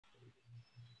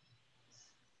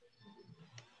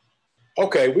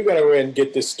Okay, we're gonna go ahead and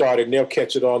get this started, and they'll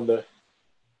catch it on the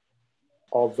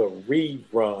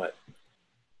rerun.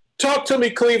 Talk to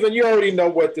me, Cleveland. You already know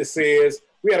what this is.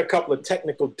 We had a couple of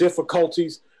technical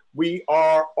difficulties. We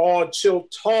are on Chill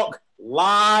Talk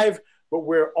Live, but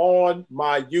we're on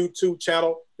my YouTube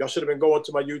channel. Y'all should have been going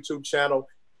to my YouTube channel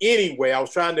anyway. I was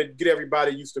trying to get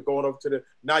everybody used to going over to the.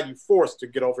 Now you forced to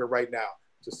get over right now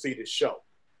to see this show.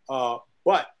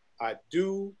 But I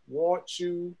do want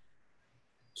you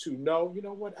to know. You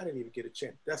know what? I didn't even get a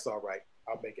chance. That's all right.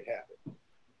 I'll make it happen.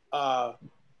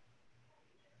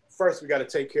 First, we got to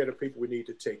take care of the people we need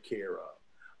to take care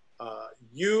of.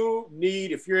 You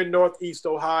need, if you're in Northeast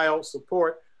Ohio,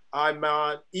 support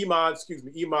Iman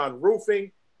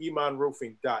Roofing,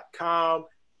 imanroofing.com.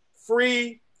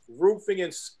 Free roofing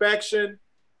inspection.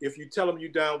 If you tell them you're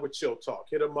down with Chill Talk,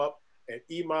 hit them up at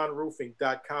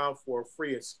imanroofing.com for a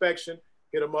free inspection.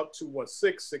 Hit them up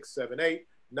 216-678-9445.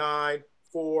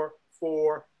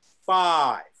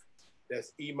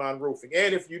 That's Iman Roofing.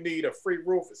 And if you need a free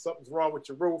roof, if something's wrong with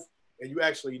your roof and you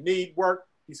actually need work,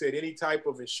 he said any type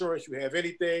of insurance, you have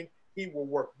anything, he will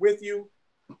work with you,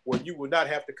 or you will not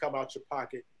have to come out your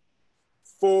pocket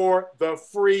for the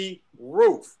free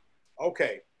roof.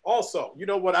 Okay. Also, you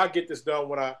know what? I'll get this done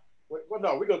no,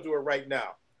 we're going to do it right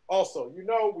now. Also, you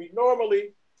know, we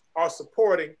normally are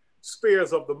supporting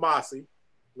Spears of the Mossy,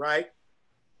 right?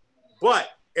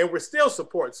 And we're still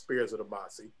supporting Spears of the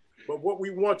Mossy. But what we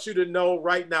want you to know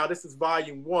right now, this is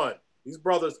volume 1. These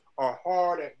brothers are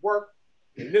hard at work,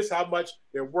 and this is how much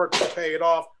their work is paid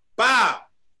off. Bow!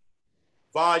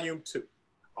 Volume 2.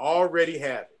 Already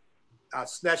have it. I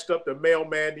snatched up the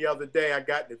mailman the other day. I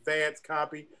got an advanced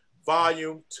copy.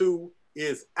 Volume 2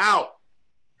 is out.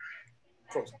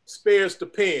 From Spears to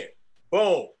Pen.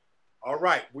 Boom. All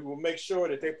right. We will make sure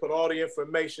that they put all the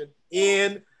information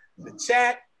in the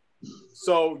chat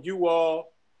so you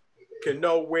all can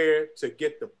know where to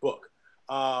get the book.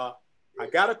 I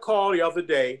got a call the other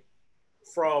day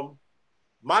from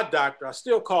my doctor. I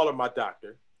still call her my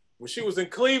doctor. When she was in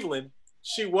Cleveland,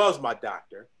 she was my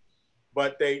doctor,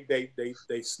 but they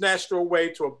snatched her away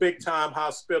to a big time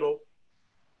hospital.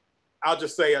 I'll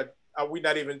just say we're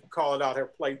not even calling out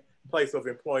her place of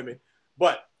employment,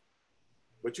 but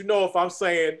you know, if I'm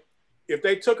saying if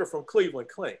they took her from Cleveland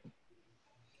Clinic,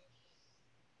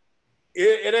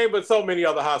 it ain't but so many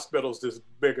other hospitals that's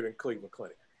bigger than Cleveland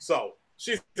Clinic. So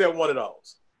she's at one of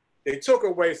those. They took her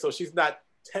away, so she's not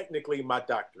technically my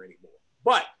doctor anymore.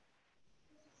 But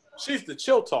she's the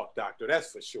Chill Talk doctor, that's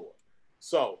for sure.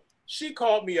 So she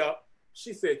called me up.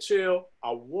 She said, Chill,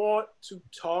 I want to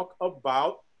talk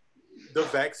about the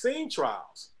vaccine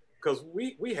trials because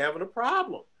we having a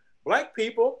problem. Black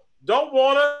people don't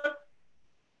want to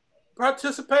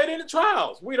participate in the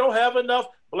trials. We don't have enough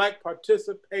Black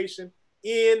participation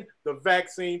in the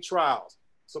vaccine trials.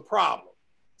 It's a problem.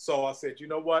 So I said, you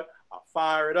know what? I'll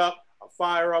fire it up. I'll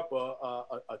fire up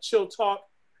a Chill Talk.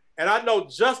 And I know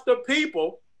just the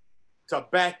people to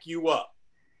back you up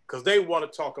because they want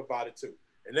to talk about it too.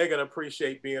 And they're going to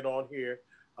appreciate being on here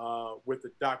with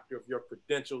the doctor of your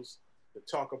credentials to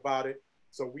talk about it.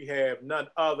 So we have none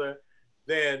other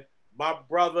than my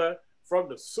brother from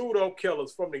the Pseudo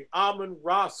Killers, from the Amon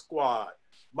Ra Squad,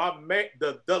 my man,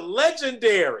 the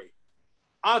legendary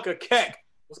Anka Keck.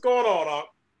 What's going on, Anka?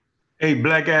 Hey,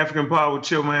 Black African Power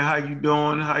Chill, man. How you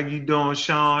doing? How you doing,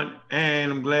 Sean?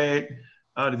 And I'm glad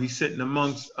to be sitting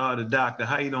amongst the doctor.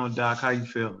 How you doing, Doc? How you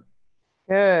feeling?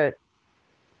 Good.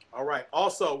 All right.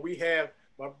 Also, we have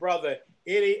my brother,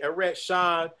 Eddie Eret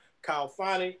Sean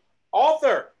Kalfani,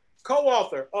 author,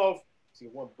 co-author of, see,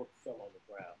 one book fell on the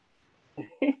ground.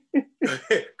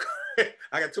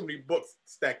 I got too many books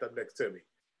stacked up next to me.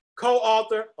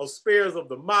 Co-author of Spears of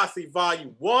the Mossy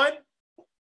Volume 1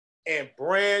 and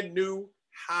brand new,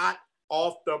 hot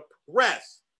off the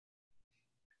press.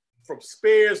 From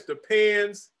Spears to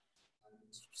Pens,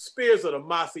 Spears of the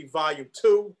Mossy Volume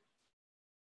 2,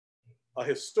 a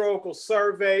historical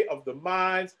survey of the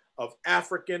minds of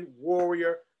African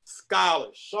warrior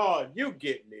scholars. Sean, you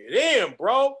getting it in,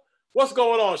 bro. What's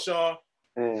going on, Sean?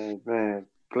 Hey, man,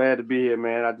 glad to be here,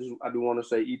 man. I do want to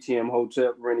say ETM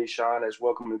Hotel, Rennie, Sean, as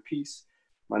welcome and peace.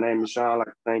 My name is Sean. I'd like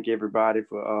to thank everybody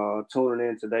for tuning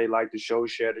in today. Like the show,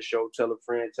 share the show, tell a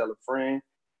friend, tell a friend.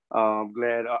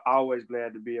 Always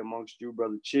glad to be amongst you,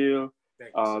 Brother Chill,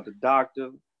 the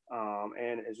doctor,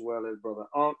 and as well as Brother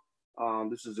Unk.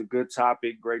 This is a good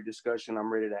topic, great discussion.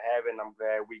 I'm ready to have it, and I'm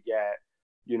glad we got,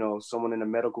 someone in the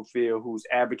medical field who's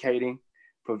advocating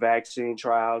for vaccine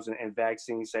trials and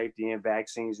vaccine safety and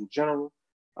vaccines in general.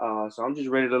 So I'm just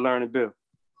ready to learn and build.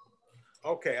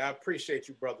 Okay, I appreciate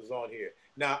you brothers on here.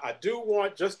 Now, I do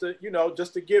want just to,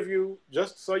 just to give you,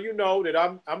 just so you know that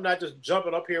I'm not just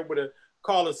jumping up here with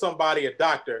calling somebody a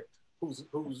doctor who's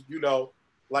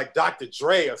like Dr.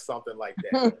 Dre or something like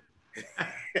that.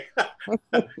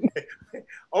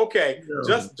 Okay,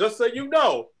 just so you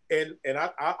know, and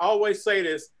I always say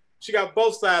this, she got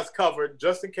both sides covered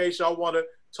just in case y'all want to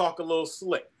talk a little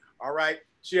slick. All right,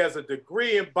 she has a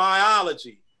degree in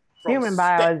biology. Human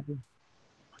biology.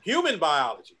 Human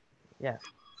biology. Yes.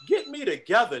 Get me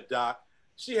together, Doc.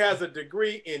 She has a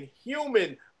degree in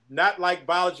human, not like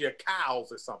biology of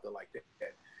cows or something like that.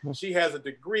 She has a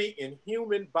degree in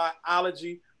human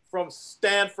biology from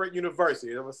Stanford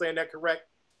University. Am I saying that correct?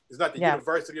 It's not the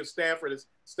University of Stanford, it's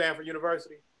Stanford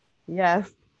University?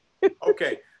 Yes.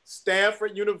 Okay,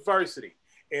 Stanford University.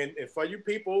 And for you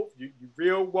people, you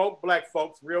real woke black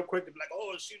folks, real quick to be like,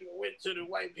 oh, she went to the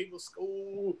white people's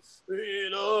school.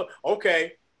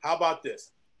 Okay, how about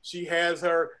this? She has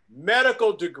her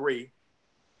medical degree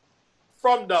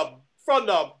from the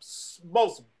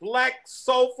most black,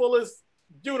 soulfulest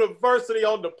university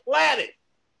on the planet.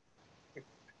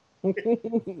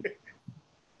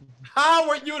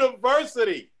 Howard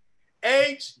University,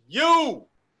 HU.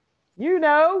 You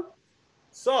know.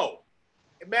 So,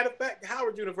 as a matter of fact,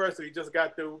 Howard University just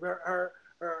got through her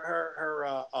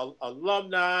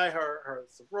alumni, her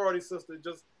sorority sister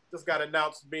just got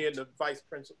announced being the vice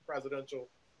presidential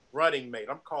running mate.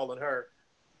 I'm calling her.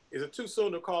 Is it too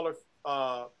soon to call her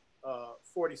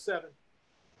 47?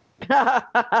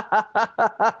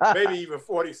 Maybe even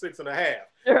 46 and a half.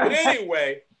 But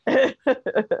anyway,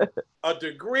 a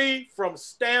degree from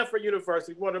Stanford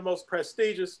University, one of the most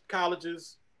prestigious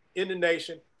colleges in the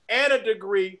nation, and a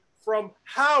degree from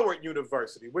Howard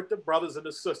University with the brothers and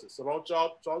the sisters. So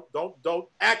don't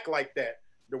act like that.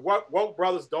 The woke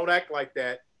brothers don't act like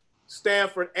that.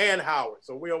 Stanford and Howard.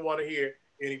 So we don't want to hear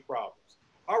any problems.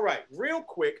 All right, real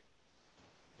quick,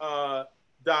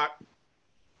 Doc,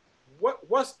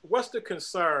 what's the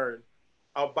concern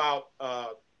about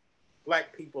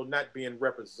Black people not being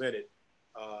represented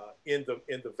in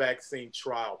the vaccine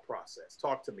trial process?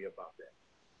 Talk to me about that.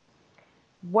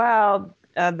 Well,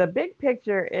 the big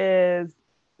picture is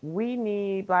we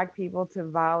need Black people to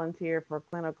volunteer for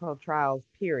clinical trials,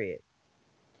 period.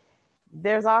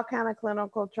 There's all kind of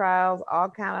clinical trials, all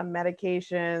kind of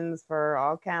medications for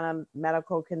all kind of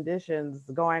medical conditions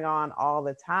going on all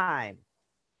the time.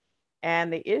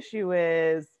 And the issue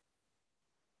is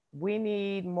we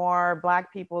need more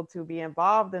Black people to be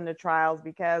involved in the trials,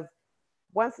 because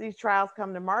once these trials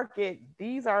come to market,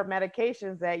 these are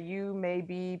medications that you may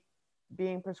be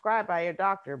being prescribed by your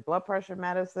doctor: blood pressure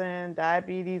medicine,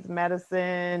 diabetes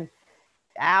medicine,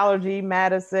 allergy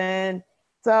medicine.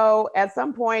 So at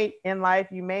some point in life,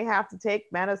 you may have to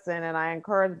take medicine, and I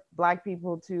encourage Black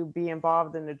people to be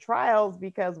involved in the trials,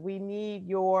 because we need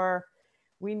your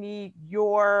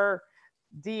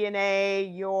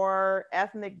DNA, your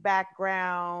ethnic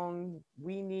background,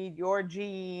 we need your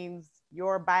genes,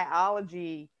 your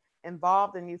biology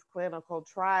involved in these clinical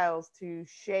trials to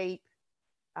shape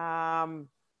the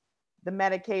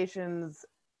medications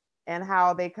and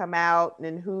how they come out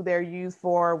and who they're used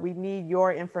for. We need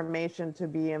your information to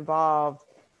be involved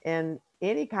in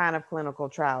any kind of clinical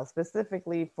trial.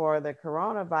 Specifically for the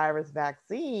coronavirus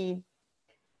vaccine,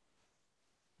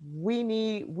 we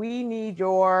need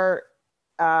your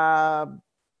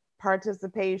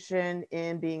participation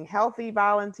in being healthy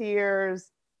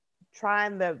volunteers,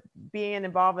 being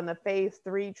involved in the phase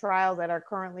 3 trials that are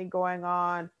currently going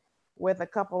on with a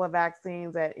couple of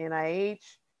vaccines at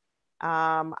NIH.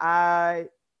 I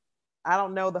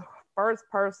don't know the first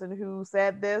person who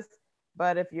said this,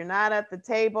 but if you're not at the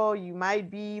table, you might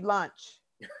be lunch.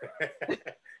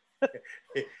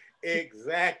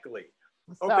 Exactly.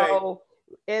 So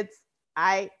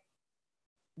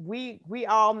we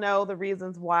all know the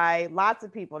reasons why lots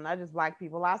of people, not just Black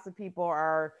people, lots of people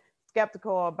are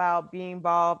skeptical about being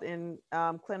involved in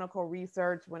clinical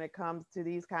research when it comes to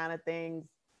these kind of things.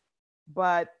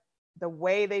 But the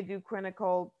way they do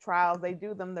clinical trials, they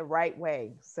do them the right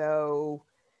way. So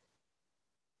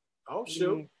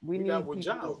we need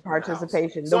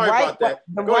participation. Sorry about that.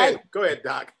 Go ahead,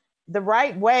 Doc. The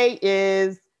right way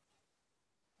is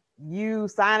you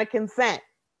sign a consent.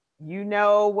 You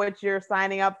know what you're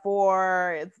signing up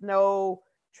for. It's no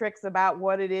tricks about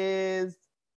what it is.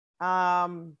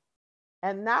 And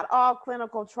not all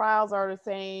clinical trials are the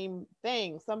same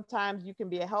thing. Sometimes you can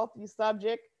be a healthy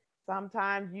subject.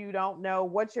 Sometimes you don't know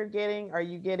what you're getting. Are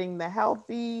you getting the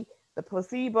healthy, the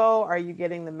placebo? Are you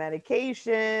getting the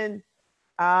medication?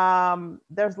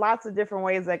 There's lots of different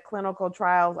ways that clinical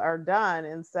trials are done.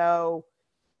 And so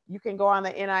you can go on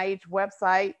the NIH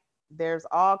website. there's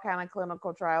all kind of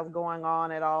clinical trials going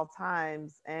on at all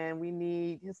times. And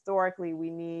historically,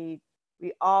 we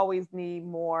always need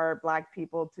more Black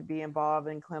people to be involved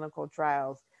in clinical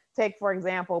trials. Take, for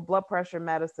example, blood pressure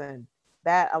medicine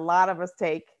that a lot of us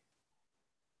take.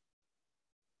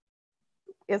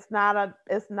 It's not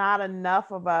enough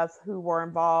of us who were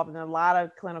involved in a lot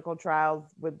of clinical trials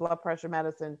with blood pressure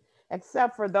medicine,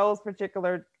 except for those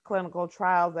particular clinical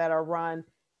trials that are run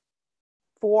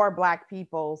for Black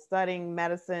people, studying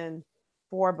medicine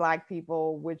for Black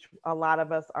people, which a lot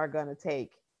of us are going to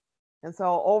take. And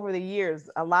so over the years,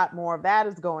 a lot more of that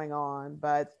is going on,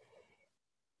 but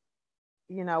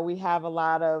we have a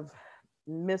lot of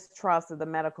mistrust of the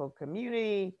medical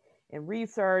community and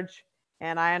research,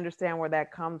 and I understand where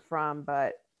that comes from,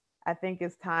 but I think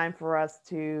it's time for us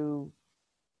to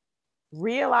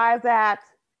realize that,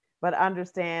 but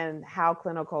understand how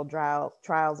clinical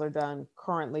trials are done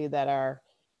currently that are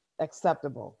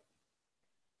acceptable.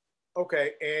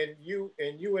 Okay, and you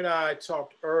and I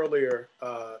talked earlier,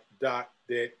 Doc,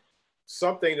 that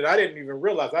something that I didn't even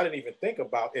realize, I didn't even think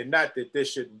about, and not that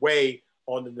this should weigh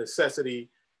on the necessity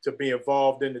to be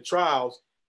involved in the trials,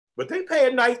 but they pay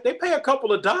a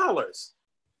couple of dollars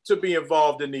to be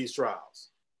involved in these trials.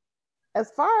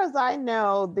 As far as I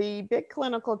know, the big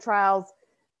clinical trials,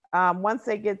 once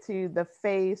they get to the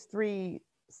phase 3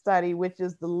 study, which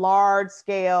is the large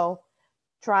scale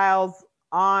trials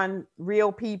on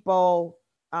real people,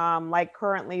 like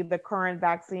currently the current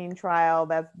vaccine trial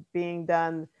that's being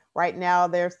done right now,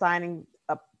 they're signing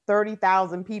up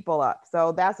 30,000 people up.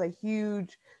 So that's a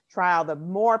huge trial. The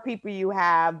more people you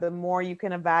have, the more you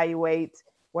can evaluate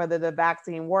whether the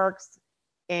vaccine works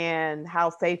and how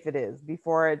safe it is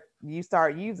before you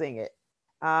start using it.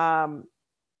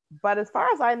 But as far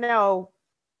as I know,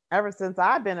 ever since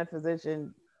I've been a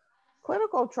physician,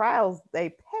 clinical trials,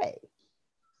 they pay.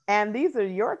 And these are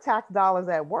your tax dollars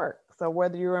at work. So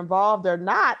whether you're involved or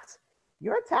not,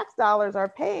 your tax dollars are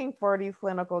paying for these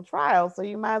clinical trials. So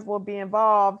you might as well be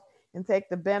involved and take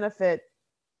the benefit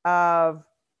of.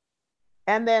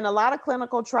 And then a lot of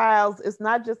clinical trials, it's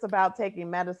not just about taking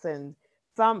medicine.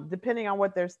 Some, depending on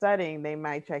what they're studying, they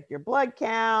might check your blood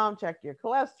count, check your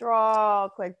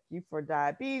cholesterol, check you for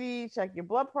diabetes, check your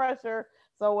blood pressure.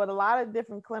 So with a lot of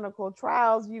different clinical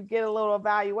trials, you get a little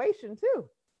evaluation too.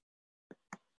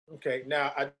 Okay,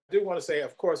 now I do want to say,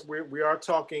 of course, we are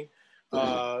talking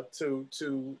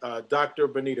to Dr.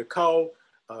 Bonita Coe,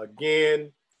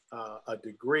 again, a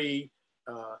degree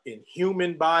in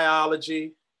human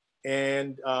biology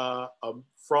and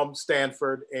from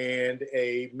Stanford, and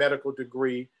a medical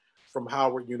degree from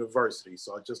Howard University.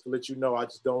 So just to let you know, I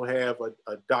just don't have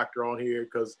a doctor on here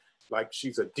because like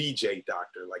she's a DJ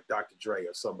doctor, like Dr. Dre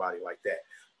or somebody like that.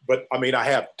 But I mean, I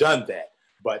have done that,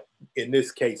 but in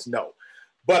this case, no.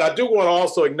 But I do want to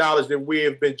also acknowledge that we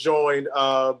have been joined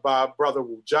by Brother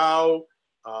Wu Zhao,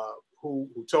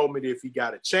 who told me that if he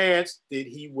got a chance, that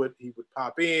he would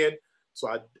pop in. So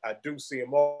I do see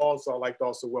him on. So I'd like to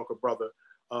also welcome Brother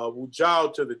Wu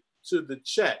Zhao to the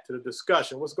chat, to the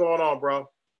discussion. What's going on, bro?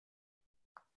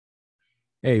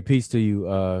 Hey, peace to you,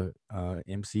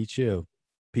 MC Chill.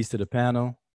 Peace to the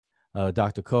panel,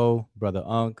 Dr. Coe, Brother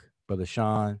Unk, Brother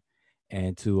Sean,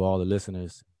 and to all the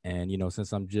listeners. And,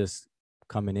 since I'm just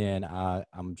coming in,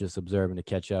 I'm just observing to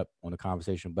catch up on the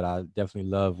conversation, but I definitely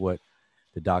love what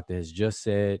the doctor has just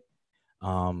said.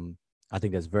 I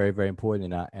think that's very, very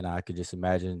important, and I could just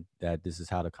imagine that this is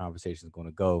how the conversation is going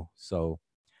to go. So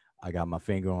I got my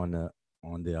finger on the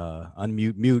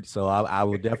unmute mute, so I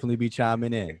will definitely be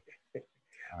chiming in.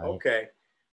 Okay,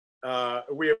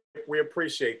 we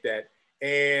appreciate that,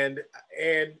 and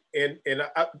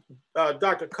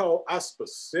Dr. Coe, I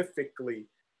specifically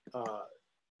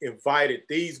invited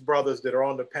these brothers that are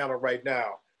on the panel right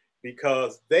now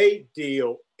because they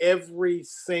deal every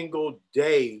single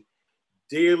day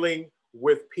dealing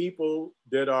with people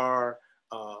that are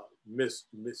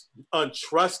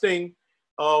untrusting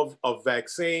of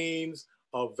vaccines,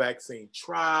 of vaccine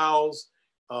trials,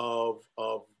 of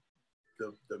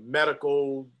the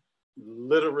medical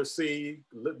literacy,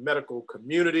 medical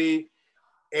community.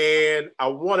 And I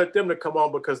wanted them to come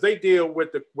on because they deal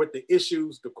with the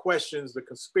issues, the questions, the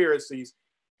conspiracies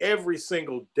every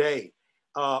single day.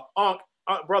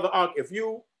 Brother Unk, if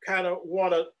you kind of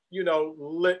want to,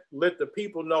 let the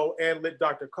people know and let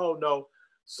Dr. Coe know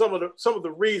some of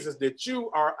the reasons that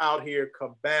you are out here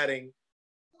combating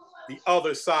the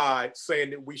other side, saying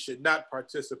that we should not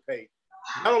participate.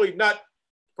 Not only not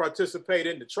participate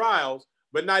in the trials,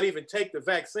 but not even take the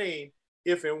vaccine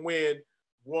if and when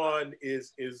one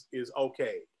is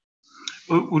okay.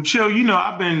 Well, Chill,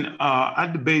 I've been I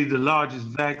debated the largest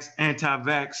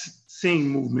anti-vaccine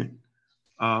movement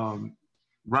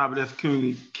Robert F.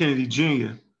 Kennedy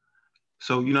Jr.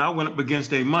 So, I went up against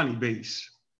their money base.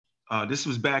 This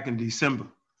was back in December.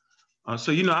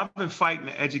 So, I've been fighting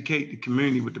to educate the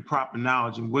community with the proper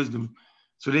knowledge and wisdom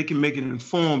so they can make an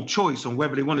informed choice on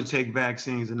whether they want to take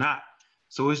vaccines or not.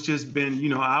 So it's just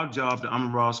been, our job, the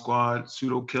Amaral Squad,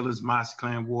 Pseudo Killers, Mossy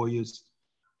Clan Warriors,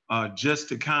 just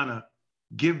to kind of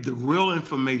give the real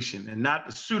information and not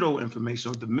the pseudo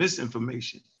information or the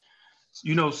misinformation,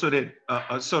 so that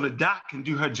so the doc can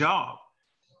do her job.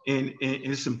 And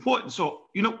it's important. So,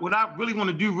 what I really want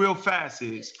to do real fast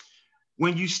is,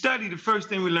 when you study, the first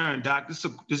thing we learn, Doc, this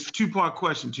is a two-part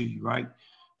question to you, right?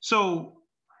 So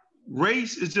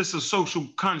race is just a social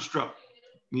construct.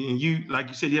 And you, like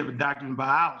you said, you have a doctorate in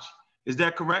biology. Is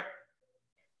that correct?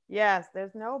 Yes,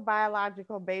 there's no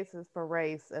biological basis for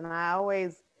race. And I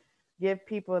always give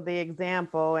people the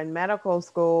example in medical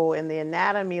school, in the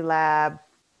anatomy lab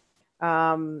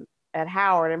at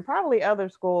Howard, and probably other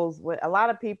schools. A lot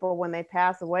of people, when they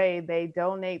pass away, they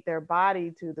donate their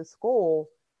body to the school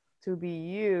to be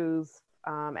used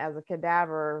as a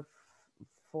cadaver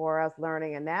for us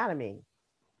learning anatomy.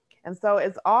 And so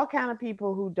it's all kind of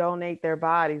people who donate their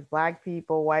bodies, Black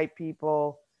people, white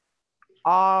people,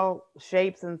 all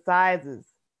shapes and sizes.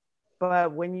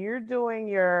 But when you're doing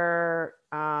your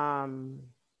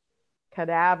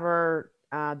cadaver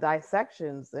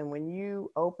dissections, and when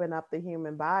you open up the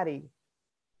human body,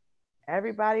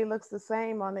 everybody looks the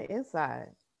same on the inside.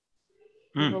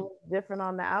 People look different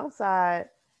on the outside,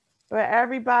 but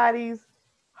everybody's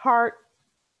heart,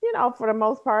 for the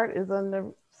most part, is in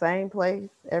the same place.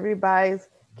 Everybody's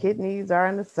kidneys are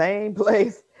in the same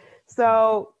place.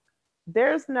 So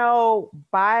there's no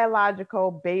biological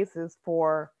basis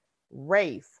for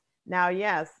race. Now,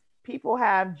 yes, people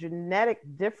have genetic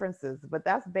differences, but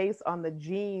that's based on the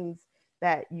genes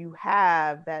that you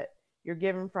have, that you're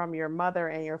given from your mother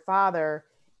and your father.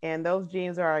 And those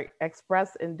genes are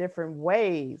expressed in different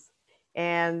ways.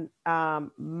 And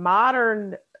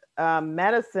modern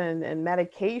medicine and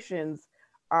medications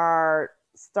are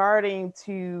starting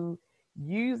to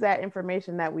use that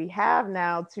information that we have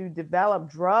now to develop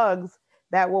drugs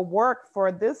that will work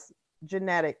for this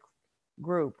genetic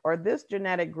group or this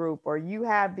genetic group, or you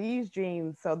have these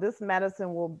genes, so this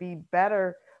medicine will be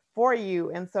better for you.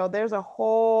 And so there's a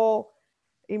whole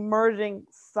emerging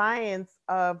science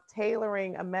of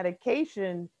tailoring a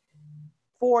medication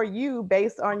for you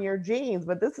based on your genes.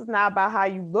 But this is not about how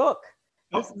you look.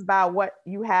 This is about what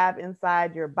you have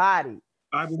inside your body.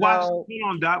 All right, hold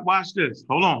on, Doc. Watch this.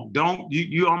 Hold on. Don't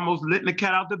you almost letting the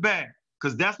cat out the bag,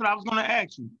 because that's what I was going to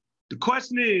ask you. The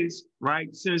question is,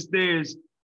 right, since there's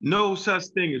no such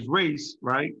thing as race,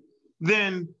 right,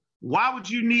 then why would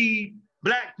you need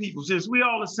Black people? Since we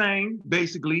all the same,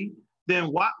 basically, then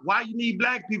why you need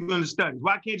Black people in the studies?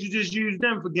 Why can't you just use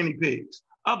them for guinea pigs?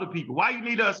 Other people, why you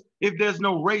need us if there's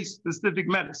no race-specific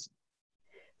medicine?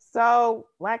 So,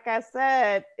 like I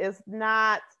said, it's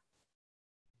not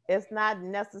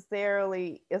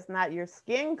necessarily, it's not your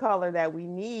skin color that we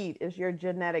need, it's your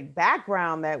genetic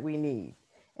background that we need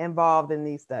involved in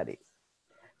these studies.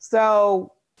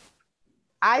 So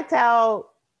I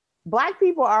tell Black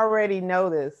people already know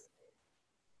this.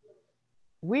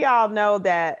 We all know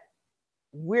that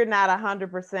we're not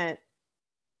 100%,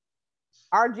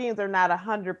 our genes are not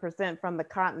 100% from the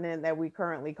continent that we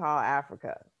currently call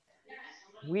Africa.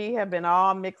 We have been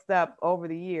all mixed up over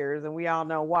the years, and we all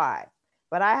know why.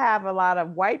 But I have a lot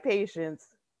of white patients.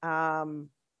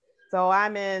 So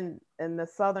I'm in the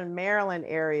Southern Maryland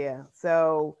area.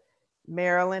 So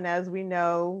Maryland, as we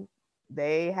know,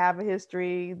 they have a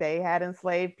history. They had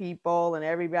enslaved people, and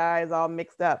everybody's all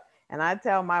mixed up. And I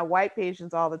tell my white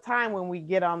patients all the time when we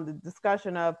get on the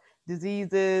discussion of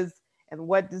diseases and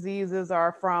what diseases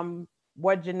are from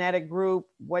what genetic group,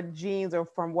 what genes are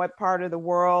from what part of the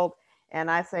world. And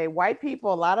I say, white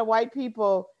people, a lot of white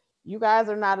people, you guys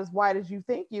are not as white as you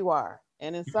think you are.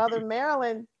 And in Southern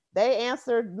Maryland, they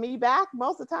answered me back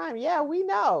most of the time, yeah, we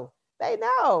know. They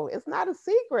know. It's not a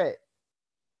secret.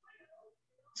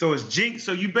 So it's genes.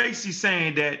 So you basically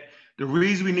saying that the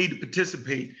reason we need to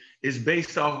participate is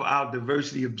based off of our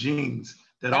diversity of genes.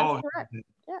 That's all correct.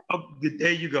 Yeah. Oh,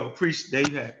 there you go. There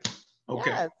you have it. Okay.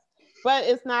 Yes. But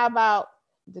it's not about,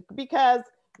 because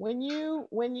when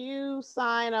you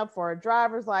sign up for a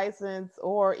driver's license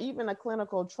or even a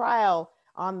clinical trial,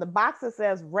 on the box that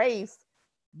says race,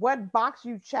 what box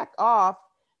you check off,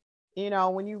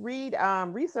 when you read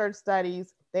research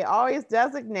studies, they always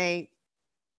designate,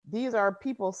 these are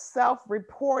people's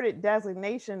self-reported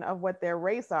designation of what their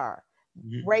race are.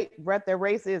 Mm-hmm. What their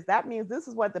race is. That means this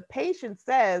is what the patient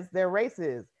says their race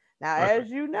is. Now, as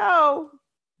you know,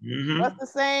 mm-hmm. What's the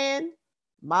saying?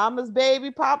 mama's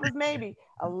baby, papa's maybe.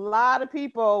 A lot of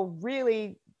people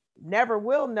really never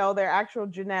will know their actual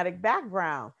genetic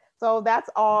background. So that's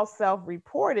all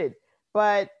self-reported.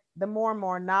 But the more and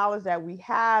more knowledge that we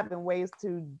have and ways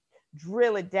to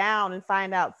drill it down and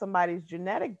find out somebody's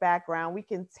genetic background, we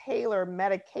can tailor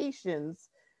medications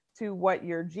to what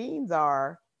your genes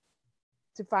are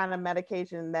to find a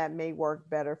medication that may work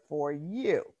better for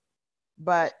you.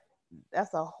 But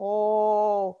that's a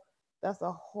whole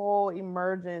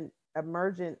emergent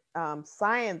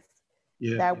science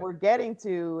that we're getting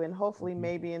to, and hopefully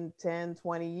maybe in 10,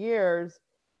 20 years,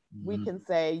 we can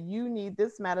say, you need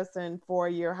this medicine for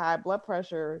your high blood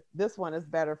pressure. This one is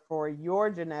better for your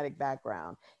genetic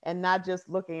background, and not just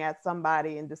looking at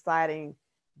somebody and deciding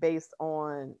based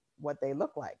on what they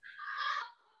look like.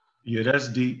 Yeah, that's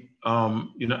deep.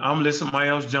 You know, I'm listening to somebody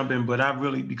else jump in, but I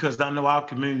really, because I know our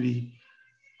community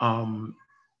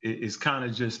is kind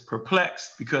of just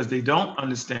perplexed because they don't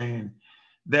understand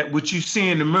that what you see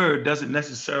in the mirror doesn't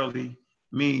necessarily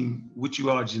mean what you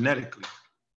are genetically.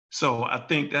 So I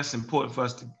think that's important for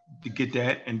us to get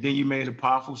that. And then you made a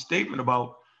powerful statement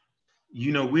about,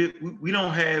 you know, we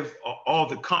don't have all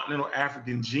the continental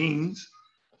African genes.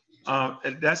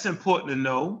 That's important to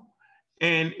know.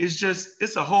 And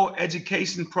it's a whole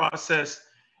education process.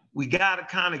 We got to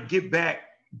kind of get back,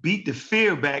 beat the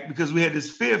fear back, because we had this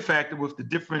fear factor with the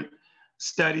different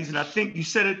studies. And I think you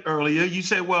said it earlier. You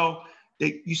said, well,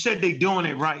 you said they're doing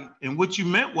it right. And what you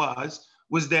meant was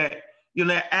that, you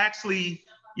know, actually,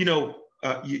 you know,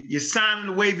 you're signing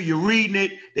the waiver, you're reading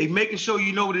it, they making sure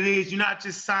you know what it is. You're not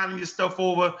just signing your stuff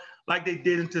over like they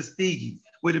did in Tuskegee,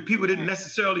 where the people didn't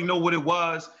necessarily know what it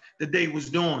was that they was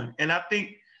doing. And I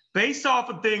think based off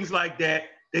of things like that,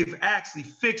 they've actually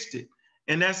fixed it.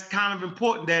 And that's kind of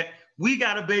important, that we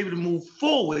got to be able to move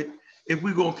forward if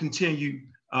we're going to continue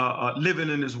living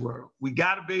in this world. We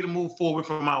got to be able to move forward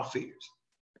from our fears.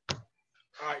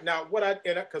 All right, now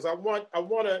because I want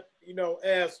to, you know,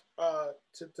 ask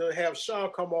to have Sean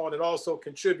come on and also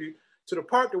contribute to the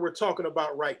part that we're talking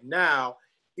about right now,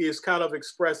 is kind of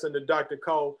expressing to Dr.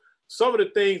 Cole some of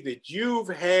the things that you've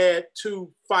had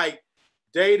to fight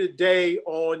day to day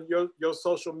on your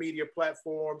social media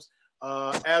platforms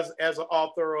as an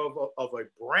author of a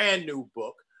brand new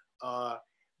book.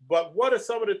 But what are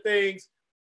some of the things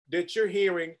that you're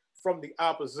hearing from the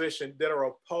opposition that are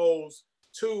opposed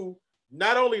to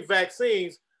not only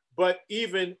vaccines, but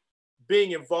even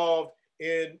being involved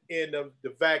in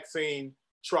the vaccine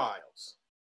trials?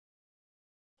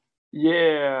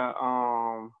 Yeah,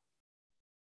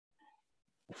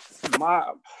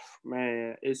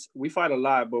 we fight a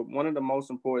lot, but one of the most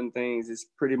important things is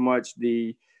pretty much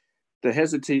the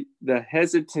hesitancy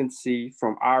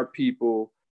from our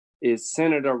people is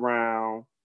centered around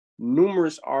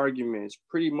numerous arguments,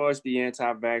 pretty much the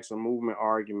anti-vaxxer movement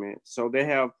argument. So they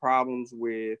have problems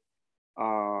with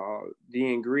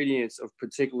the ingredients of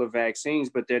particular vaccines,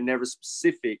 but they're never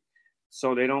specific.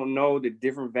 So they don't know that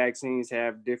different vaccines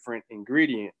have different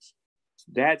ingredients.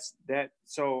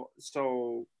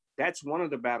 So that's one of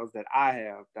the battles that I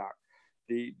have, Doc.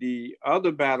 The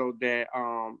other battle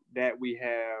that we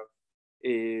have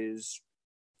is,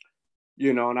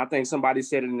 you know, and I think somebody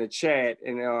said it in the chat,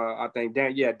 and I think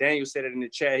Daniel said it in the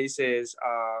chat. He says,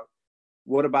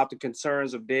 what about the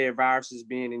concerns of dead viruses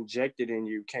being injected in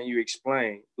you? Can you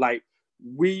explain? Like,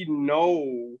 we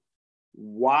know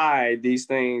why these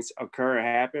things occur and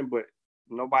happen, but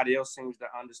nobody else seems to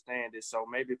understand it. So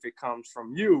maybe if it comes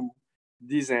from you,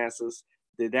 these answers,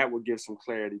 that would give some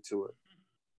clarity to it.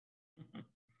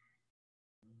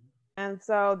 And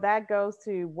so that goes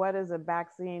to, what is a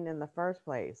vaccine in the first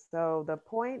place? So the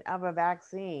point of a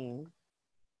vaccine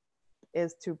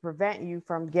is to prevent you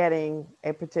from getting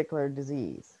a particular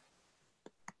disease.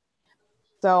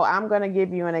 So I'm going to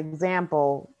give you an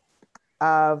example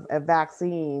of a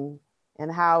vaccine and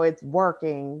how it's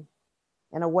working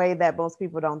in a way that most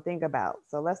people don't think about.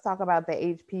 So let's talk about the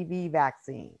HPV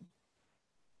vaccine.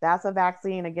 That's a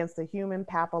vaccine against the human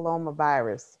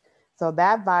papillomavirus. So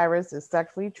that virus is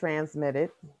sexually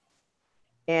transmitted.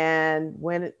 And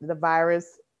when the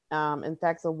virus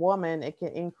infects a woman, it can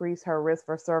increase her risk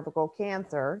for cervical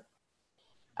cancer.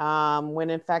 When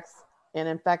it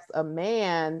infects a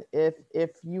man,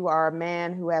 if you are a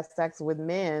man who has sex with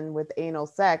men with anal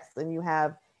sex and you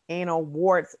have anal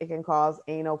warts, it can cause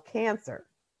anal cancer.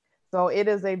 So it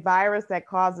is a virus that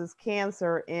causes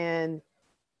cancer in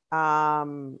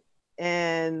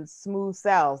smooth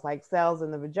cells, like cells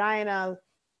in the vagina,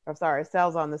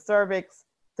 cells on the cervix,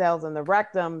 cells in the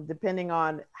rectum, depending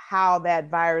on how that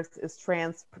virus is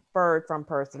transferred from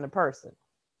person to person.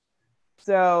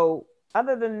 So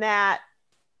other than that,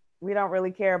 we don't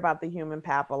really care about the human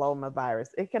papilloma virus.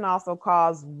 It can also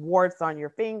cause warts on your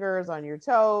fingers, on your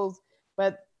toes,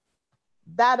 but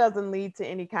that doesn't lead to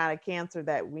any kind of cancer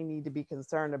that we need to be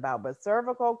concerned about. But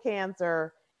cervical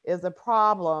cancer is a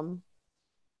problem.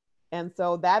 And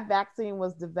so that vaccine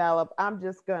was developed, I'm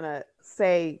going to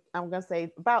say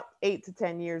about 8 to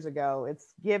 10 years ago.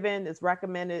 It's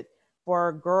recommended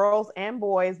for girls and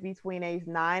boys between age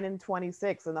 9 and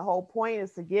 26. And the whole point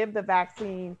is to give the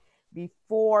vaccine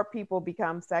before people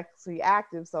become sexually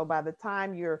active. So by the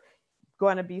time you're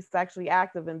going to be sexually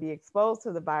active and be exposed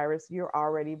to the virus, you're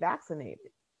already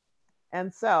vaccinated.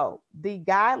 And so the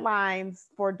guidelines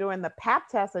for doing the pap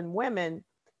test in women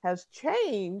has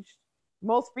changed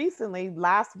most recently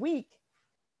last week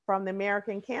from the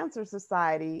American Cancer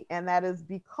Society. And that is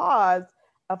because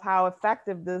of how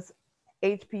effective this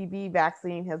HPV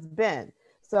vaccine has been.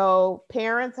 So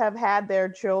parents have had their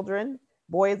children,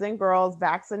 boys and girls,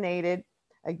 vaccinated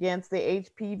against the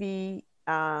HPV,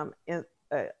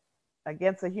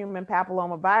 against the human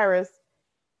papilloma virus.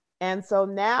 And so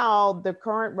now the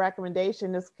current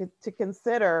recommendation is to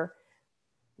consider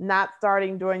not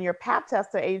starting doing your pap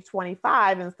test at age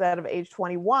 25 instead of age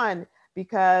 21,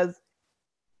 because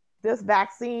this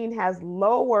vaccine has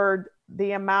lowered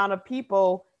the amount of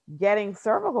people getting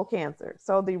cervical cancer.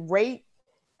 So the rate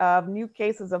of new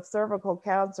cases of cervical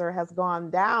cancer has gone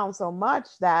down so much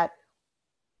that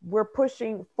we're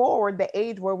pushing forward the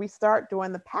age where we start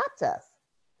doing the pap test.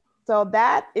 So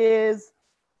that is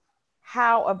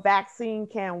how a vaccine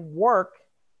can work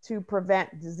to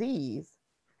prevent disease.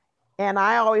 And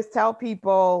I always tell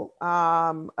people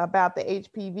about the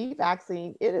HPV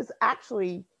vaccine. It is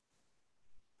actually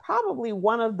probably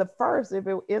one of the first, if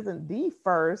it isn't the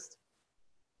first,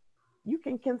 you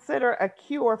can consider a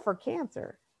cure for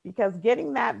cancer, because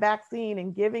getting that vaccine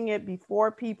and giving it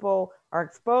before people are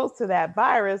exposed to that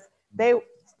virus,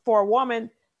 for a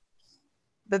woman,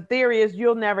 the theory is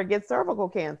you'll never get cervical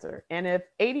cancer. And if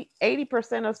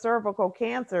 80% of cervical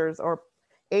cancers, or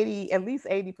at least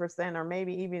 80%, or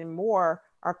maybe even more,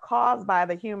 are caused by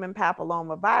the human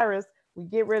papilloma virus, we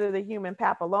get rid of the human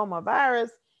papilloma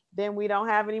virus, then we don't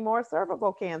have any more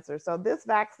cervical cancer. So this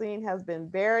vaccine has been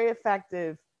very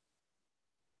effective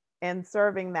in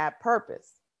serving that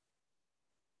purpose.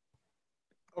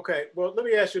 Okay, well, let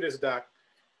me ask you this, Doc.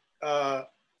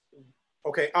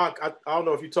 Okay, I don't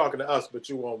know if you're talking to us, but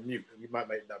you on mute. You might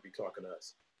not be talking to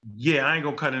us. Yeah, I ain't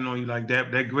gonna cut in on you like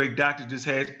that. That great doctor just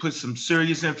had put some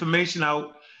serious information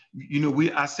out. You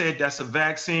know, I said that's a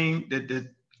vaccine that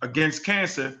against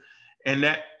cancer, and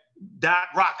that Doc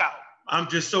rock out. I'm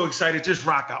just so excited. Just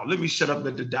rock out. Let me shut up.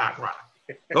 Let the Doc rock.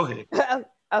 Go ahead.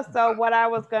 So what I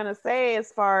was gonna say,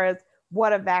 as far as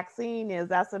what a vaccine is,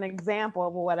 that's an example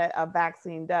of what a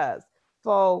vaccine does.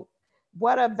 So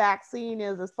what a vaccine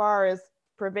is, as far as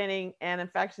preventing an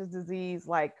infectious disease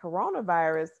like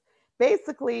coronavirus,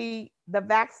 basically the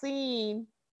vaccine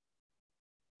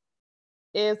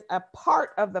is a part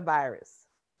of the virus.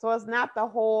 So it's not the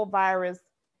whole virus.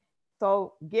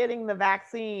 So getting the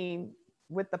vaccine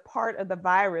with the part of the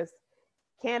virus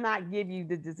cannot give you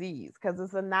the disease, because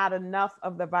it's not enough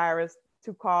of the virus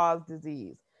to cause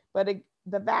disease. But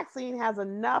the vaccine has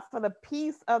enough of the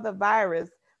piece of the virus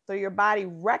so your body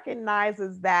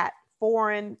recognizes that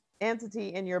foreign entity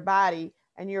in your body,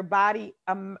 and your body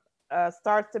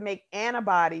starts to make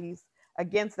antibodies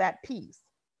against that piece.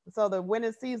 So that when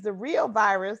it sees the real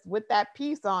virus with that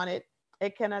piece on it,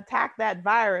 it can attack that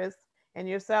virus, and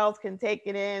your cells can take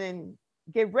it in and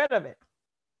get rid of it.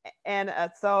 And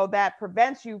so that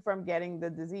prevents you from getting the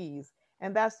disease.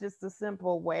 And that's just a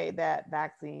simple way that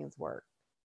vaccines work.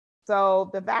 So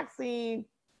the vaccine,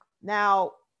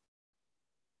 now,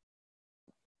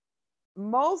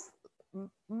 most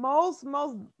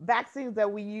vaccines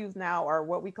that we use now are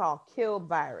what we call killed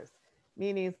virus,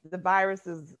 meaning the virus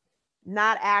is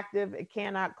not active, it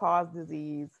cannot cause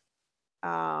disease. We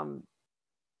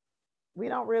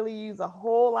don't really use a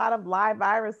whole lot of live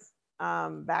virus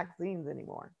vaccines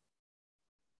anymore.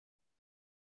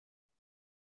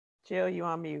 Chill, you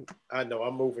on mute. I know,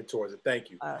 I'm moving towards it. Thank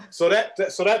you. So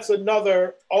that's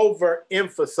another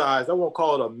overemphasized, I won't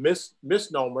call it a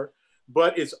misnomer,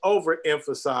 but it's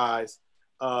overemphasized,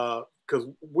 because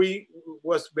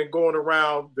what's been going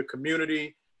around the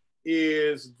community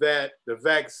is that the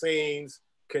vaccines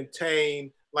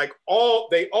contain,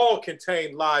 they all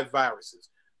contain live viruses,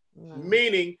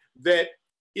 meaning that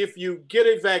if you get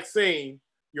a vaccine,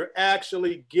 you're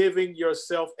actually giving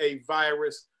yourself a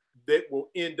virus that will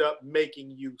end up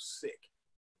making you sick.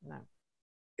 No.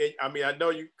 And, I mean, I know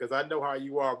you, because I know how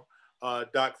you are,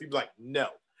 Doc. You'd be like, no.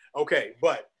 Okay,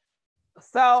 but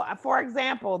So, for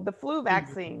example, the flu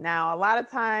vaccine. Now, a lot of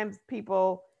times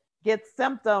people get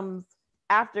symptoms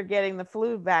after getting the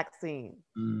flu vaccine.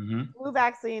 Flu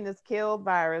vaccine is killed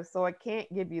virus, so it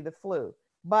can't give you the flu.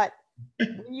 But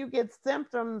when you get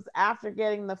symptoms after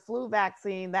getting the flu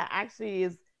vaccine, that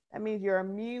means your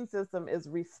immune system is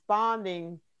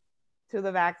responding to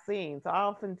the vaccine. So I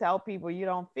often tell people you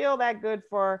don't feel that good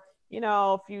for,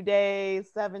 a few days,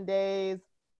 7 days.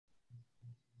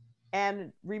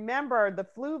 And remember, the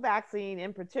flu vaccine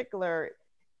in particular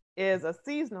is a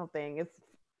seasonal thing.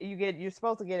 You're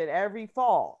supposed to get it every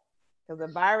fall because the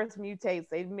virus mutates.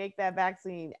 They make that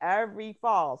vaccine every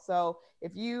fall. So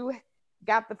if you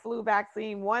got the flu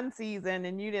vaccine one season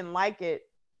and you didn't like it,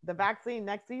 the vaccine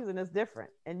next season is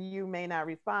different and you may not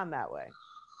respond that way.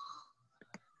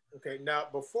 Okay, now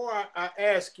before I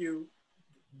ask you,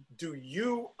 do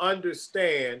you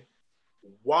understand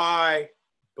why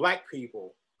Black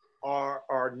people are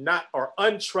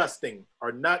untrusting,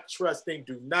 are not trusting,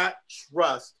 do not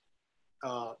trust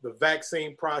the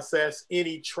vaccine process,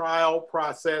 any trial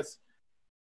process,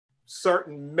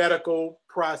 certain medical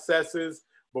processes?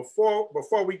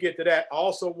 Before we get to that, I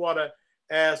also want to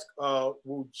ask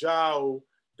Wu Jiao,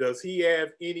 does he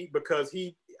have any, because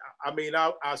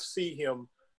I see him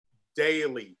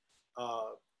daily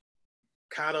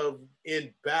kind of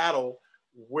in battle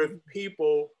with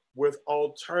people with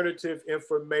alternative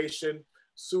information,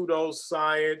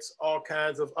 pseudoscience, all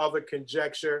kinds of other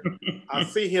conjecture. I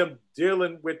see him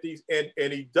dealing with these, and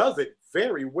he does it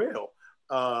very well.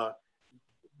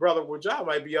 Brother Wujah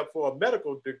might be up for a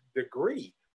medical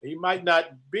degree. He might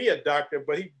not be a doctor,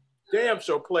 but he damn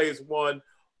sure plays one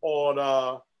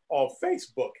on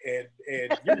Facebook and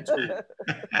YouTube.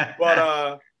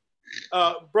 But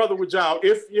Brother Wujah,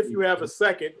 if you have a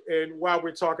second, and while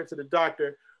we're talking to the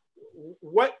doctor,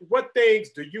 what things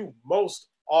do you most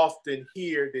often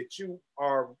hear that you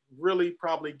are really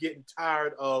probably getting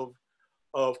tired of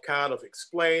kind of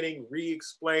explaining,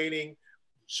 re-explaining,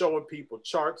 showing people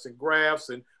charts and graphs?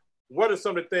 And what are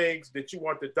some of the things that you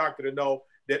want the doctor to know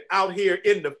that out here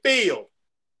in the field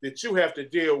that you have to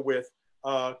deal with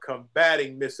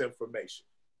combating misinformation?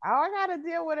 Oh, I got to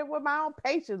deal with it with my own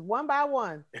patients, one by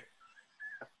one.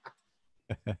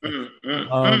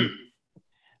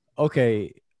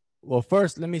 Okay. Well,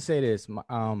 first, let me say this.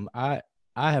 I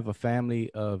have a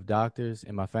family of doctors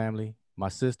in my family. My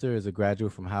sister is a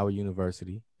graduate from Howard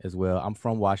University as well. I'm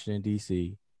from Washington,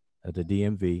 D.C., at the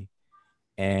DMV.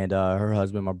 And her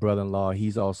husband, my brother-in-law,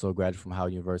 he's also a graduate from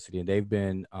Howard University. And they've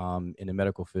been in the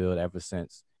medical field ever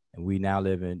since. And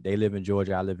they live in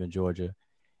Georgia. I live in Georgia.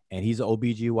 And he's an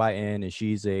OBGYN, and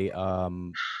she's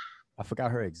I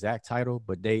forgot her exact title,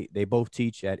 but they both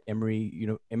teach at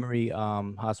Emory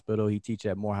Hospital. He teaches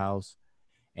at Morehouse,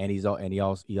 and he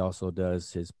also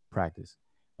does his practice,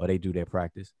 or they do their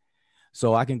practice.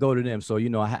 So I can go to them. So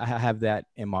I have that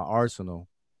in my arsenal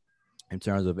in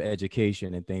terms of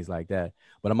education and things like that.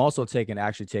 But I'm also taking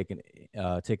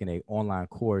a online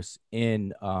course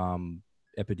in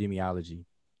epidemiology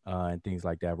and things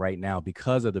like that right now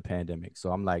because of the pandemic.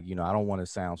 So I'm like, I don't want to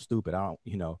sound stupid. I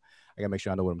gotta make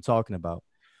sure I know what I'm talking about.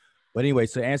 But anyway,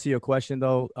 to answer your question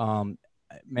though,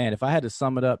 man, if I had to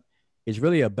sum it up, it's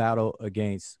really a battle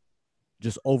against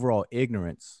just overall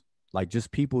ignorance. Like,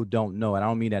 just people don't know. And I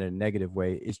don't mean that in a negative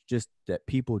way. It's just that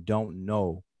people don't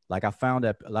know. Like, I found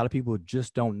that a lot of people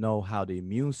just don't know how the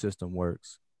immune system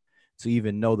works to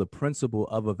even know the principle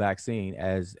of a vaccine,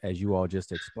 as you all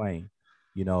just explained.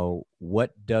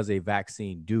 What does a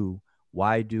vaccine do?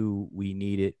 Why do we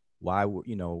need it? Why,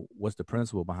 what's the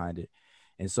principle behind it?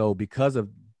 And so because of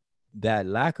that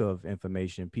lack of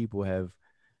information, people have,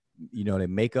 they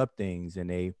make up things and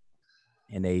they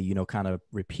kind of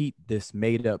repeat this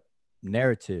made up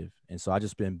narrative. And so I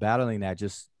just been battling that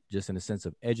just in the sense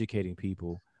of educating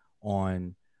people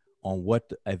on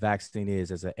what a vaccine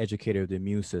is as an educator of the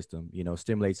immune system,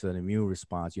 stimulates an immune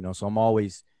response, so I'm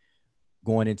always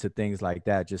going into things like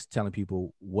that, just telling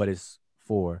people what it's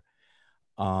for.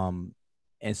 And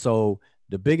so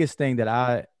the biggest thing that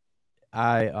I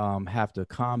have to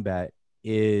combat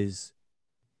is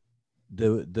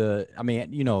the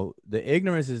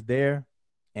ignorance is there,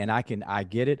 and I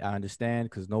get it. I understand,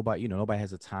 because nobody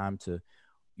has the time to,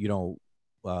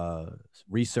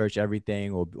 research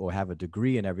everything or have a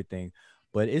degree in everything.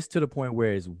 But it's to the point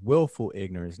where it's willful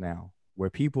ignorance now, where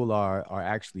people are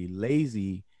actually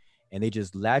lazy and they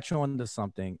just latch on to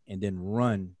something and then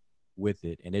run with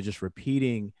it. And they're just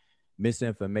repeating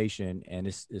misinformation. And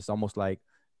it's almost like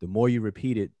the more you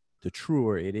repeat it, the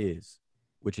truer it is,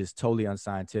 which is totally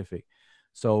unscientific.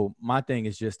 So my thing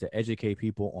is just to educate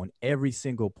people on every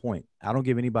single point. I don't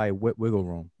give anybody wiggle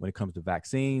room when it comes to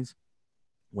vaccines,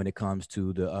 when it comes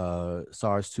to the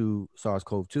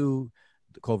SARS-CoV-2,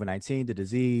 the COVID-19, the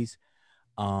disease,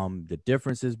 the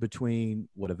differences between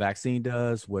what a vaccine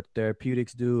does, what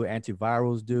therapeutics do,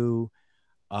 antivirals do,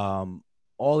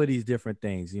 all of these different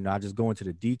things. I just go into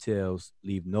the details,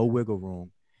 leave no wiggle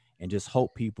room, and just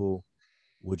hope people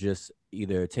will just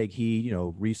either take heed,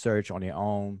 research on their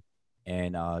own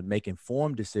and make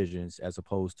informed decisions as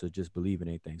opposed to just believing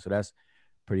anything. So that's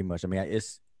pretty much,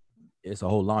 it's a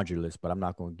whole laundry list, but I'm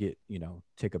not going to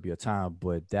take up your time.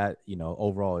 But that,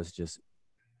 overall is just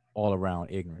all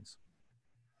around ignorance.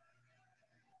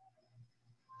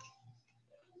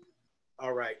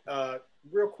 All right.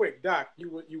 Real quick, Doc,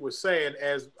 you were saying,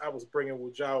 as I was bringing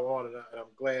Wujao on, and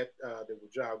I'm glad that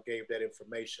Wujao gave that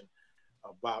information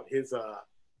about his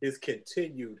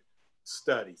continued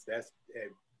studies. That's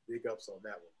big ups on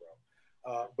that one,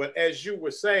 bro. But as you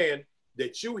were saying,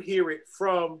 that you hear it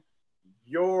from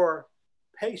your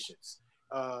patients.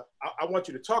 I want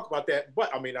you to talk about that,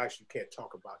 but actually you can't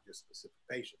talk about your specific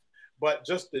patients, but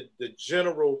just the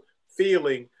general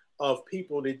feeling of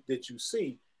people that you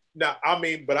see. Now,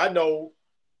 but I know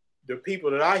the people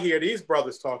that I hear these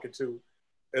brothers talking to,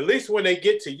 at least when they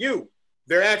get to you,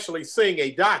 they're actually seeing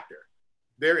a doctor.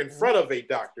 They're in front of a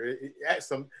doctor.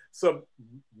 Some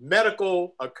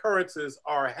medical occurrences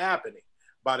are happening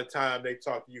by the time they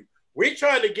talk to you. We're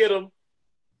trying to get them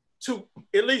to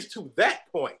at least to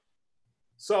that point.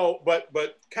 So, but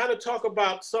kind of talk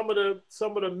about some of the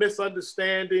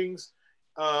misunderstandings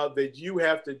that you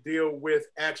have to deal with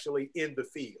actually in the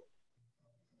field.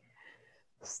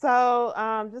 So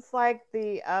just like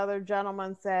the other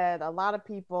gentleman said, a lot of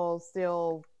people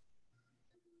still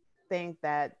think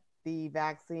that the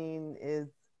vaccine is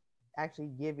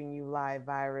actually giving you live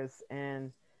virus.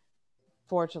 And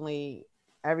fortunately,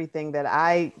 everything that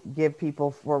I give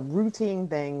people for routine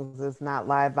things is not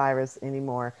live virus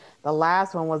anymore. The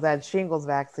last one was that shingles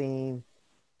vaccine,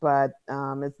 but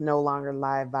it's no longer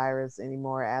live virus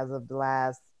anymore. As of the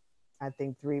last, I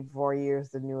think 3-4 years,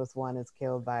 the newest one is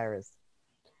killed virus.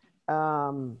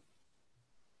 A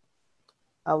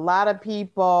lot of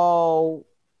people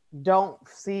don't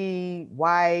see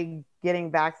why getting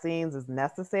vaccines is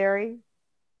necessary.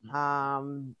 A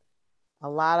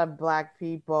lot of Black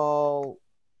people,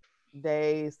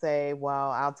 they say,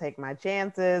 well, I'll take my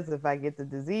chances. If I get the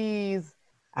disease,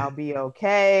 I'll be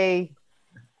okay.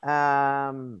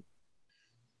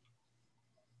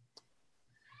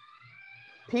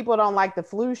 People don't like the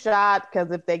flu shot because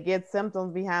if they get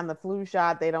symptoms behind the flu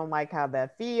shot, they don't like how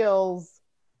that feels.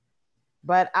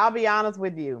 But I'll be honest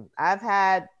with you. I've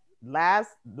had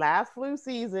last flu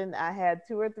season, I had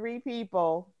 2 or 3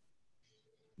 people.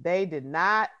 They would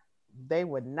not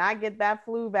get that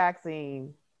flu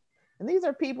vaccine. And these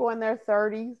are people in their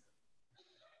 30s.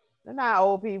 They're not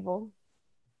old people.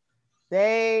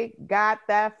 They got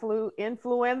that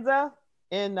influenza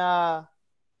in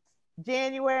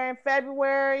January and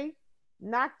February,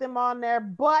 knocked them on their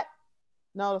butt.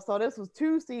 No, so this was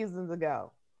 2 seasons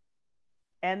ago.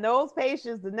 And those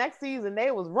patients, the next season, they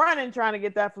was running trying to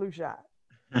get that flu shot.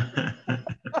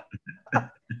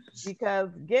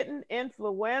 Because getting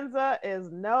influenza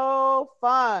is no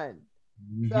fun.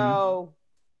 Mm-hmm. So,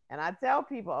 and I tell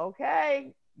people,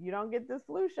 okay, you don't get this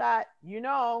flu shot,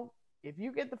 if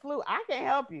you get the flu, I can't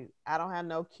help you. I don't have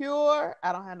no cure.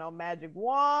 I don't have no magic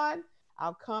wand.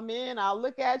 I'll come in, I'll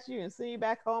look at you and send you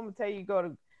back home and tell you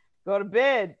go to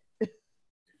bed.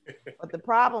 But the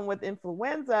problem with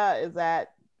influenza is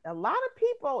that a lot of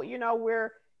people,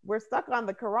 we're stuck on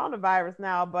the coronavirus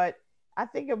now, but I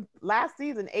think of last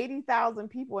season, 80,000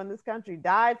 people in this country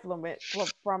died from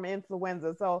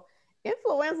influenza. So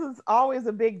influenza is always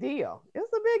a big deal.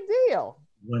 It's a big deal.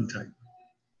 One type.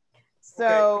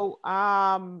 So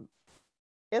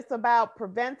it's about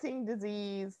preventing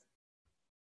disease.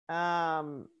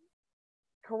 Coronavirus,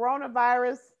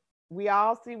 we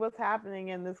all see what's happening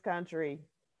in this country.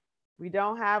 We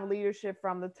don't have leadership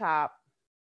from the top.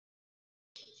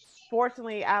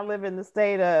 Fortunately, I live in a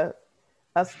state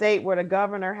where the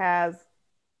governor has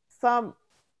some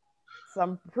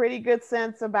pretty good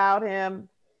sense about him,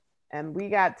 and we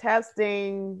got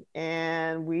testing,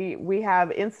 and we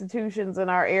have institutions in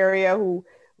our area who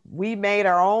we made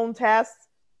our own tests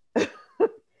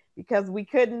because we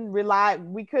couldn't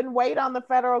wait on the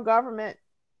federal government.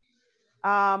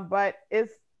 But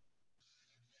it's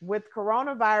with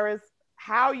coronavirus,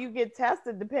 how you get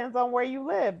tested depends on where you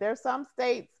live. There's some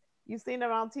states, you've seen it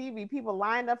on TV, people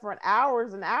lined up for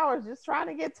hours and hours just trying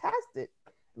to get tested.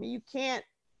 I mean,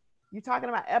 you're talking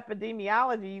about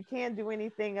epidemiology. You can't do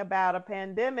anything about a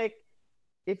pandemic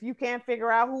if you can't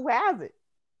figure out who has it.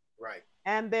 Right.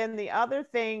 And then the other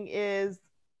thing is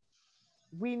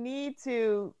you need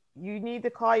to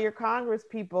call your Congress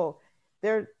people.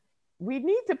 We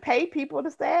need to pay people to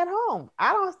stay at home.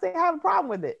 I don't have a problem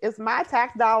with it. It's my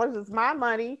tax dollars, it's my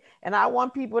money, and I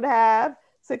want people to have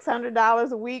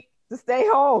 $600 a week to stay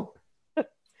home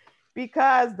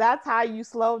because that's how you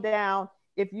slow down.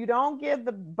 If you don't give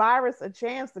the virus a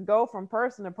chance to go from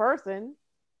person to person,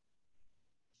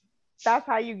 that's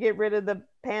how you get rid of the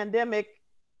pandemic.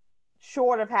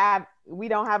 Short of we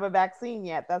don't have a vaccine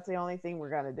yet. That's the only thing we're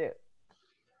going to do.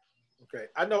 Okay,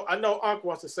 I know Ankh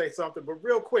wants to say something, but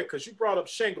real quick, because you brought up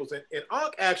shingles, and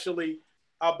Ankh actually,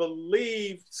 I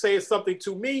believe, said something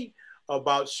to me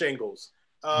about shingles.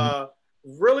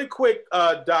 Really quick,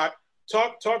 Doc,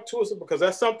 talk to us, because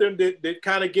that's something that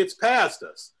kind of gets past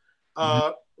us.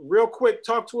 Real quick,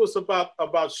 talk to us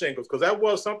about shingles, because that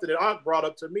was something that Ankh brought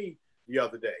up to me the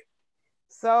other day.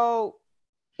 So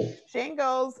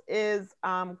shingles is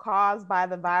caused by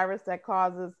the virus that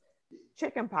causes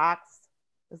chickenpox.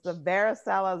 It's the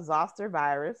varicella zoster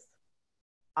virus.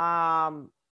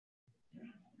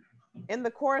 In the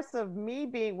course of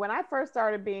when I first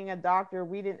started being a doctor,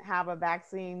 we didn't have a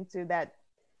vaccine to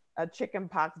a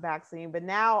chickenpox vaccine, but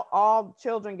now all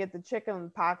children get the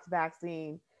chickenpox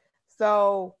vaccine.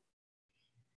 So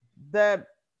the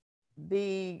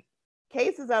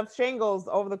cases of shingles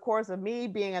over the course of me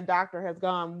being a doctor has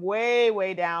gone way,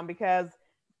 way down because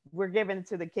we're giving it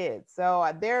to the kids. So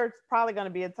there's probably going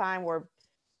to be a time where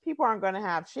people aren't going to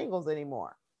have shingles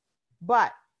anymore.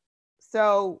 But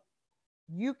so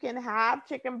you can have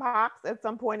chickenpox at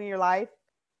some point in your life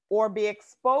or be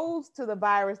exposed to the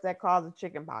virus that causes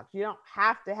chickenpox. You don't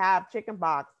have to have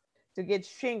chickenpox to get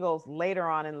shingles later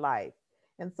on in life.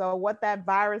 And so what that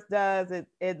virus does,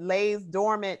 it lays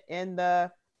dormant in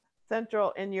the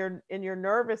central, in your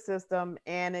nervous system,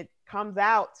 and it comes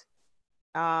out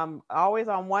always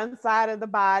on one side of the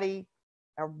body,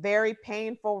 a very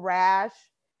painful rash.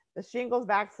 The shingles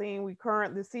vaccine, the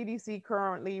CDC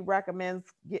currently recommends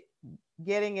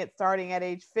getting it starting at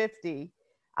age 50.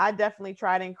 I definitely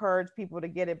try to encourage people to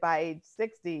get it by age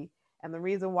 60. And the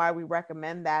reason why we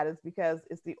recommend that is because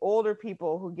it's the older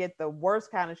people who get the worst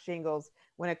kind of shingles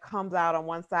when it comes out on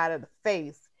one side of the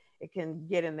face. It can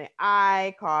get in the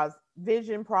eye, cause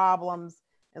vision problems.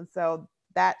 And so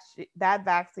that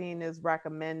vaccine is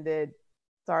recommended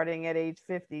starting at age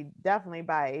 50, definitely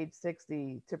by age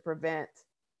 60, to prevent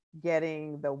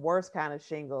getting the worst kind of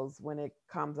shingles when it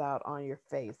comes out on your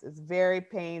face. It's very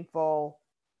painful.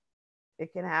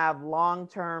 It can have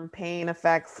long-term pain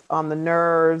effects on the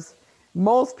nerves.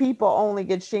 Most people only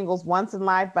get shingles once in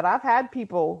life, but I've had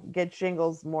people get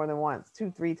shingles more than once,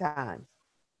 2-3 times.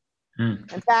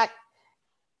 In fact,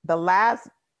 the last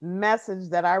message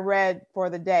that I read for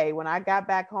the day, when I got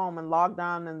back home and logged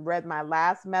on and read my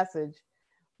last message,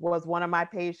 was one of my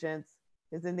patients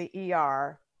is in the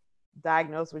ER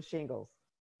diagnosed with shingles.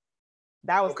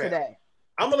 That was today.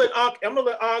 I'm gonna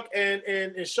let Ankh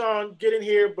and Sean get in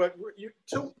here, but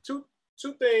two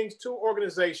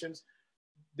organizations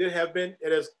that have been,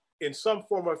 it has in some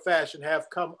form or fashion have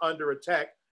come under attack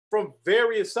from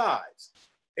various sides,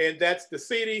 and that's the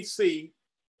CDC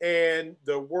and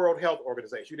the World Health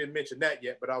Organization. You didn't mention that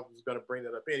yet, but I was going to bring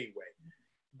that up anyway.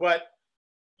 But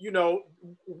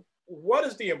what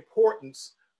is the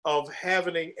importance of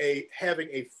having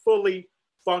a fully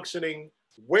functioning,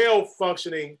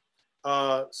 well-functioning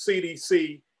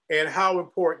CDC, and how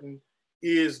important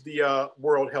is the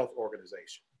World Health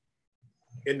Organization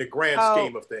in the grand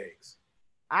scheme of things?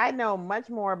 I know much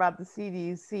more about the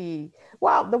CDC.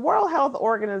 Well, the World Health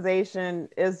Organization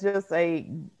is just a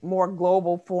more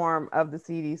global form of the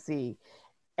CDC.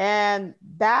 And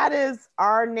that is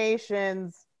our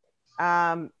nation's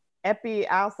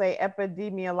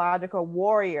epidemiological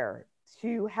warrior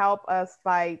to help us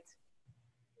fight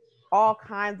all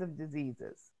kinds of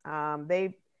diseases.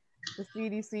 The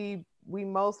CDC, we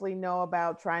mostly know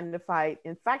about trying to fight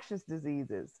infectious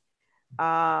diseases.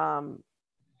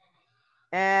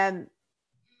 And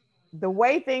the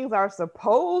way things are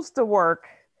supposed to work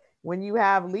when you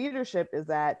have leadership is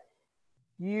that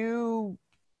you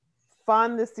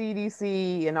fund the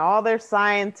CDC and all their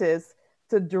scientists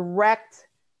to direct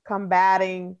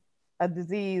combating a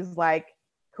disease like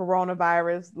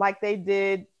coronavirus, like they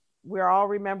did. We all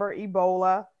remember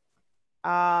Ebola.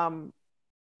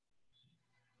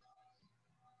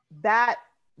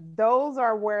 Those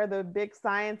are where the big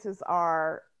scientists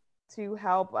are to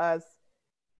help us,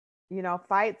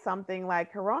 fight something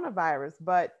like coronavirus.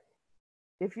 But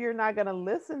if you're not going to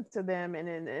listen to them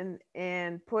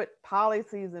and put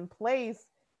policies in place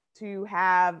to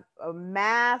have a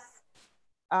mass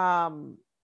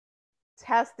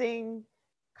testing,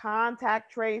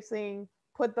 contact tracing,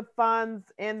 put the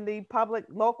funds in the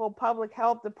local public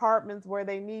health departments where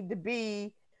they need to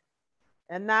be,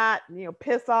 and not,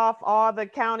 piss off all the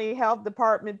county health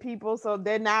department people. So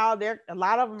a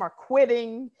lot of them are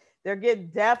quitting. They're getting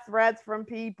death threats from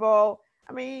people.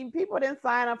 I mean, people didn't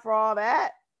sign up for all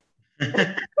that.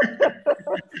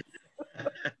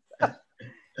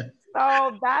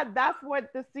 So that's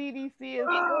what the CDC is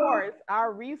for. It's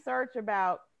our research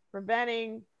about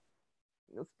preventing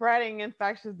spreading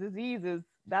infectious diseases.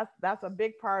 That's a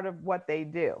big part of what they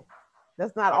do.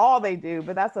 That's not all they do,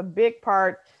 but that's a big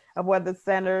part of what the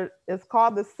center is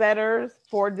called. The Centers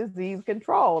for Disease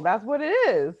Control. That's what it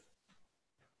is.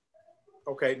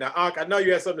 Okay, now Ankh, I know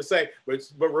you had something to say,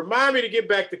 but remind me to get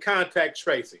back to contact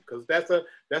tracing, because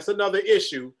that's another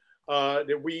issue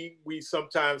that we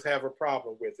sometimes have a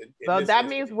problem with. So that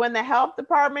means when the health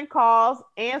department calls,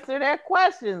 answer their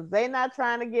questions. They're not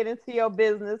trying to get into your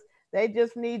business. They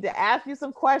just need to ask you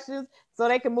some questions so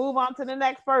they can move on to the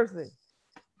next person.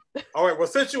 All right. Well,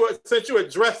 since you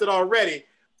addressed it already,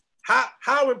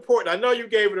 how important? I know you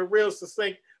gave it a real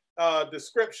succinct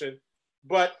description,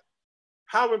 but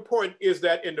how important is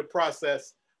that in the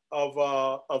process of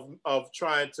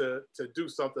trying to do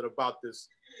something about this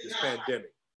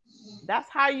pandemic? That's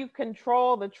how you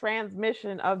control the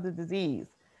transmission of the disease.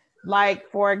 Like,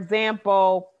 for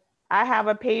example, I have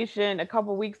a patient a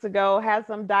couple weeks ago had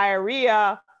some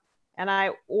diarrhea, and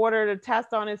I ordered a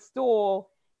test on his stool,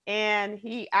 and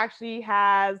he actually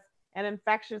has an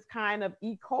infectious kind of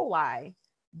E. coli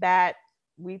that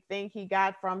we think he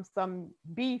got from some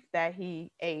beef that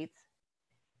he ate.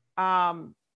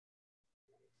 A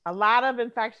lot of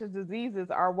infectious diseases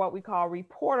are what we call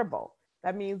reportable.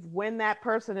 That means when that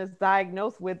person is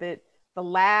diagnosed with it, the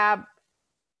lab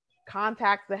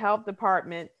contacts the health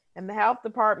department, and the health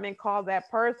department calls that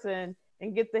person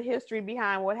and gets the history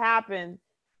behind what happened.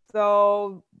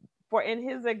 So in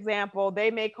his example, they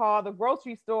may call the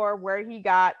grocery store where he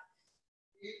got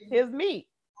his meat.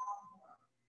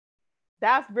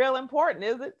 That's real important,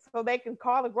 is it? So they can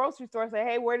call the grocery store and say,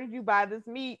 hey, where did you buy this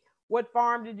meat? What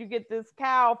farm did you get this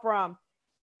cow from?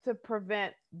 To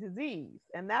prevent disease.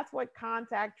 And that's what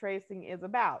contact tracing is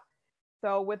about.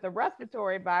 So with a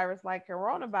respiratory virus like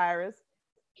coronavirus,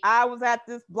 I was at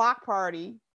this block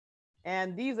party,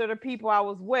 and these are the people I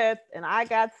was with, and I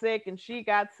got sick and she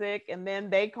got sick, and then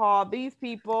they called these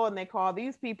people and they called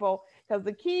these people, because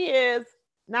the key is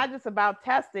not just about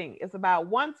testing. It's about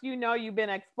once you know you've been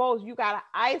exposed, you got to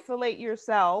isolate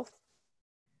yourself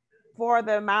for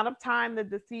the amount of time that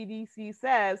the CDC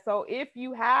says. So if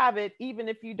you have it, even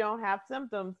if you don't have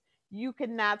symptoms, you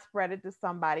cannot spread it to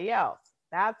somebody else.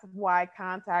 That's why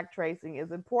contact tracing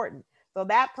is important. So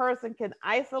that person can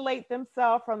isolate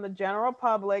themselves from the general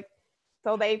public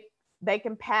so they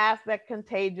can pass that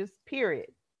contagious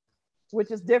period, which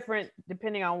is different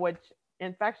depending on which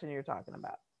infection you're talking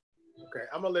about. Okay,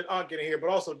 I'm gonna let Aunt get in here, but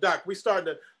also Doc, we starting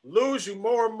to lose you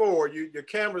more and more. Your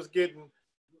camera's getting.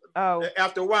 Oh.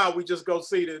 After a while, we just go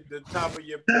see the top of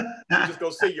we just go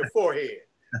see your forehead.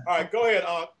 All right, go ahead,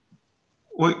 Aunt.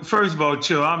 Well, first of all,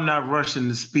 Chill, I'm not rushing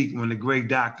to speak when the great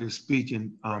doctor is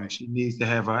speaking. Right. She needs to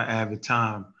have her avid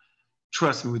time.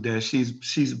 Trust me with that.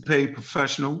 She's a paid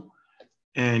professional,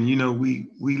 and we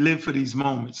live for these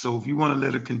moments. So if you want to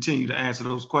let her continue to answer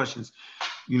those questions,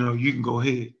 you can go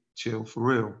ahead, Chill, for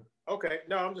real. Okay,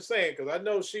 no, I'm just saying, because I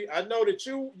know that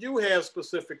you have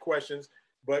specific questions,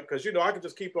 but because I can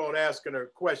just keep on asking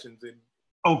her questions. And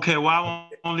okay, well, I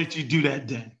won't let you do that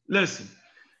then. Listen,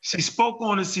 she spoke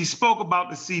about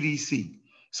the CDC.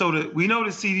 So we know the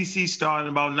CDC started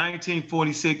in about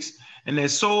 1946, and their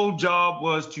sole job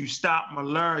was to stop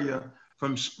malaria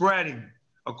from spreading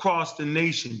across the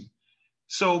nation.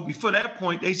 So before that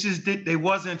point, they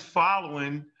wasn't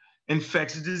following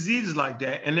infectious diseases like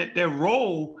that, and that their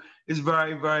role is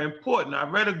very, very important. I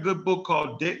read a good book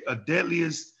called A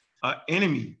Deadliest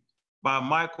Enemy by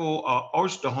Michael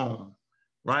Osterholm,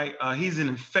 right? He's an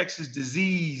infectious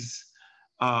disease,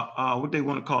 what they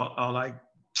want to call,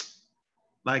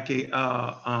 what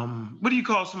do you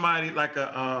call somebody like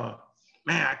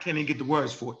man, I can't even get the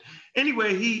words for it.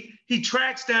 Anyway, he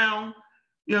tracks down,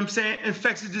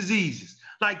 infectious diseases.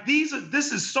 Like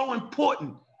this is so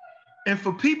important. And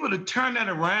for people to turn that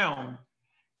around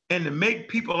and to make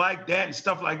people like that and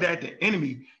stuff like that the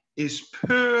enemy is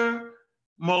pure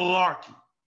malarkey,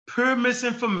 pure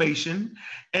misinformation.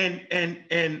 And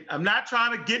I'm not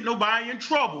trying to get nobody in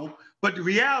trouble, but the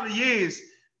reality is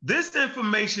this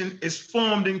information is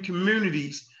formed in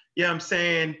communities,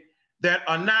 that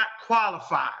are not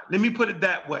qualified. Let me put it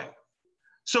that way.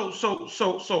 So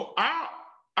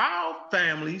our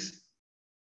families,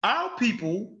 our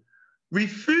people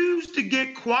refuse to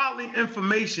get quality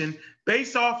information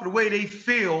based off of the way they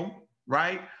feel,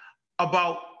 right,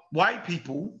 about white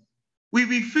people. We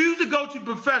refuse to go to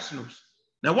professionals.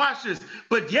 Now watch this.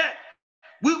 But yet,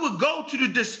 we would go to the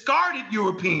discarded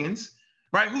Europeans,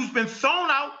 right, who's been thrown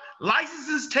out,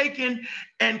 licenses taken,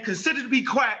 and considered to be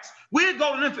quacks. We'd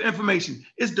go to them for information.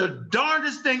 It's the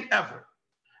darndest thing ever.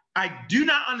 I do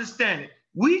not understand it.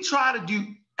 We try to do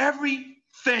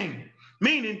everything,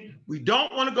 meaning we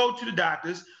don't want to go to the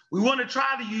doctors. We want to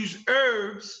try to use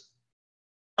herbs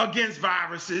against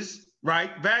viruses,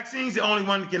 right? Vaccines, the only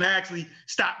one that can actually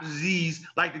stop the disease,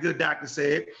 like the good doctor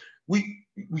said. We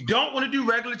don't want to do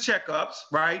regular checkups,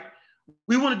 right?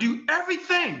 We want to do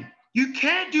everything. You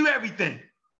can't do everything.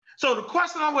 So the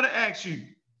question I want to ask you,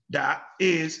 Doc,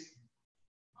 is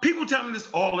people tell me this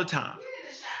all the time.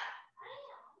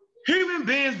 Human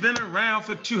beings been around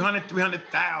for 200,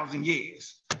 300,000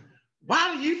 years.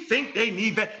 Why do you think they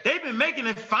need that? They've been making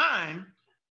it fine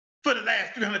for the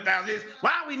last 300,000 years.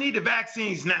 Why do we need the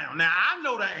vaccines now? Now, I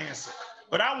know the answer,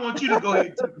 but I want you to go ahead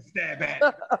and take a stab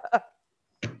at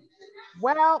it.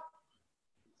 Well,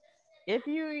 if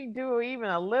you do even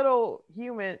a little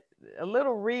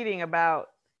reading about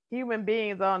human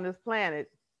beings on this planet,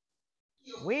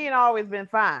 we ain't always been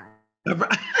fine.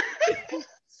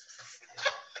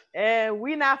 And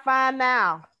we not fine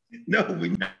now. No, we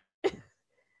not.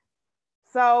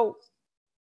 So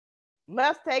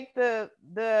let's take the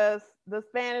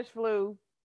Spanish flu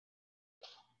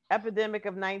epidemic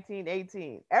of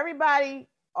 1918. Everybody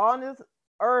on this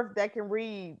earth that can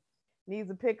read needs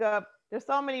to pick up. There's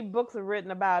so many books are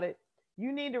written about it.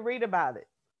 You need to read about it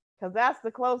because that's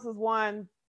the closest one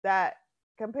that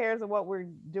compares to what we're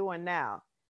doing now.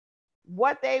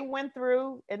 What they went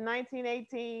through in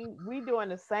 1918, we doing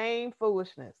the same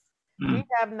foolishness. We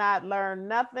have not learned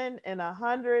nothing in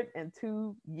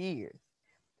 102 years.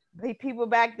 The people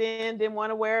back then didn't want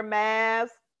to wear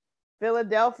masks.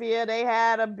 Philadelphia, they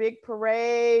had a big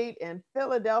parade, and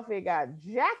Philadelphia got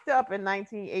jacked up in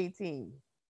 1918.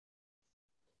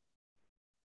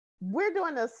 We're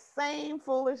doing the same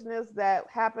foolishness that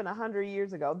happened 100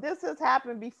 years ago. This has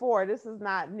happened before. This is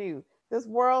not new. This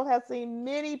world has seen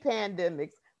many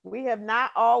pandemics. We have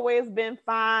not always been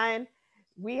fine.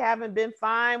 We haven't been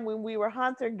fine when we were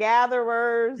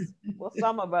hunter-gatherers. Well,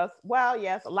 some of us, well,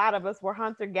 yes, a lot of us were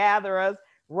hunter-gatherers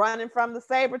running from the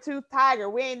saber-toothed tiger.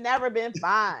 We ain't never been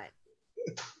fine.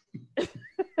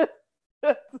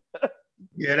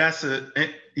 Yeah,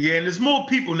 and there's more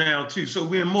people now too. So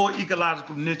we're in more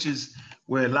ecological niches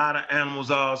where a lot of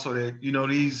animals are, so that,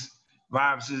 these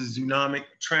viruses,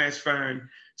 transferring.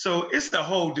 So it's a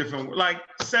whole different, like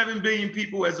 7 billion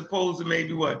people as opposed to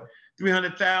maybe what,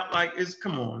 300,000, like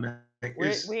come on.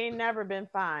 We ain't never been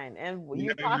fine. And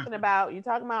you're talking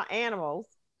about animals.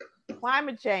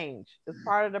 Climate change is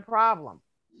part of the problem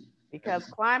because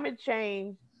climate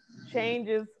change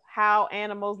changes how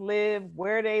animals live,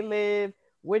 where they live,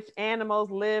 which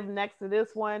animals live next to this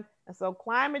one. And so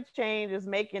climate change is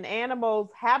making animals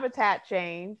habitat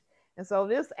change. And so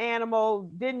this animal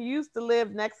didn't used to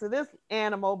live next to this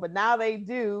animal, but now they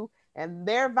do. And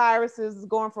their viruses is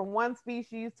going from one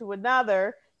species to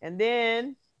another. And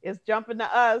then it's jumping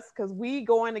to us because we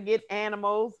going to get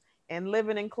animals and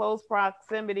living in close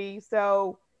proximity.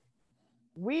 So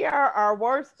we are our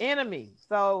worst enemy.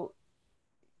 So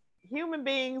human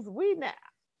beings, we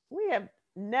have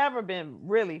never been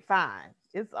really fine.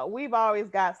 We've always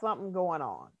got something going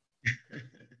on.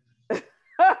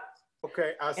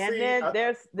 Okay, I see. And then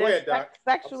there's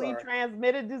sexually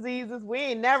transmitted diseases. We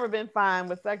ain't never been fine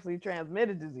with sexually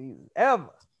transmitted diseases ever.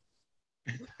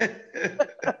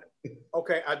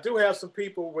 Okay, I do have some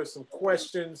people with some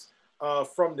questions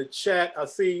from the chat. I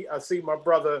see my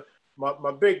brother,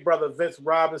 my big brother Vince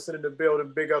Robinson in the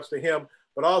building. Big ups to him.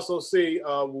 But also see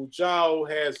Wu Zhao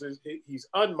he's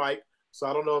unmiked, so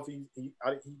I don't know if he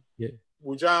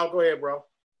Wu Zhao, go ahead, bro.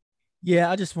 Yeah,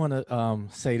 I just want to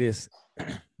say this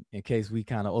in case we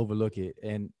kind of overlook it,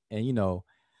 and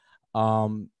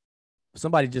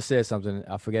somebody just said something.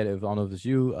 I forget I don't know if it's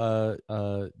you,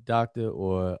 Doctor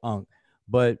or Unc,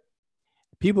 but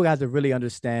people got to really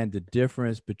understand the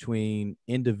difference between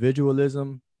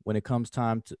individualism when it comes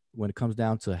down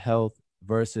to health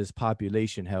versus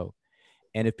population health.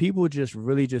 And if people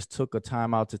just took a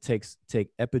time out to take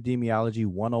epidemiology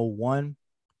 101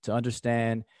 to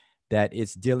understand that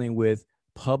it's dealing with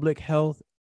public health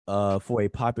for a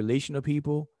population of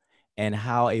people and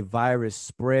how a virus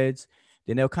spreads,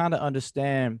 then they'll kind of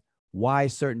understand why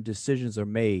certain decisions are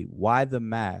made, why the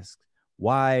masks,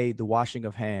 why the washing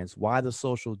of hands, why the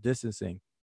social distancing.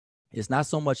 It's not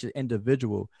so much an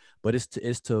individual, but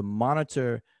it's to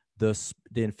monitor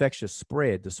the infectious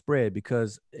spread,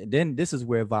 because then this is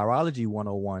where virology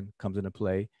 101 comes into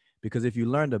play. Because if you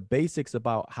learn the basics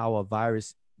about how a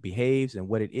virus behaves and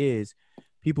what it is,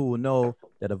 people will know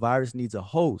that a virus needs a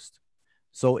host.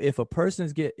 So if a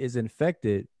person is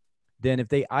infected, then if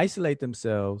they isolate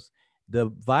themselves, the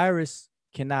virus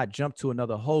cannot jump to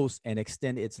another host and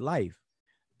extend its life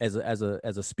as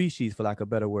a species, for lack of a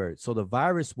better word. So the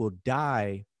virus will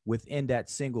die within that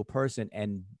single person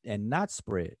and not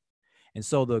spread. And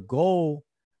so the goal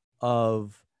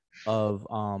of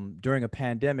during a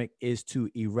pandemic is to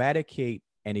eradicate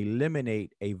and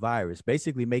eliminate a virus,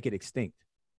 basically make it extinct.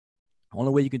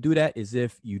 Only way you can do that is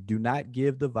if you do not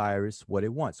give the virus what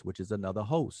it wants, which is another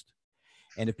host.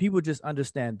 And if people just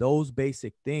understand those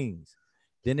basic things,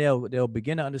 then they'll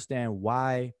begin to understand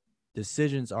why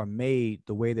decisions are made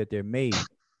the way that they're made,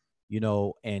 you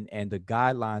know, and the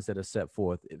guidelines that are set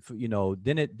forth. You know,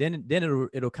 then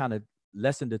it'll kind of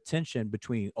lessen the tension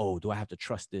between, oh, do I have to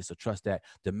trust this or trust that?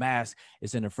 The mask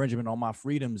is an infringement on my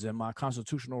freedoms and my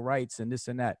constitutional rights and this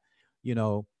and that, you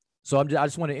know. So I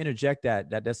just want to interject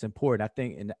that's important. I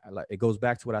think, and it goes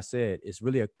back to what I said. It's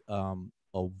really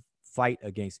a fight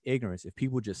against ignorance. If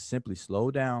people just simply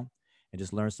slow down and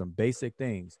just learn some basic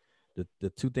things, the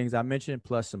two things I mentioned,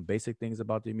 plus some basic things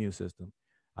about the immune system,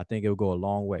 I think it will go a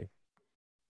long way.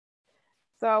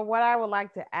 So what I would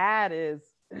like to add is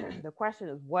the question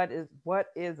is what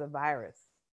is a virus?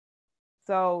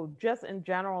 So just in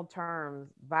general terms,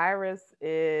 virus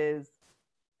is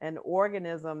an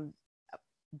organism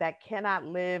that cannot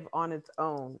live on its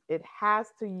own. It has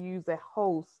to use a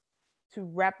host to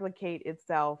replicate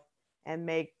itself and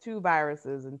make 2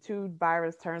 viruses, and 2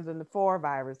 virus turns into 4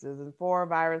 viruses, and 4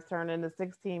 virus turn into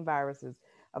 16 viruses.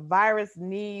 A virus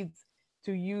needs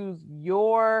to use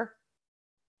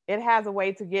it has a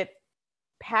way to get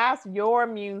past your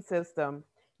immune system,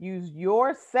 use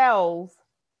your cells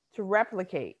to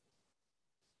replicate.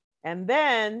 And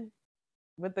then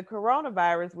with the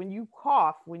coronavirus, when you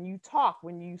cough, when you talk,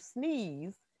 when you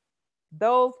sneeze,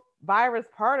 those virus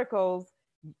particles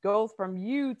goes from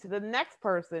you to the next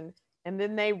person, and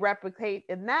then they replicate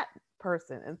in that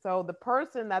person. And so the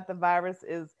person that the virus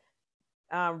is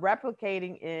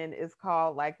replicating in is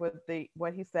called, like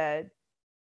what he said,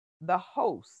 the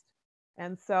host.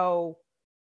 And so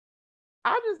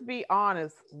I'll just be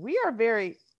honest,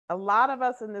 a lot of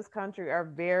us in this country are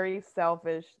very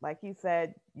selfish. Like he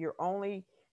said, you're only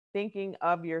thinking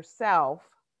of yourself.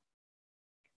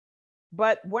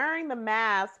 But wearing the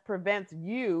mask prevents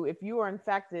you, if you are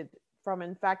infected, from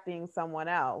infecting someone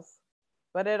else.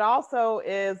 But it also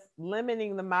is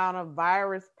limiting the amount of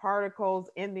virus particles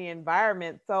in the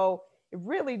environment. So it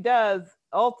really does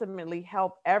ultimately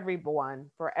help everyone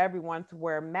to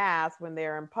wear masks when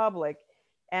they're in public.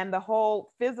 And the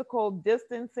whole physical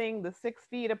distancing, the 6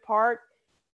 feet apart,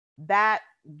 that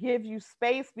gives you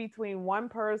space between one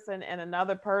person and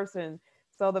another person,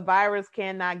 so the virus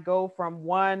cannot go from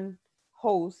one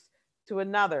host to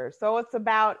another. So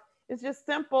it's just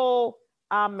simple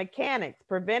mechanics,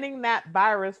 preventing that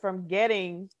virus from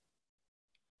getting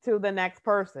to the next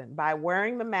person by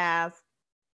wearing the mask,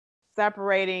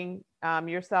 separating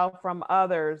yourself from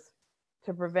others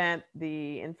to prevent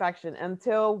the infection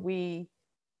until we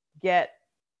get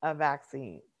a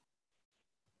vaccine.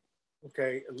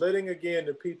 Okay, letting again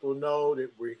the people know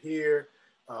that we're here.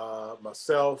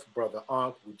 Myself, Brother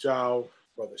Ankh Wujao,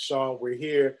 Brother Sean, we're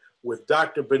here with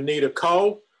Dr. Benita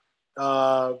Ko.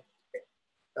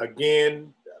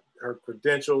 Again, her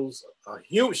credentials,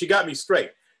 she got me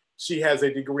straight. She has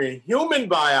a degree in human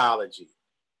biology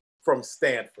from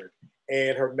Stanford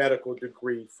and her medical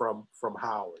degree from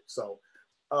Howard. So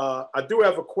I do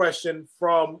have a question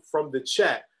from the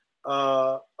chat.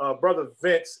 Brother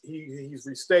Vince, he's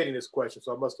restating this question,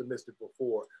 so I must have missed it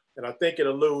before. And I think it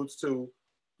alludes to,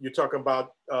 you're talking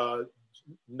about the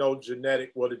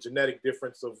genetic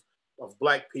difference of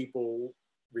Black people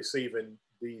receiving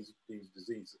these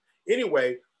diseases.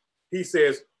 Anyway, he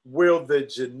says, will the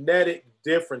genetic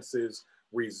differences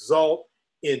result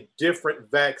in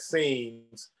different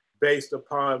vaccines based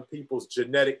upon people's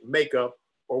genetic makeup,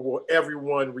 or will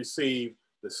everyone receive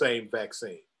the same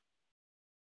vaccine?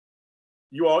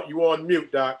 You on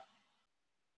mute, Doc.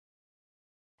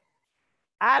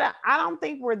 I don't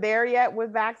think we're there yet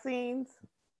with vaccines.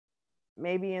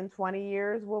 Maybe in 20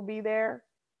 years we'll be there,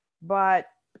 but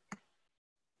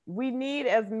we need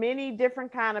as many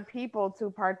different kind of people to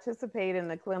participate in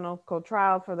the clinical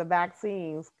trials for the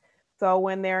vaccines. So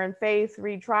when they're in phase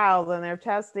 3 trials and they're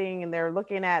testing and they're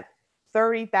looking at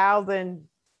 30,000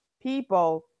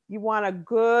 people, you want a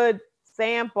good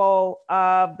sample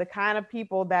of the kind of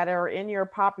people that are in your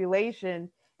population,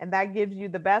 And that gives you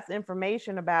the best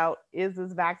information about, is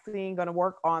this vaccine going to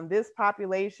work on this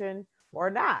population or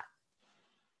not?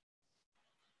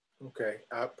 Okay,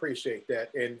 I appreciate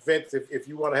that. And Vince, if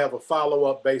you want to have a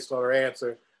follow-up based on her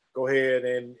answer, go ahead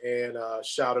and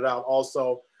shout it out.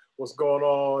 Also, what's going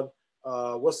on?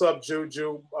 What's up,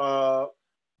 Juju?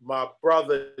 My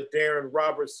brother, Darren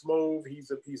Robert Smooth,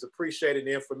 he's appreciating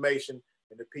the information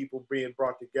and the people being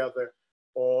brought together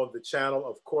on the channel.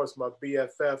 Of course, my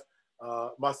BFF,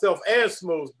 myself and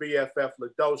Smooth's BFF,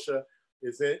 LaDosha,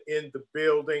 is in the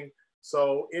building.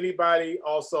 So anybody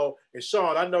also, and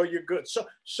Sean, I know you're good.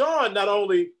 Sean not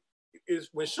only is,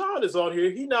 when Sean is on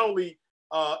here, he not only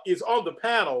is on the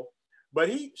panel, but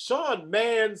Sean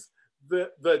mans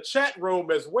the chat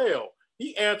room as well.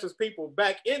 He answers people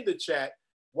back in the chat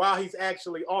while he's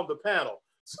actually on the panel.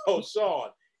 So Sean,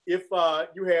 if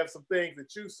you have some things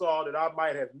that you saw that I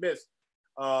might have missed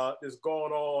that's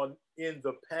going on in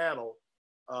the panel,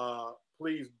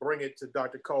 please bring it to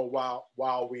Dr. Cole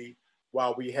while we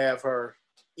have her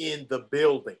in the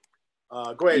building.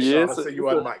 Go ahead, Sean. I see you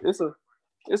on mic.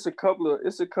 It's a couple of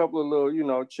little,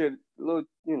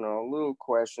 little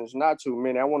questions. Not too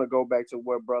many. I want to go back to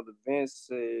what Brother Vince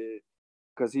said,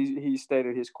 because he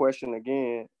stated his question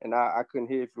again, and I couldn't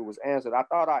hear if it was answered. I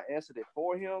thought I answered it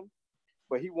for him,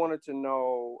 but he wanted to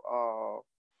know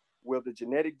will the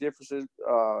genetic differences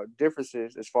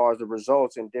as far as the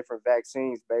results in different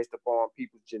vaccines based upon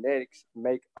people's genetics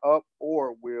make up,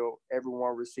 or will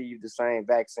everyone receive the same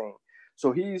vaccine?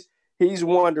 So he's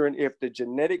wondering if the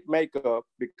genetic makeup,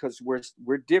 because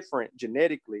we're different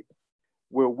genetically,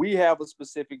 will we have a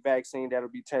specific vaccine that'll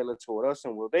be tailored toward us,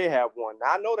 and will they have one?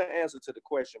 Now, I know the answer to the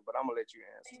question, but I'm gonna let you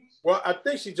answer. Well, I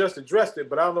think she just addressed it,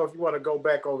 but I don't know if you want to go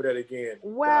back over that again.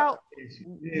 Well,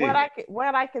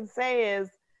 what I can say is,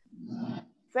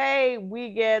 say we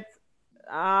get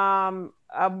a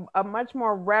much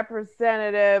more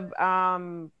representative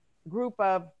group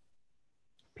of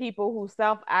people who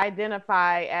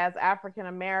self-identify as African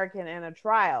American in a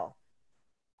trial.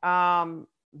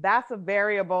 That's a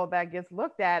variable that gets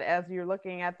looked at as you're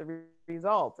looking at the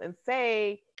results. And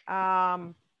say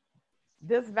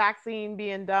this vaccine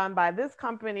being done by this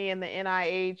company in the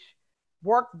NIH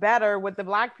works better with the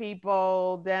Black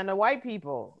people than the white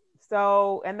people.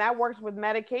 So, and that works with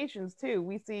medications too.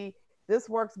 We see this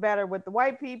works better with the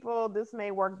white people. This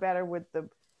may work better with the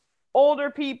older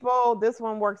people. This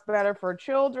one works better for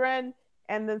children.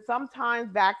 And then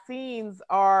sometimes vaccines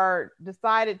are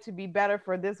decided to be better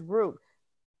for this group.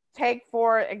 Take,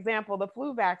 for example, the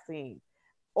flu vaccine.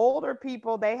 Older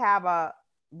people,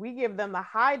 we give them the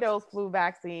high dose flu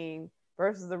vaccine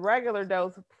versus the regular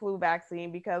dose flu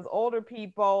vaccine, because older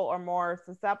people are more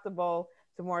susceptible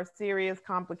to more serious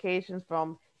complications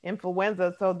from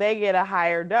influenza, so they get a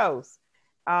higher dose.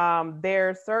 There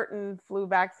are certain flu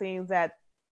vaccines that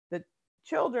the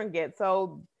children get.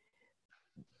 So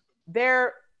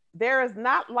there is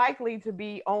not likely to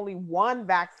be only one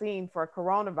vaccine for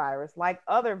coronavirus like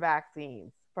other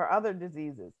vaccines for other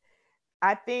diseases.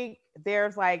 I think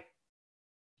there's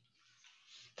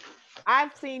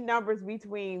I've seen numbers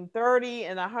between 30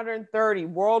 and 130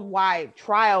 worldwide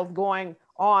trials going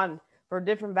on for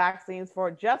different vaccines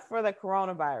just for the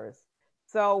coronavirus.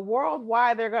 So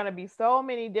worldwide, there are going to be so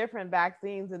many different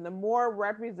vaccines, and the more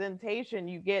representation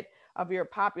you get of your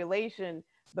population,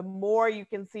 the more you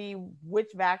can see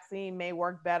which vaccine may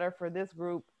work better for this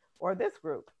group or this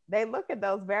group. They look at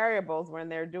those variables when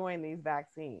they're doing these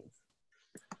vaccines.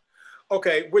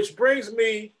 Okay, which brings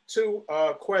me to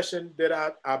a question that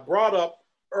I brought up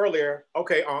earlier.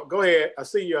 Okay, go ahead. I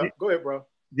see you. Go ahead, bro.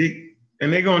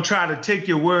 And they're going to try to take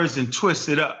your words and twist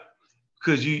it up,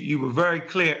 because you were very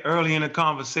clear early in the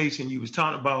conversation. You was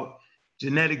talking about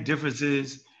genetic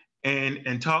differences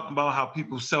and talking about how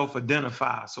people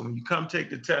self-identify. So when you come take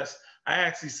the test, I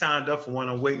actually signed up for one.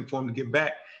 I'm waiting for them to get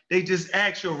back. They just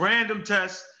ask you a random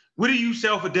test. What do you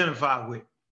self-identify with?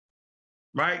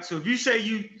 Right? So if you say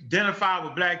you identify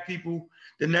with Black people,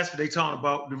 then that's what they're talking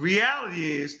about. The reality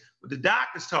is what the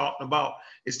doctor's talking about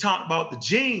is talking about the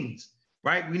genes,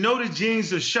 right? We know the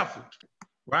genes are shuffled,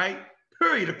 right?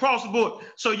 Period, across the board.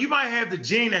 So you might have the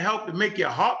gene that help to make your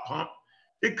heart pump.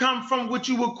 They come from what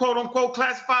you would quote unquote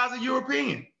classify as a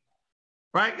European,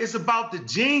 right? It's about the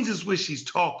genes is what she's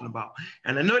talking about.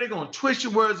 And I know they're gonna twist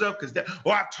your words up because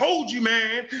I told you,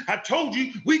 man, I told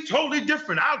you, we totally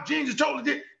different. Our genes are totally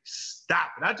different.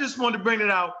 Stop it. I just wanted to bring it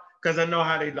out because I know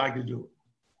how they like to do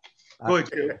it. Go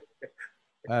ahead, Q.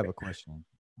 I have a question.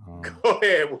 Go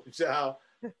ahead, child.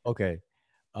 Okay.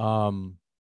 Well,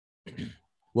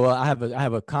 I have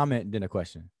a comment and then a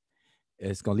question.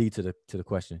 It's gonna lead to the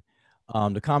question.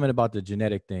 The comment about the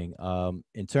genetic thing,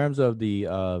 in terms of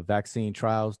the vaccine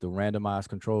trials, the randomized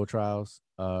control trials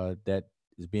that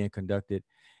is being conducted,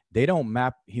 they don't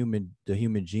map the human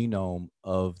genome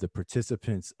of the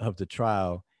participants of the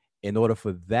trial in order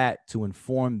for that to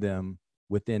inform them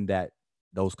within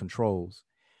those controls.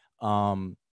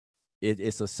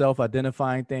 It's a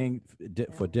self-identifying thing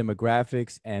for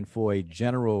demographics and for a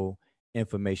general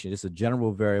information. It's a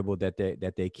general variable that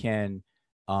they can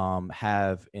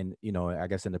have in, I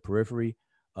guess, in the periphery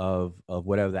of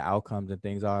whatever the outcomes and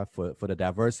things are for the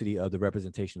diversity of the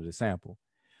representation of the sample.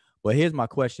 But here's my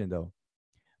question though.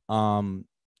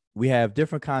 We have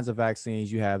different kinds of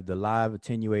vaccines. You have the live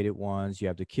attenuated ones, you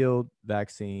have the killed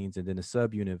vaccines, and then the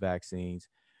subunit vaccines.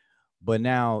 But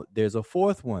now there's a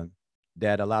fourth one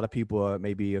that a lot of people are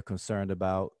concerned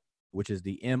about, which is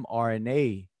the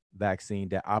mRNA vaccine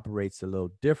that operates a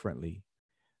little differently.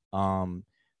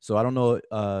 So I don't know,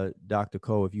 Dr.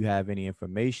 Ko, if you have any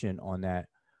information on that,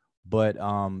 but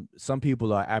some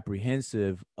people are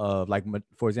apprehensive of, like,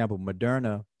 for example,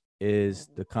 Moderna is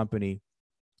the company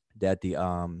that the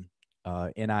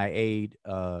NIH,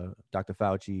 Dr.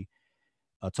 Fauci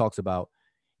talks about,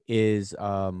 is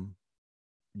doing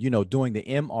the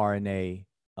mRNA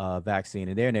vaccine,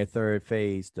 and they're in their third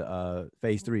phase,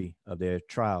 phase 3 of their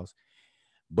trials.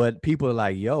 But people are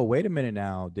like, yo, wait a minute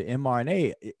now, the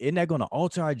mRNA, isn't that going to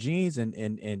alter our genes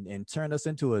and turn us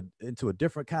into a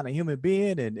different kind of human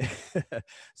being? And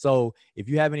so if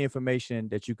you have any information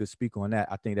that you could speak on that,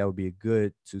 I think that would be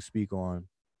good to speak on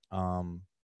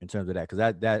in terms of that.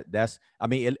 Because that's, I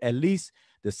mean, at least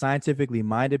the scientifically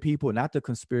minded people, not the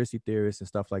conspiracy theorists and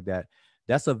stuff like that,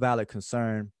 that's a valid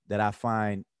concern that I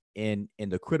find in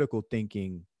the critical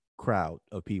thinking crowd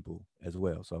of people as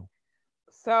well.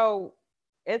 So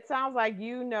it sounds like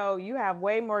you have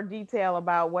way more detail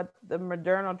about what the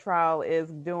Moderna trial is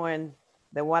doing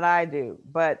than what I do.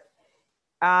 But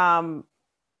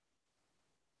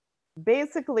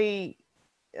basically,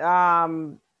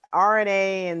 RNA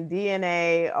and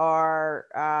DNA are,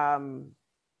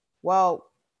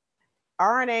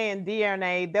 RNA and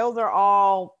DNA, those are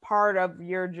all part of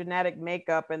your genetic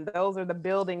makeup, and those are the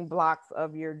building blocks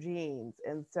of your genes.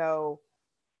 And so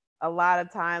a lot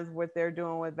of times what they're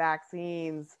doing with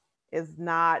vaccines is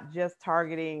not just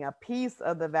targeting a piece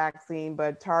of the vaccine,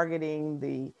 but targeting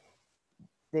the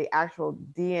actual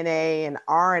DNA and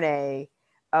RNA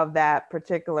of that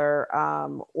particular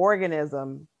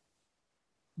organism.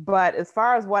 But as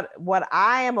far as what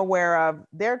I am aware of,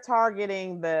 they're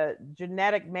targeting the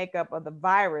genetic makeup of the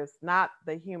virus, not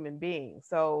the human being.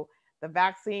 So the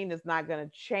vaccine is not going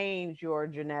to change your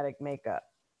genetic makeup.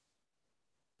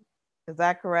 Is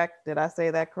that correct? Did I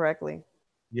say that correctly?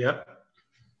 Yep.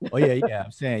 Oh yeah.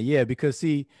 I'm saying, yeah, because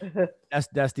see,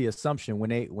 that's the assumption when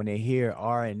they hear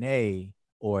RNA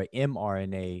or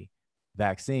mRNA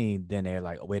vaccine, then they're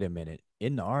like, oh, wait a minute,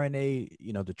 in the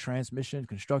RNA, the transmission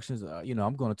constructions,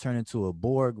 I'm going to turn into a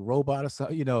Borg robot or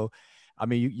something, I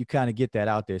mean, you kind of get that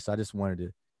out there. So I just wanted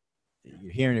to,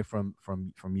 hearing it from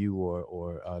you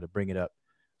or to bring it up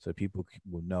so people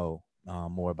will know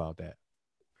more about that.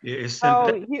 Yeah,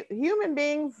 so human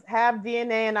beings have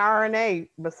DNA and RNA,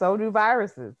 but so do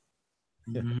viruses.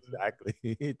 Exactly.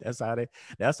 That's how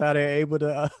they're able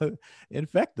to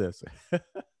infect us.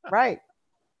 Right.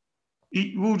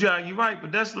 Wujai, you're right,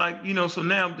 but that's like, so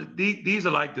now these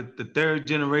are like the third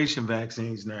generation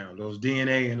vaccines now, those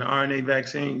DNA and RNA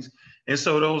vaccines. And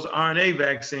so those RNA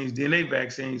vaccines, DNA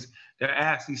vaccines, they're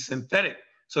actually synthetic.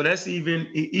 So that's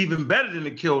even better than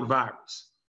the killed virus.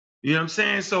 You know what I'm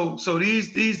saying? So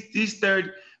these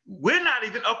third, we're not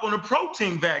even up on the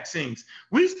protein vaccines.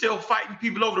 We're still fighting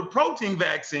people over the protein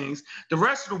vaccines. The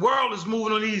rest of the world is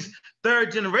moving on these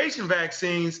third generation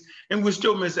vaccines, and we're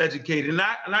still miseducated. And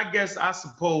I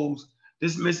suppose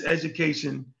this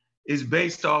miseducation is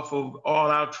based off of all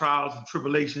our trials and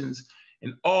tribulations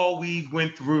and all we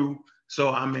went through. So,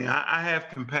 I mean, I have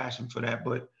compassion for that.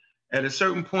 But at a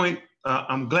certain point,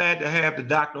 I'm glad to have the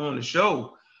doctor on the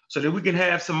show so that we can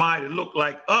have somebody that look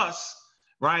like us,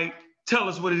 right? Tell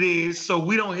us what it is so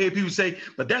we don't hear people say,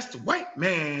 but that's the white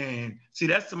man. See,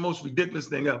 that's the most ridiculous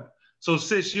thing ever. So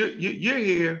sis, you're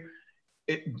here.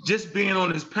 Just being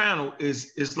on this panel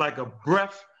is like a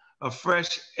breath of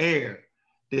fresh air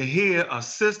to hear a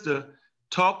sister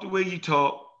talk the way you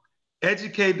talk,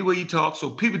 educate the way you talk, so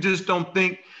people just don't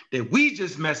think that we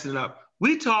just messing up.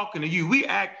 We talking to you.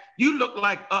 You look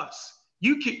like us.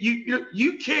 You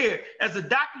care. As a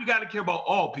doctor, you got to care about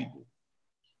all people,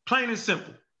 plain and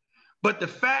simple. But the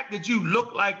fact that you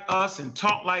look like us and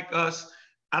talk like us,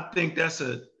 I think that's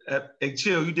a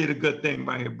chill. You did a good thing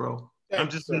right here, bro. I'm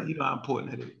just letting you know how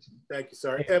important it is. Thank you,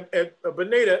 sir. And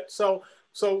Benita, so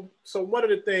one of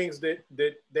the things that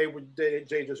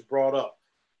Jay just brought up,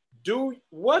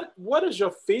 what is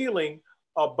your feeling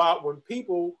about when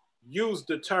people use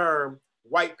the term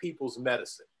white people's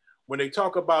medicine, when they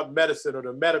talk about medicine or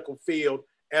the medical field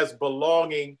as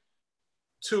belonging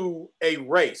to a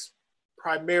race,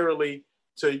 primarily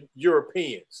to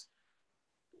Europeans?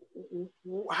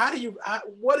 What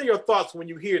are your thoughts when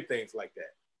you hear things like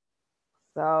that?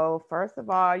 So first of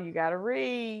all, you got to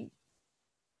read.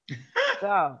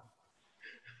 So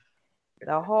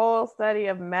the whole study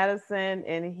of medicine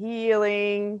and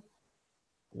healing,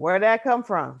 where'd that come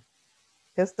from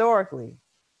historically?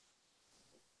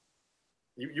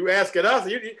 You asking us?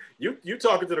 You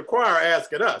talking to the choir,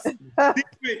 asking us?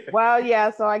 Well, yeah.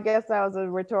 So I guess that was a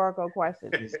rhetorical question.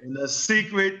 It's in a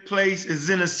secret place. It's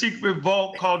in a secret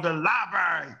vault called the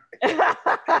library.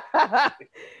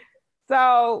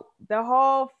 So the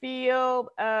whole field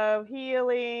of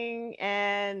healing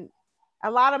and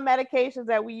a lot of medications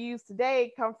that we use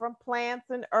today come from plants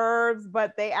and herbs,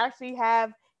 but they actually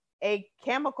have a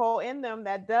chemical in them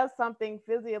that does something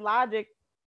physiologic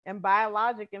and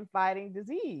biologic in fighting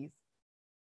disease.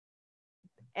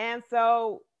 And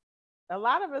so a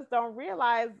lot of us don't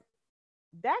realize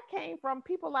that came from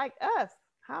people like us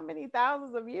how many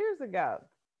thousands of years ago.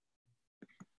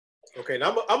 Okay,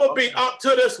 now I'm gonna beat up to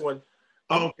this one.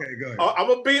 Okay, good. I'm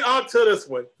gonna beat on to this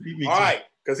one. All right,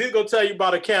 because he's gonna tell you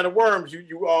about a can of worms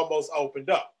you almost opened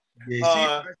up.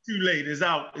 Yeah, it's too late. It's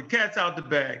out. The cat's out the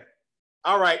bag.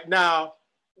 All right, now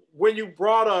when you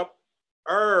brought up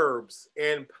herbs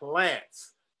and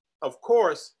plants, of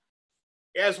course,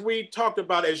 as we talked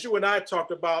about, as you and I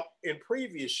talked about in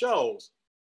previous shows,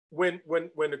 when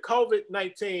the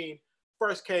COVID-19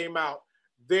 first came out,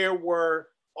 there were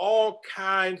all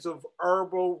kinds of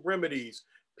herbal remedies.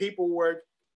 People were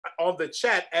on the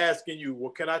chat asking you,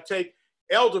 well, can I take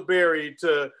elderberry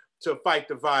to fight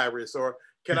the virus? Or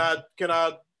can I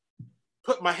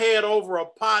put my head over a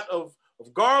pot of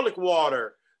garlic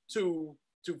water to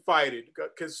fight it?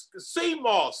 Because sea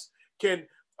moss can,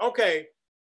 okay,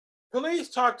 please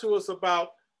talk to us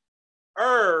about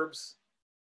herbs.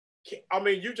 I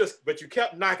mean, but you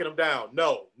kept knocking them down.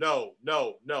 No.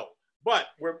 But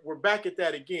we're back at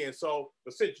that again. So,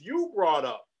 but since you brought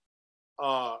up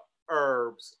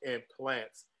herbs and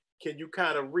plants, can you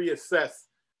kind of reassess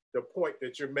the point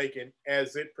that you're making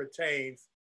as it pertains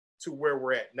to where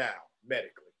we're at now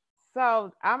medically?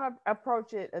 So I'm gonna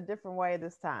approach it a different way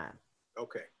this time.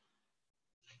 Okay.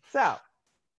 So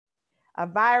a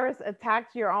virus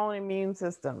attacks your own immune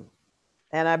system,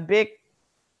 and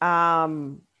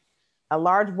a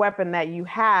large weapon that you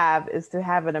have is to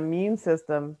have an immune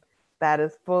system that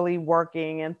is fully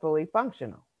working and fully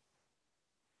functional.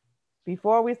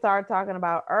 Before we start talking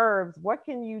about herbs, what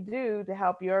can you do to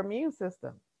help your immune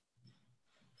system?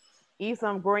 Eat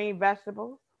some green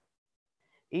vegetables,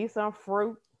 eat some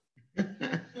fruit,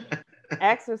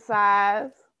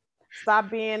 exercise, stop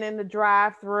being in the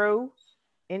drive-through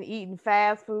and eating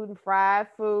fast food and fried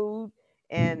food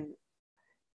and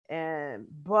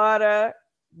butter.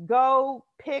 Go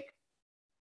pick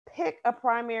a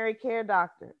primary care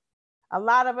doctor. A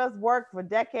lot of us work for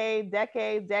decades.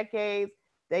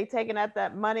 They taking out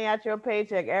that money out your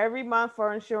paycheck every month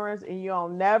for insurance and you'll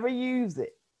never use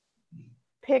it.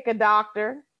 Pick a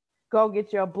doctor. Go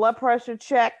get your blood pressure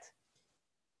checked.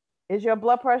 Is your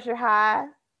blood pressure high?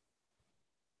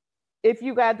 If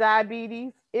you got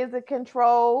diabetes, is it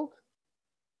controlled?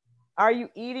 Are you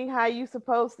eating how you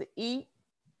supposed to eat?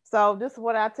 So this is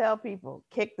what I tell people.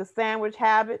 Kick the sandwich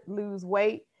habit, lose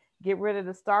weight, get rid of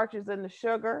the starches and the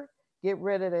sugar, get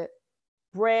rid of the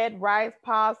bread, rice,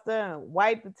 pasta, and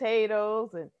white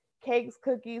potatoes, and cakes,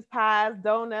 cookies, pies,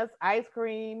 donuts, ice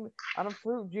cream,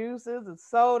 fruit juices and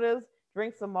sodas,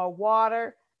 drink some more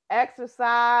water,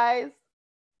 exercise,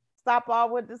 stop all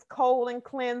with this colon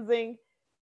cleansing.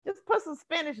 Just put some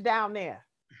spinach down there.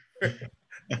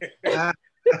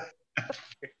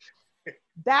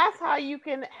 That's how you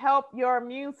can help your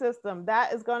immune system.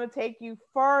 That is going to take you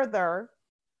further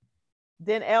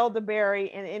than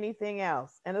elderberry and anything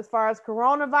else. And as far as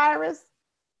coronavirus,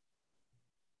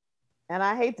 and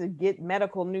I hate to get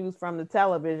medical news from the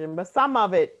television, but some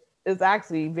of it is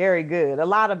actually very good. A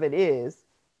lot of it is.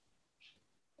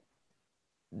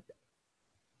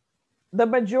 The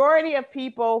majority of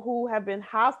people who have been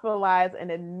hospitalized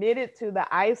and admitted to the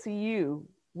ICU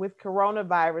with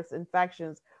coronavirus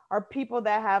infections are people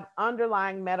that have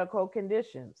underlying medical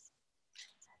conditions.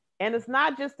 And it's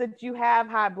not just that you have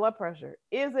high blood pressure.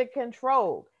 Is it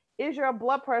controlled? Is your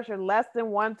blood pressure less than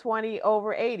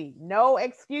 120/80? No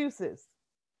excuses.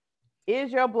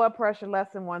 Is your blood pressure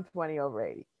less than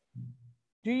 120/80?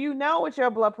 Do you know what your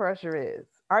blood pressure is?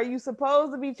 Are you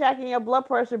supposed to be checking your blood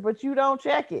pressure, but you don't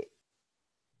check it?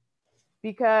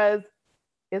 Because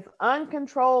it's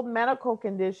uncontrolled medical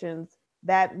conditions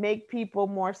that make people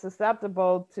more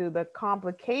susceptible to the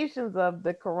complications of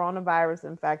the coronavirus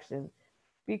infection,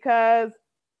 because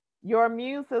your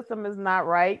immune system is not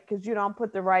right because you don't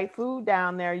put the right food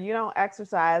down there, you don't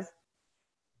exercise.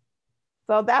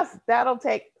 So that'll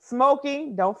take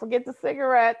smoking. Don't forget the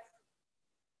cigarettes.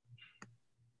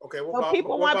 Okay, So what about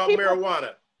people,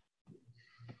 marijuana?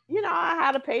 You know, I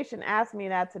had a patient ask me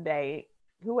that today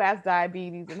who has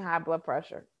diabetes and high blood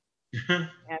pressure. And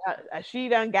she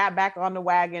done got back on the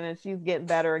wagon and she's getting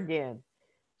better again.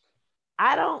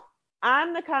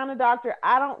 I'm the kind of doctor,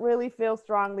 I don't really feel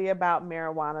strongly about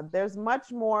marijuana. There's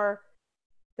much worse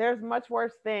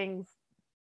things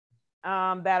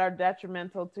that are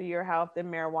detrimental to your health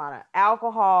than marijuana.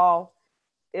 Alcohol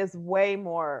is way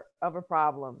more of a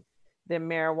problem than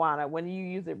marijuana when you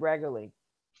use it regularly.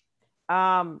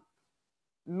 Marijuana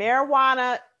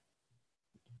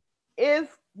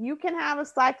you can have a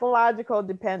psychological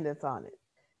dependence on it.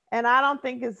 And I don't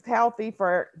think it's healthy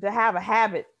to have a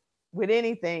habit with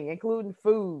anything, including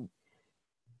food.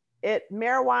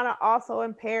 Marijuana also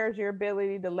impairs your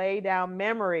ability to lay down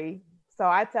memory. So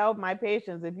I tell my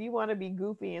patients, if you want to be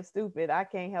goofy and stupid, I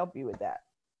can't help you with that.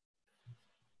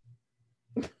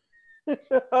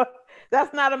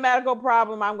 That's not a medical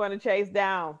problem I'm going to chase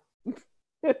down.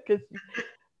 That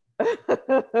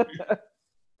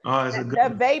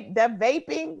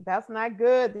vaping, that's not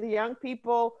good. The young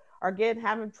people are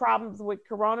having problems with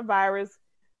coronavirus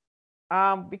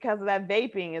because of that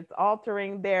vaping. It's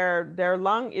altering their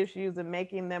lung issues and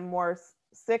making them more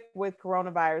sick with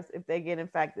coronavirus if they get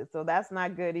infected. So that's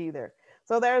not good either.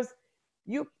 So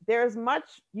you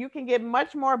can get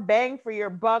much more bang for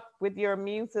your buck with your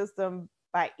immune system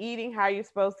by eating how you're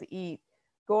supposed to eat,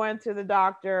 going to the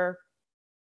doctor,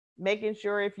 making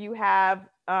sure if you have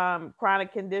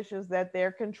chronic conditions that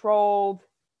they're controlled.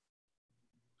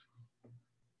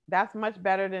 That's much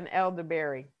better than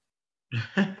elderberry.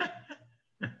 Did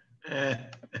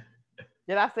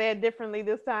I say it differently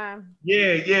this time?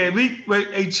 Yeah.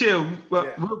 Hey, chill. Well,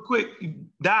 yeah. Real quick,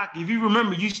 Doc, if you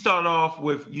remember, you start off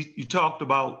with, you talked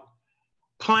about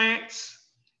plants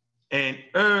and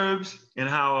herbs and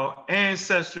how our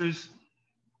ancestors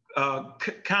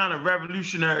kind of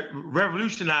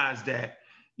revolutionized that.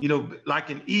 You know, like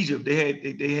in Egypt,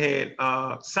 they had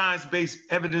science-based,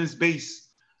 evidence-based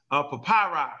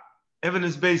papyri,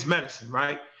 evidence-based medicine,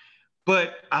 right?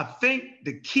 But I think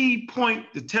the key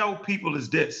point to tell people is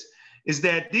this, is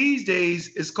that these days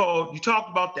it's called, you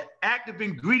talked about the active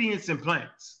ingredients in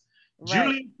plants. Right.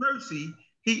 Julian Percy,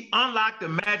 he unlocked the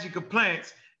magic of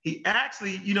plants. He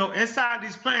actually, you know, inside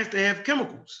these plants, they have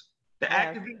chemicals, the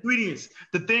active ingredients,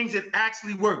 the things that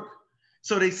actually work.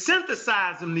 So they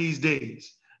synthesize them these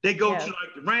days. They go to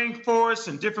like the rainforests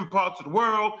in different parts of the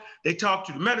world. They talk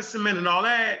to the medicine men and all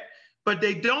that. But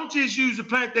they don't just use the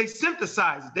plant, they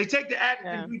synthesize it. They take the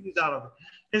active ingredients out of it.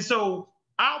 And so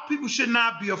our people should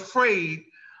not be afraid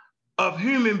of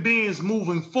human beings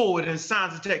moving forward in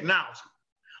science and technology.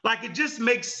 Like, it just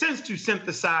makes sense to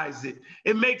synthesize it.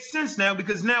 It makes sense now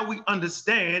because now we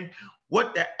understand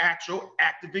what the actual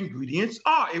active ingredients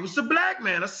are. It was a Black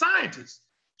man, a scientist,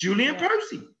 Julian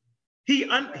Percy. He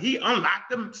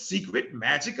unlocked the secret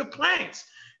magic of plants.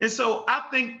 And so I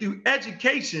think through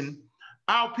education,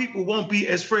 our people won't be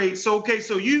as afraid. So, okay,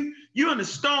 so you're in the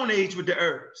Stone Age with the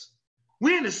herbs.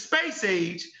 We're in the space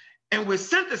age and we're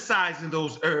synthesizing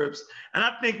those herbs. And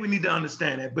I think we need to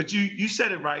understand that. But you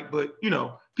said it right, but you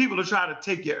know, people are trying to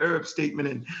take your herb statement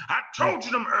and I told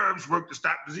you them herbs work to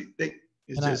stop disease.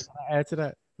 Can I add to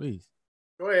that, please?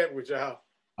 Go ahead, Rajal.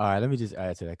 All right, let me just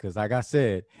add to that. Because like I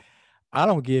said, I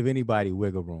don't give anybody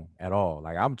wiggle room at all.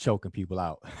 Like, I'm choking people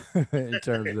out in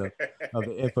terms of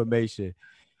the information.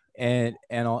 And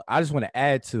I just want to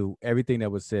add to everything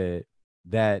that was said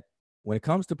that when it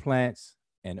comes to plants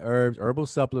and herbs, herbal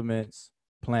supplements,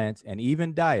 plants, and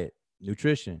even diet,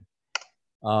 nutrition,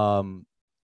 that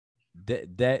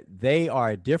they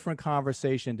are a different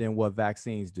conversation than what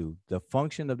vaccines do. The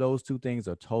function of those two things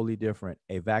are totally different.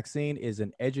 A vaccine is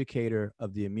an educator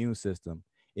of the immune system.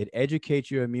 It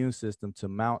educates your immune system to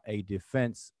mount a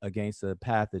defense against a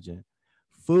pathogen.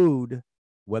 Food,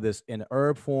 whether it's in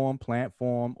herb form, plant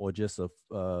form, or just a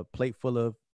plate full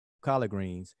of collard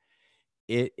greens,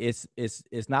 it's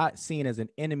not seen as an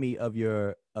enemy of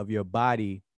your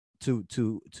body to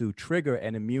trigger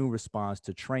an immune response,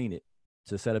 to train it,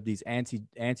 to set up these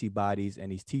antibodies and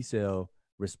these T cell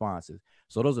responses.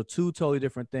 So those are two totally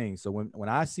different things. So when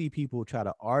I see people try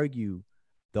to argue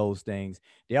those things,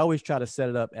 they always try to set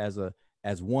it up as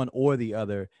as one or the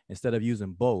other instead of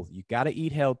using both. You got to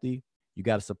eat healthy. You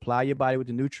got to supply your body with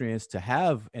the nutrients to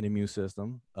have an immune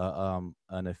system,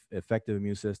 effective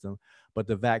immune system. But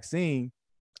the vaccine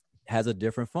has a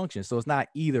different function. So it's not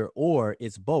either or,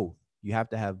 it's both. You have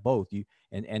to have both.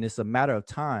 And it's a matter of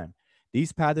time.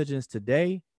 These pathogens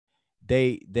today,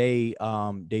 they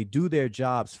do their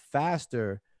jobs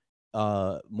faster,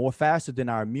 more faster than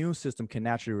our immune system can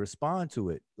naturally respond to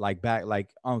it. Like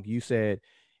Unc, you said,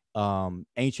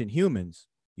 ancient humans,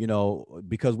 you know,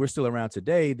 because we're still around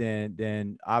today,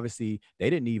 then obviously they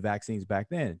didn't need vaccines back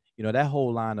then. You know, that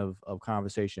whole line of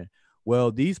conversation.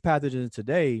 Well, these pathogens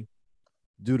today,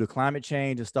 due to climate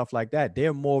change and stuff like that,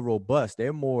 they're more robust. They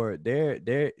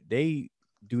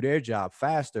do their job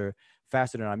faster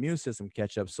than our immune system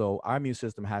catch up. So our immune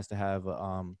system has to have,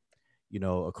 you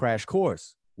know, a crash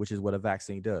course, which is what a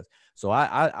vaccine does. So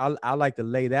I like to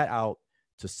lay that out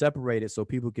to separate it so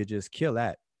people could just kill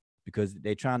that, because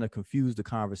they're trying to confuse the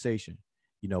conversation.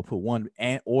 You know, put one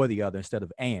and or the other instead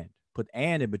of and. Put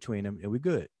and in between them and we're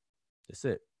good. That's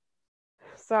it.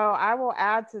 So I will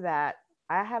add to that.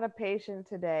 I had a patient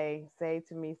today say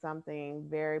to me something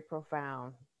very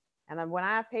profound. And when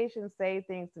I have patients say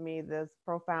things to me that's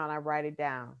profound, I write it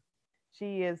down.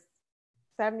 She is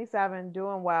 77,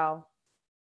 doing well.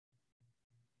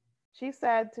 She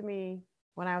said to me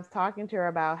when I was talking to her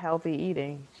about healthy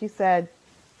eating, she said,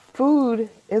 food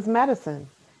is medicine.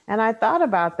 And I thought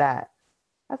about that.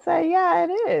 I said, yeah,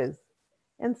 it is.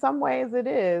 In some ways it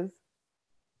is.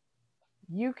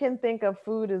 You can think of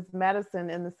food as medicine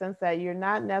in the sense that you're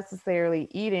not necessarily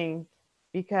eating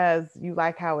because you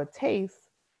like how it tastes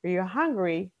or you're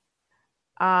hungry.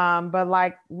 But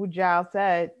like Wu Jiao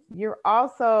said, you're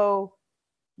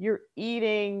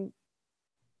eating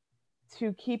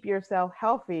to keep yourself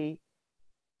healthy,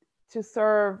 to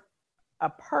serve a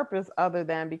purpose other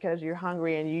than because you're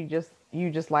hungry and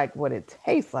you just like what it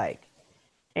tastes like.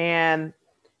 And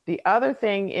the other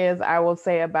thing is, I will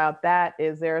say about that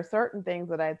is there are certain things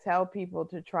that I tell people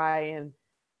to try and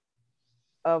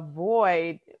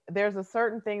avoid. There's a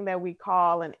certain thing that we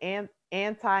call an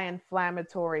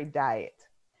anti-inflammatory diet.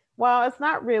 Well, it's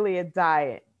not really a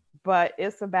diet, but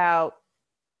it's about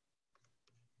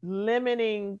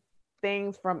limiting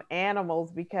things from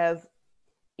animals, because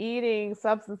eating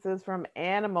substances from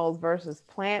animals versus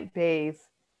plant-based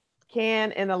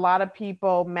can, in a lot of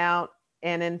people, mount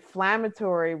an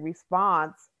inflammatory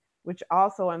response, which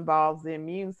also involves the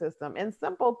immune system. And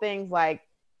simple things like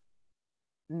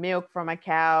milk from a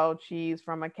cow, cheese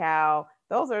from a cow,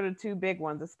 those are the two big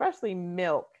ones, especially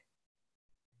milk,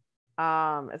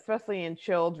 especially in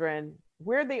children.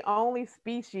 We're the only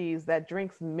species that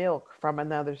drinks milk from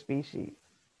another species.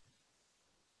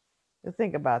 Just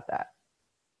think about that.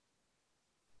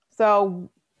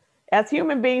 So as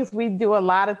human beings, we do a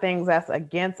lot of things that's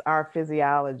against our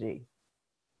physiology.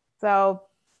 So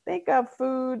think of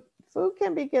food. Food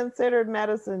can be considered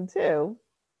medicine too,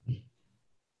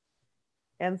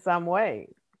 in some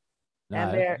ways.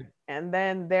 And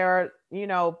then there are, you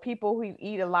know, people who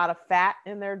eat a lot of fat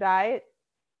in their diet.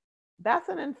 That's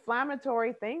an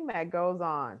inflammatory thing that goes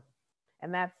on.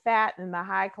 And that fat and the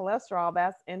high cholesterol,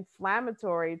 that's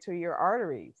inflammatory to your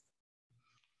arteries.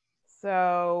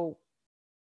 So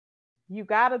you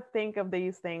got to think of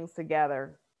these things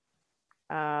together.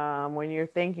 When you're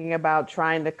thinking about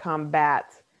trying to combat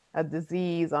a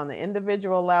disease on the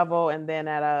individual level and then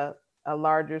at a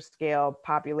larger scale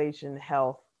population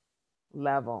health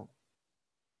level.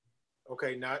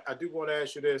 Okay, now I do want to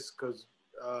ask you this because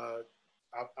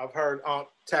I've heard Aunt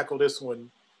tackle this one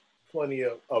plenty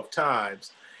of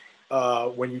times.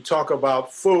 When you talk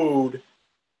about food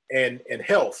and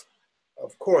health,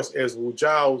 of course, as Wu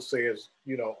Jiao says,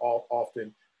 you know,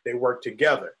 often they work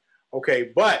together.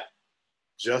 Okay, but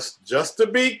just to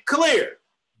be clear,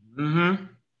 can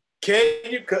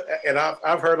you? And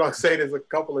I've heard like say this a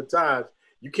couple of times.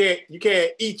 You can't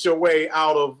eat your way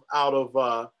out of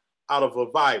a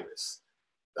virus.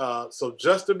 So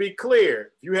just to be clear,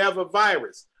 if you have a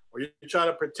virus or you're trying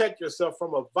to protect yourself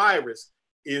from a virus,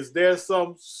 is there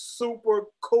some super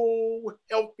cool,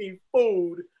 healthy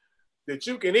food that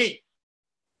you can eat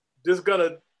that's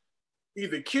gonna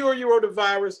either cure you of the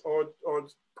virus or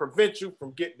prevent you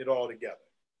from getting it all together?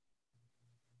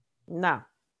 No.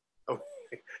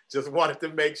 Okay. Just wanted to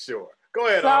make sure. Go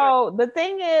ahead. So the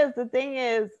thing is,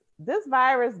 this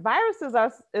viruses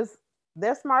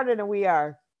they're smarter than we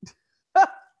are.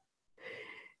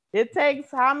 It takes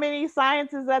how many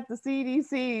scientists at the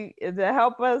CDC to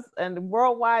help us and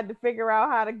worldwide to figure out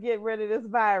how to get rid of this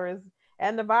virus.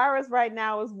 And the virus right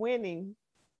now is winning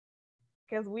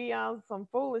because we on some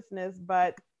foolishness,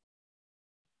 but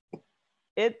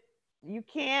You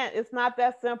can't. It's not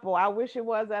that simple. I wish it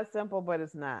was that simple, but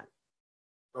it's not.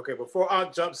 Okay, before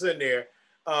Aunt jumps in there,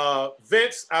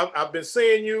 Vince, I've been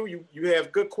seeing you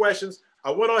have good questions.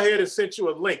 I went ahead and sent you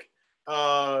a link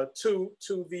to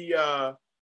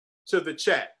the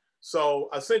chat. So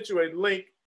I sent you a link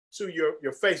to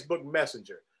your Facebook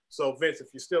Messenger. So Vince,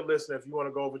 if you're still listening, if you want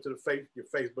to go over to your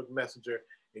Facebook Messenger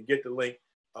and get the link,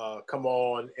 come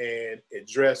on and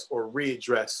address or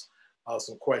readdress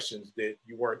some questions that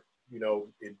you weren't,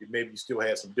 maybe you still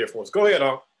had some different ones. Go ahead,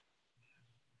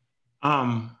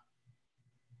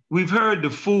 We've heard the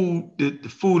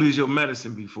food is your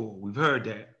medicine before. We've heard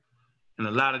that in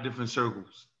a lot of different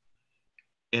circles.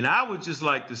 And I would just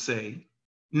like to say,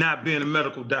 not being a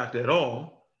medical doctor at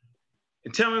all,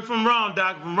 and tell me if I'm wrong,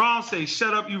 doc. If I'm wrong, say,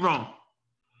 shut up, you wrong.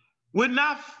 Would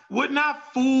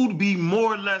not food be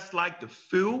more or less like the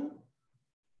fuel?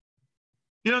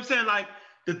 You know what I'm saying? Like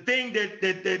the thing that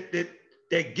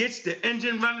gets the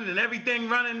engine running and everything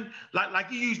running, like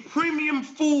you use premium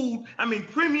fuel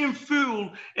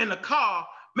in the car,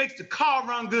 makes the car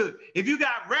run good. If you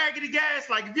got raggedy gas,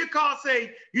 like if your car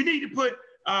say you need to put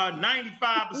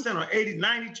 95% or 80,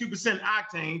 92%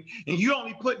 octane, and you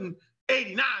only putting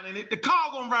 89 in it, the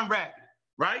car gonna run ragged,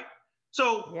 right?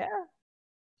 So yeah,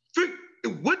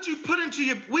 what you put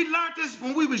into we learned this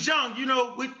when we was young,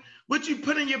 what you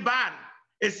put in your body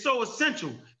is so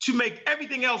essential to make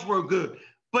everything else work good.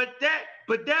 But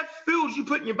that fuels you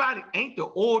put in your body ain't the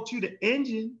oil to the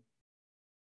engine.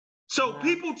 So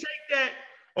people take that,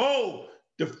 oh,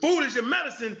 the food is your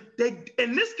medicine. They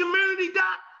in this community,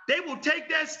 doc, they will take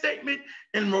that statement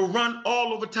and will run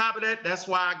all over top of that. That's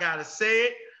why I gotta say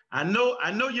it. I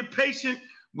know your patient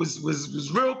was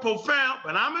real profound,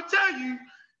 but I'm gonna tell you,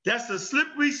 that's a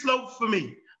slippery slope for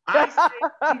me. I'm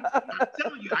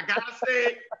telling you, I gotta say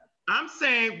it. I'm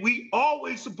saying we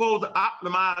always supposed to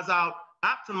optimize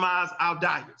our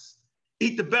diets.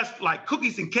 Eat the best, like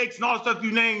cookies and cakes and all the stuff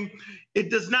you name. It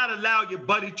does not allow your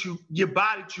body to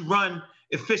run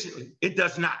efficiently. It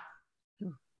does not.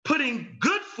 Putting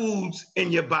good foods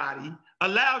in your body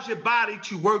allows your body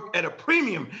to work at a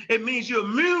premium. It means your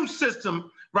immune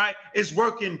system, right, is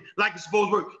working like it's supposed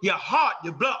to work. Your heart,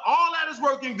 your blood, all that is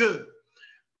working good.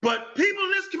 But people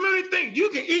in this community think you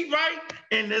can eat right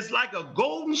and it's like a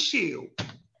golden shield.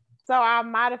 So I'll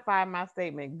modify my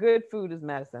statement. Good food is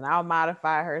medicine. I'll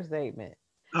modify her statement.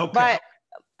 Okay.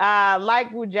 But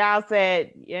like what Giles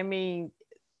said, I mean,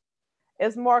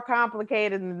 it's more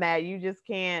complicated than that. You just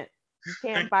can't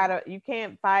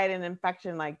fight an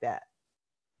infection like that.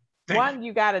 One,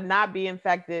 you got to not be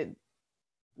infected,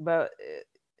 but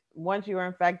once you are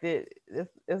infected,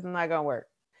 it's not gonna work.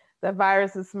 The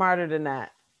virus is smarter than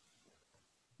that.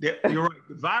 Yeah, you're right.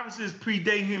 The viruses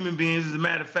predate human beings. As a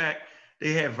matter of fact,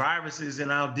 they have viruses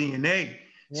in our DNA.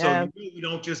 Yeah. So we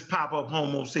don't just pop up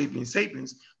Homo sapiens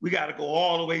sapiens. We got to go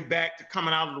all the way back to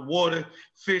coming out of the water,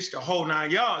 fish, the whole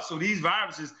 9 yards. So these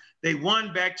viruses,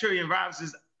 bacteria and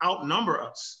viruses outnumber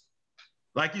us.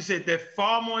 Like you said, they're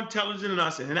far more intelligent than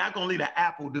us, and they're not going to leave an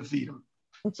apple defeat them.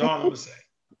 That's all I'm going to say.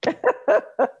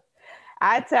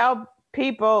 I tell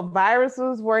people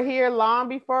viruses were here long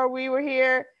before we were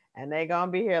here, and they're going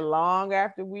to be here long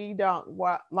after we're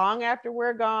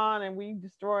gone and we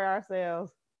destroy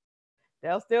ourselves.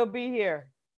 They'll still be here.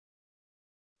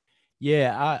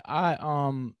 Yeah,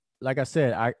 I like I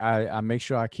said, I make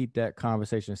sure I keep that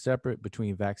conversation separate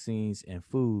between vaccines and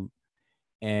food.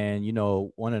 And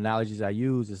one of the analogies I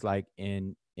use is like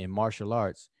in martial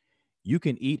arts, you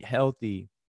can eat healthy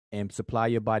and supply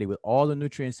your body with all the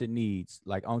nutrients it needs,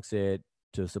 like Unc said,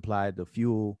 to supply the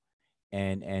fuel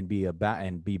and be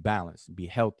balanced, be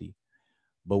healthy.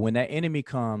 But when that enemy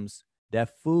comes,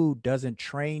 that food doesn't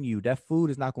train you. That food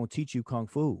is not going to teach you kung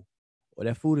fu, or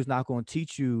that food is not going to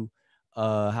teach you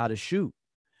how to shoot.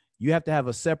 You have to have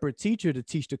a separate teacher to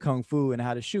teach the kung fu and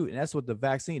how to shoot. And that's what the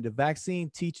vaccine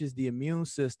teaches the immune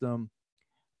system,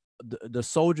 the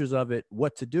soldiers of it,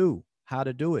 what to do, how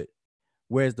to do it.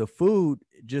 Whereas the food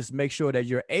just makes sure that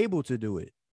you're able to do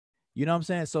it. You know what I'm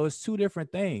saying? So it's two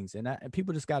different things, and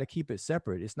people just got to keep it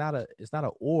separate. It's not a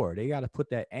or. They got to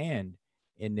put that and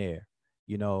in there,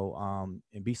 and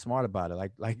be smart about it.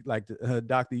 Like the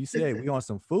doctor, you said, we on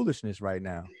some foolishness right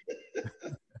now.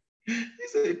 He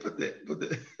said, put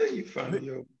that. You funny,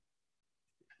 yo.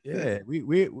 Yeah,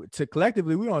 we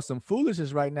collectively we're on some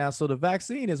foolishness right now. So the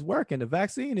vaccine is working. The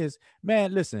vaccine is,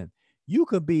 man, listen, you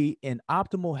could be in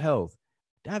optimal health.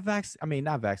 That virus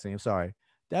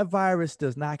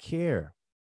does not care.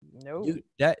 No.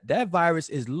 That virus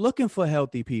is looking for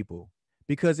healthy people,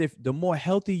 because if the more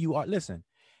healthy you are, listen,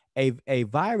 a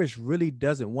virus really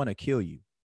doesn't want to kill you.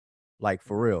 Like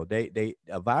for real,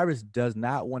 a virus does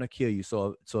not want to kill you.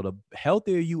 So the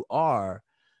healthier you are,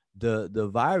 the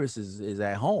virus is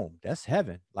at home. That's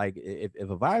heaven. Like if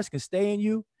a virus can stay in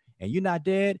you and you're not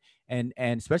dead, and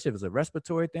especially if it's a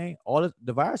respiratory thing,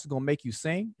 the virus is gonna make you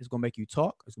sing, it's gonna make you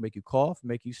talk, it's gonna make you cough,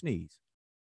 make you sneeze.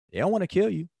 They don't want to kill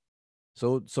you.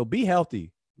 So be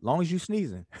healthy, long as you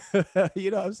sneezing. You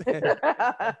know what I'm saying?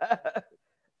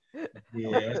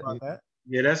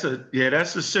 Yeah,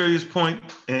 that's a serious point.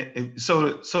 And so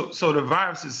the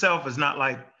virus itself is not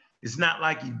like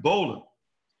Ebola.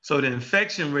 So the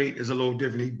infection rate is a little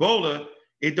different. Ebola,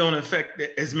 it don't affect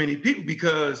as many people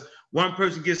because one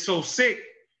person gets so sick,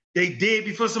 they dead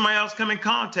before somebody else come in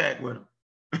contact with them.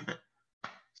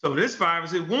 So this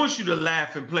virus, it wants you to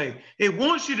laugh and play. It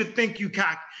wants you to think you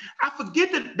cocky. I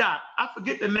forget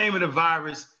the name of the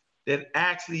virus that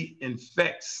actually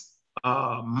infects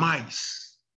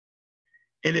mice.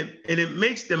 And it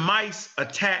makes the mice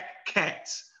attack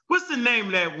cats. What's the name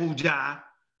of that, Wu Jai?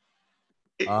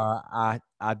 I think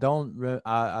I know what you're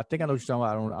talking about.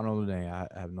 I don't know the name. I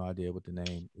have no idea what the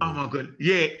name is. Oh my goodness.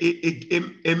 Yeah,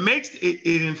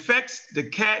 it infects the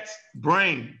cat's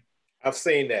brain. I've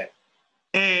seen that.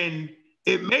 And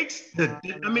it makes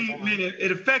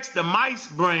it affects the mice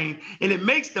brain, and it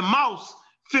makes the mouse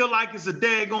feel like it's a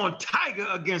daggone tiger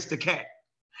against the cat.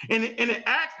 And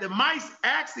the mice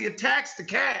actually attacks the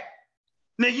cat.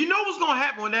 Now you know what's gonna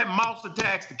happen when that mouse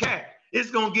attacks the cat.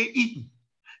 It's gonna get eaten.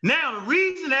 Now the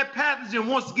reason that pathogen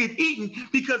wants to get eaten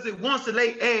because it wants to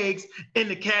lay eggs in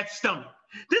the cat's stomach.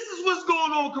 This is what's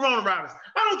going on with coronavirus.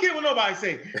 I don't care what nobody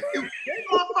say. They're gonna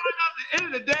find out at the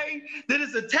end of the day that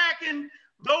it's attacking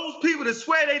those people that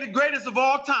swear they the greatest of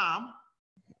all time.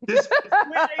 They swear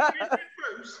they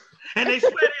first, and they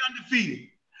swear they undefeated.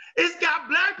 It's got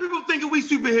black people thinking we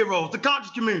superheroes, the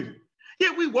conscious community. Yeah,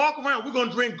 we walk around, we're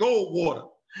gonna drink gold water.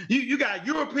 You got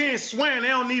Europeans swearing they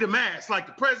don't need a mask, like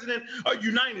the president of the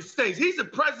United States. He's the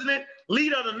president,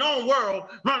 leader of the known world,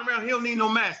 running around, he don't need no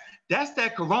mask. That's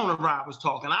that coronavirus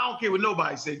talking. I don't care what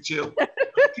nobody say, chill.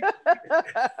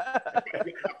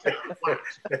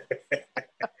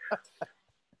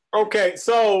 Okay,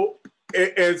 so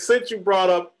and since you brought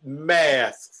up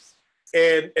masks,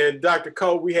 and Dr.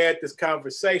 Cole, we had this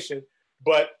conversation,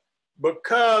 but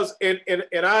because and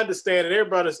I understand, and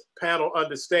everybody on this panel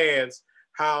understands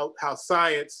how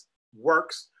science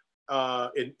works,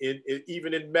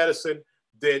 even in medicine,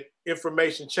 that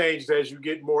information changes as you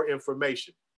get more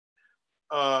information.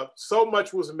 So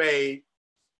much was made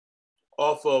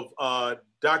off of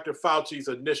Dr. Fauci's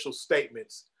initial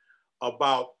statements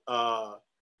about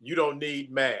you don't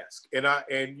need masks, and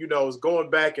was going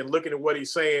back and looking at what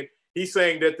he's saying. He's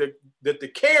saying that the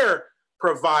care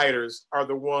providers are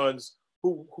the ones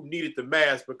who needed the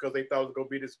mask because they thought it was going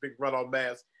to be this big run on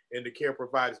masks, and the care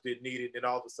providers didn't need it. And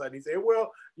all of a sudden he said,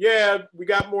 well, yeah, we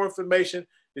got more information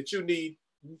that you need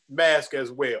masks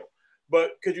as well.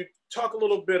 But could you talk a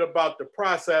little bit about the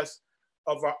process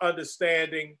of our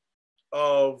understanding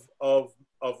of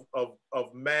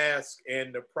masks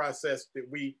and the process that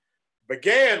we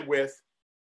began with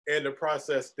and the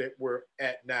process that we're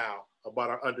at now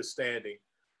about our understanding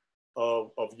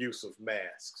of use of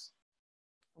masks?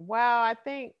 Well, I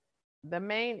think the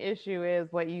main issue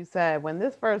is what you said. When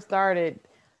this first started,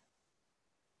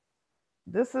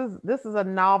 this is a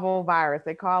novel virus.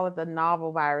 They call it the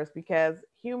novel virus because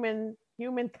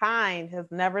humankind has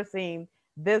never seen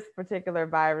this particular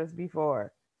virus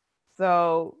before.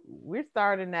 So we're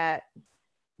starting at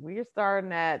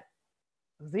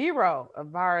zero as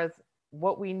far as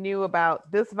what we knew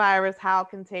about this virus, how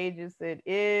contagious it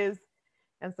is.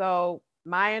 And so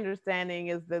my understanding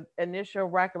is the initial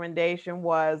recommendation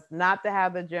was not to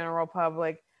have the general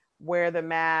public wear the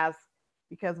mask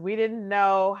because we didn't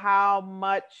know how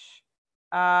much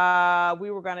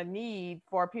we were going to need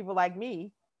for people like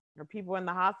me or people in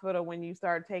the hospital when you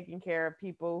start taking care of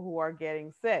people who are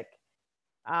getting sick.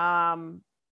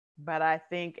 But I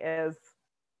think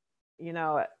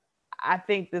I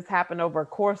think this happened over a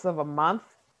course of a month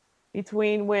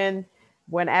between when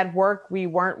at work we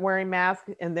weren't wearing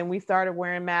masks and then we started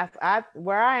wearing masks.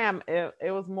 Where I am,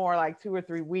 it was more like 2 or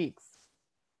 3 weeks.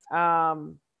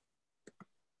 Now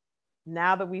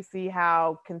that we see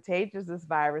how contagious this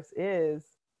virus is,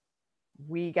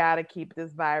 we got to keep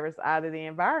this virus out of the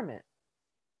environment.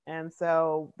 And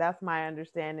so that's my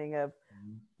understanding of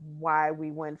why we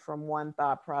went from one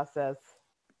thought process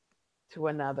to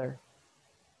another.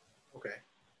 Okay.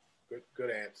 Good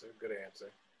answer.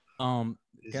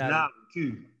 It's novel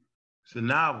too. It's a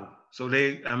novel. So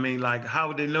how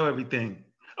would they know everything?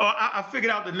 Oh, I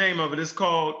figured out the name of it. It's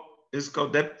called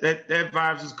that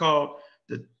virus is called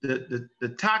the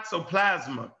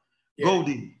toxoplasma.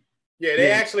 Goldie. Yeah,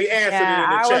 they actually answered it in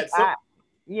the chat.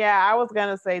 I was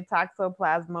gonna say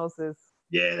toxoplasmosis.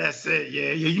 Yeah, that's it.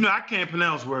 Yeah. You know, I can't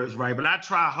pronounce words right, but I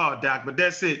try hard, Doc. But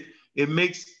that's it. It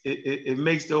makes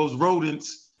those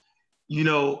rodents, you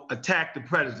know, attack the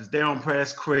predators. They're on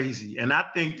press crazy, and I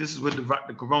think this is what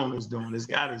the corona is doing. This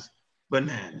guy is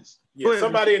bananas. Yeah,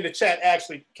 somebody in the chat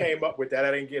actually came up with that.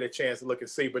 I didn't get a chance to look and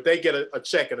see, but they get a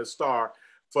check and a star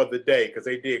for the day because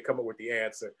they did come up with the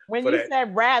answer. When you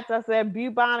said rats, I said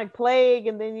bubonic plague,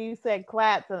 and then you said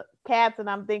cats, and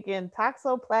I'm thinking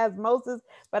toxoplasmosis,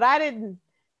 but I didn't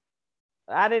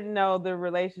know the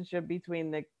relationship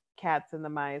between the cats and the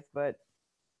mice. But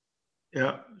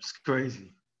yeah, it's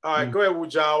crazy. All right, go ahead,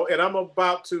 Wujao, and I'm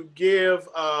about to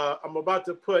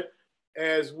put,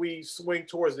 as we swing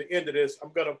towards the end of this,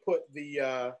 I'm gonna put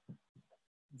the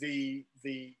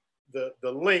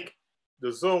link,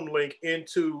 the Zoom link,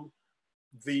 into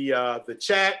the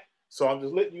chat. So I'm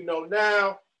just letting you know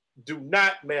now. Do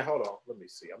not, man, hold on. Let me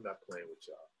see. I'm not playing with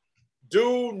y'all.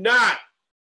 Do not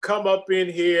come up in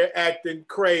here acting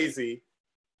crazy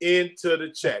into the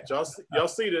chat. Y'all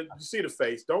see the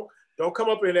face. Don't come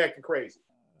up in here acting crazy.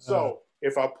 So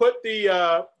if I put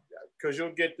the because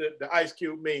you'll get the Ice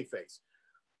Cube mean face.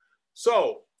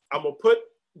 So I'm gonna put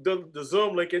the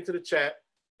Zoom link into the chat.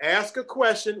 Ask a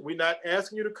question. We're not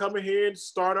asking you to come in here and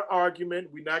start an argument.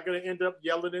 We're not going to end up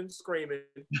yelling and screaming.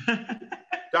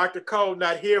 Dr. Cole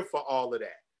not here for all of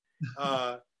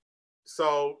that.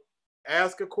 So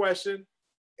ask a question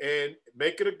and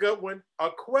make it a good one.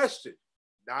 A question,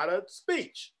 not a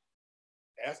speech.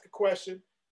 Ask a question,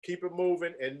 keep it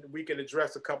moving, and we can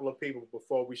address a couple of people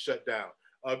before we shut down.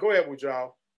 Go ahead,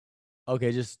 Wujao.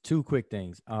 Okay, just two quick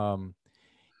things.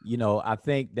 You know, I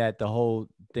think that the whole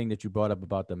thing that you brought up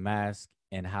about the mask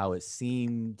and how it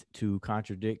seemed to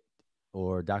contradict,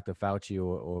 or Dr. Fauci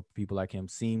or people like him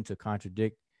seem to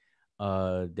contradict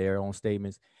their own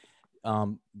statements.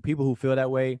 People who feel that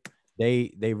way,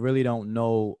 they really don't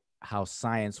know how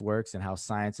science works and how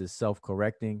science is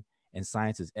self-correcting and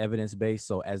science is evidence-based.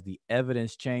 So as the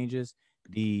evidence changes,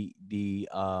 it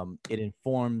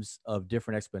informs of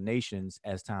different explanations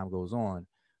as time goes on.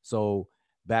 So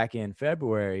back in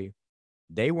February,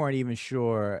 they weren't even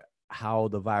sure how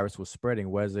the virus was spreading,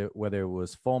 whether it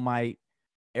was fomite,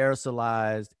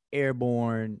 aerosolized,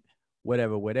 airborne,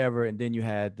 whatever. And then you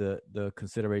had the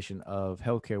consideration of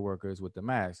healthcare workers with the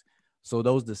mask. So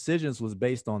those decisions was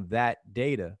based on that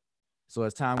data. So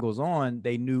as time goes on,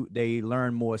 they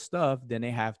learn more stuff, then they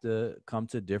have to come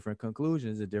to different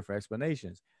conclusions and different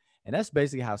explanations. And that's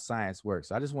basically how science works.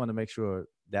 So I just want to make sure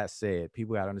that's said.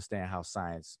 People got to understand how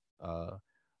science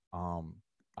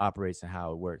operates and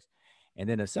how it works. And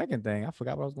then the second thing, I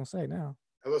forgot what I was gonna say now.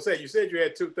 I was gonna say, you said you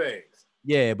had two things.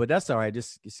 Yeah, but that's all right.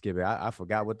 Just skip it. I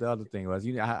forgot what the other thing was.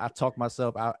 You know, I talked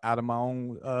myself out of my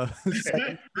own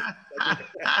second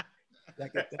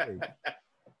thing.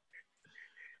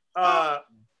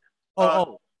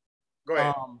 Go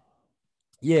ahead.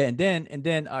 Yeah, and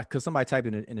then because somebody typed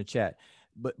it in the chat,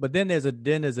 but then there's a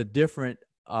different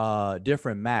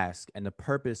mask, and the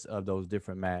purpose of those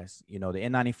different masks. You know, the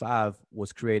N95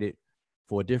 was created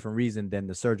for a different reason than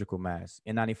the surgical mask.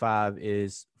 N95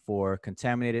 is for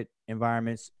contaminated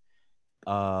environments,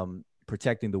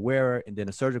 protecting the wearer, and then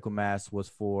the surgical mask was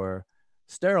for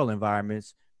sterile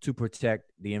environments to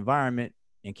protect the environment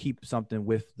and keep something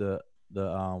with the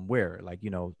wearer. Like, you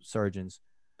know, surgeons,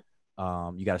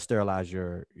 you got to sterilize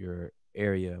your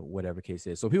area, whatever case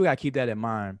is. So people got to keep that in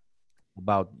mind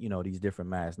about, you know, these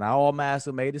different masks. Not all masks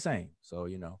are made the same. So,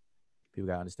 you know, people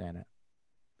got to understand that.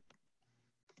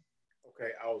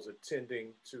 Okay, I was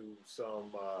attending to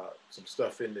some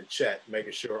stuff in the chat,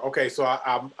 making sure. Okay, so I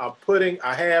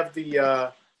have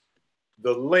the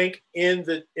link in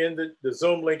the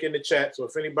Zoom link in the chat. So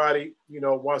if anybody, you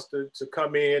know, wants to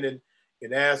come in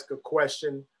and ask a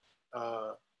question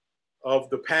of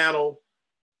the panel,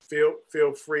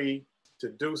 feel free to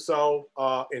do so.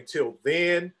 Until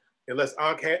then, unless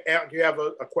Ankh, you have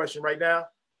a question right now?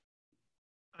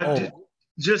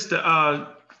 Just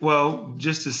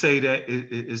to say that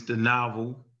it's the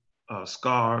novel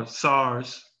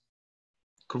SARS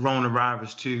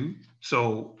coronavirus 2.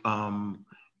 So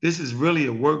this is really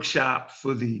a workshop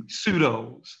for the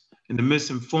pseudos and the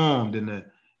misinformed and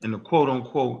the quote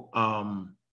unquote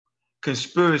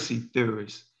conspiracy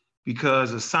theorists,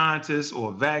 because a scientist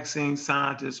or a vaccine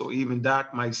scientist or even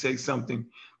Doc might say something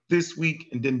this week,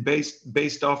 and then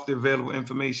based off the available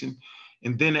information,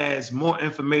 and then as more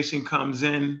information comes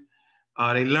in,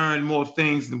 they learn more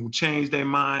things and will change their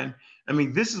mind. I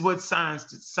mean, this is what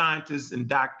scientists and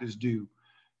doctors do.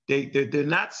 They're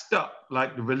not stuck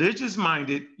like the religious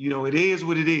minded. You know, it is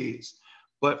what it is.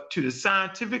 But to the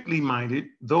scientifically minded,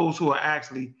 those who are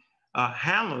actually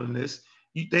handling this,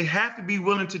 they have to be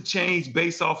willing to change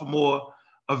based off of more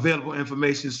available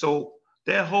information. So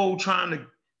that whole trying to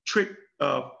trick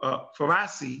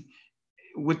Farasi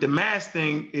with the mask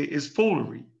thing is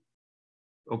foolery.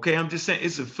 Okay, I'm just saying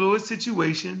it's a fluid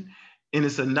situation and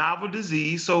it's a novel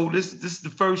disease. So this is the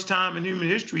first time in human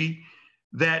history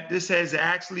that this has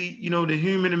actually, the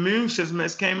human immune system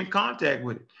has came in contact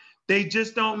with it. They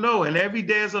just don't know. And every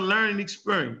day is a learning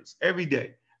experience, every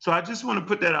day. So I just want to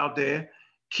put that out there.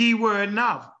 Keyword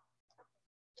novel.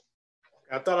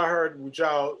 I thought I heard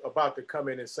y'all about to come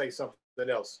in and say something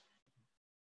else.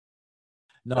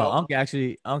 No, Unc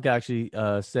actually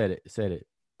said it.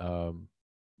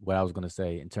 What I was going to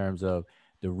say in terms of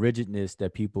the rigidness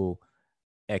that people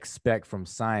expect from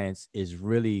science is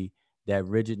really that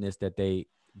rigidness that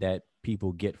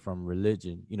people get from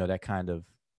religion, that kind of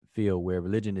feel where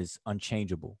religion is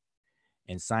unchangeable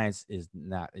and science is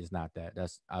not that.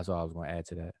 That's all I was going to add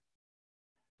to that.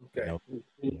 Okay.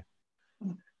 Yeah.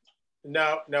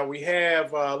 Now we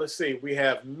have, let's see, we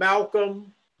have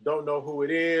Malcolm. Don't know who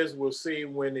it is. We'll see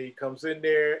when he comes in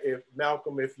there. If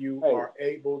Malcolm, if you are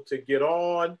able to get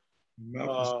on.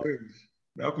 Malcolm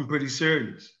pretty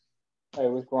serious. Hey,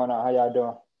 what's going on? How y'all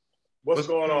doing? What's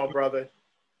going on, brother?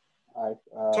 All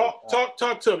right,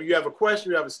 talk to me. You have a question?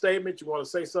 You have a statement? You want to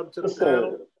say something to the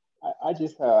panel? I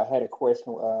just had a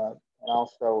question and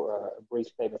also a brief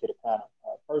statement to the panel.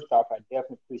 First off, I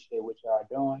definitely appreciate what y'all are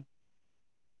doing.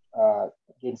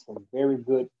 Getting some very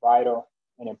good, vital,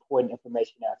 and important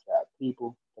information out to our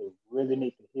people. They really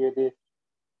need to hear this.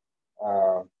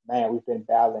 Man, we've been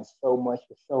battling so much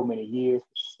for so many years,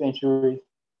 centuries,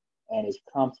 and it's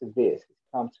come to this. It's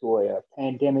come to a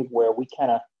pandemic where we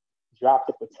kind of dropped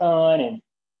the baton, and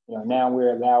now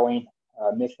we're allowing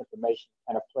misinformation to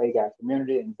kind of plague our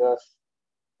community, and thus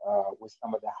with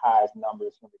some of the highest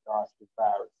numbers in regards to the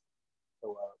virus.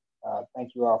 So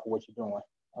thank you all for what you're doing.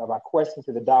 My question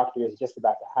to the doctor is just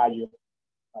about the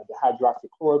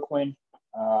hydroxychloroquine.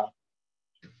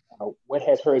 What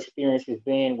has her experiences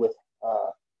been with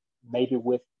maybe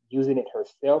with using it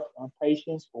herself on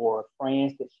patients or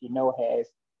friends that she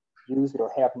has used it or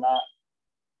have not?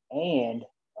 And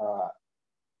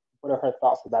what are her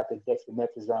thoughts about the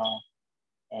dexamethasone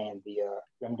and the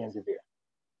remdesivir?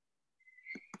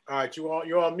 All right,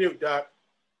 you're on mute, Doc.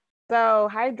 So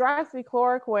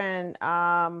hydroxychloroquine,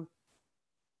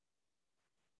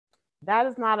 that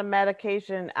is not a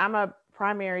medication. I'm a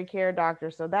primary care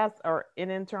doctor, so or in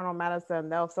internal medicine,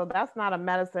 though. So that's not a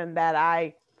medicine that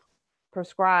I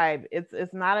prescribe.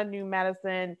 It's not a new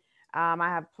medicine. I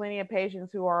have plenty of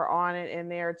patients who are on it, and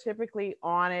they're typically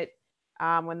on it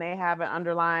when they have an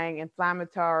underlying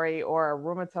inflammatory or a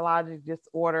rheumatologic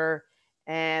disorder.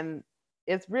 And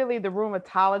it's really the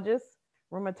rheumatologist.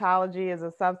 Rheumatology is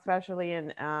a subspecialty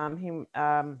in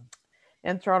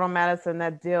internal medicine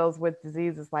that deals with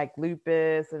diseases like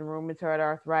lupus and rheumatoid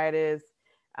arthritis.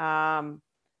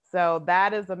 So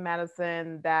that is a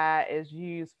medicine that is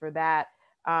used for that.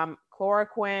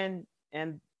 Chloroquine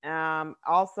and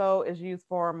also is used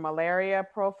for malaria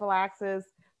prophylaxis.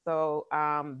 So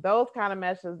those kind of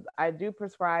measures I do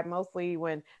prescribe mostly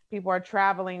when people are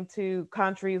traveling to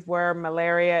countries where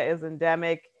malaria is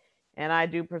endemic, and I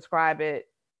do prescribe it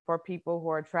for people who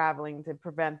are traveling to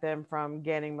prevent them from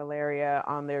getting malaria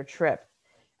on their trip.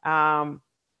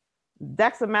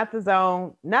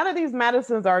 Dexamethasone, none of these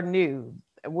medicines are new.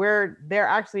 They're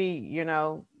actually,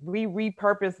 we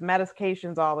repurpose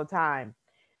medications all the time.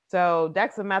 So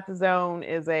dexamethasone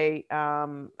is a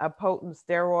potent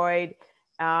steroid.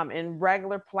 In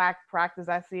regular practice,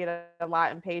 I see it a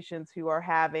lot in patients who are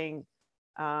having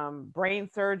brain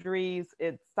surgeries.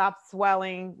 It stops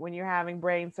swelling when you're having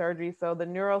brain surgery. So the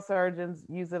neurosurgeons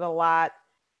use it a lot.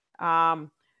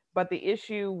 But the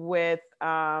issue with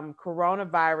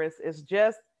coronavirus is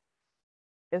just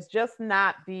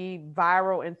not the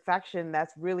viral infection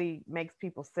that's really makes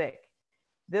people sick.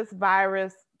 This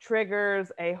virus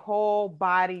triggers a whole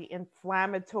body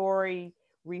inflammatory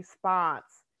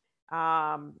response.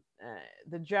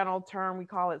 The general term, we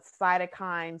call it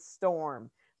cytokine storm.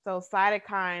 So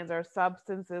cytokines are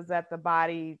substances that the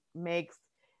body makes,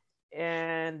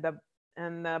 and the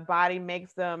body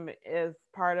makes them as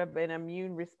part of an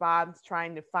immune response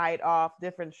trying to fight off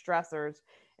different stressors.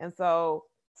 And so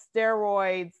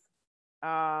steroids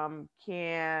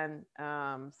can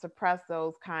suppress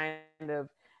those kind of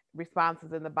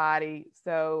responses in the body.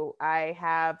 So I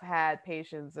have had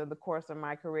patients in the course of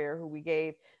my career who we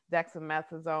gave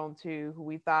dexamethasone to, who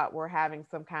we thought were having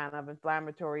some kind of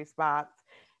inflammatory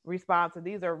response. And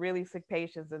these are really sick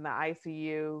patients in the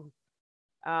ICU.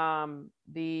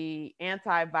 The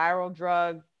antiviral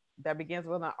drug that begins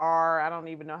with an R, I don't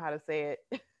even know how to say it,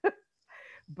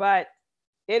 but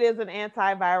it is an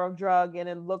antiviral drug, and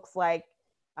it looks like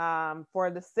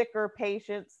for the sicker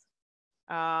patients,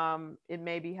 it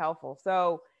may be helpful.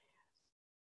 So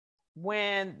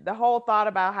when the whole thought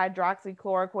about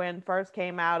hydroxychloroquine first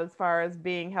came out as far as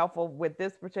being helpful with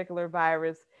this particular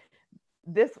virus,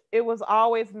 it was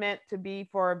always meant to be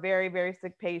for very, very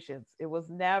sick patients. It was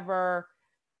never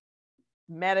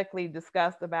medically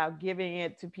discussed about giving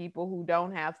it to people who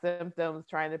don't have symptoms,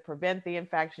 trying to prevent the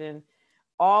infection.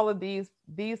 All of these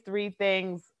three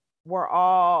things were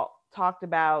all talked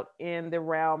about in the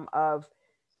realm of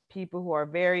people who are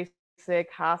very sick,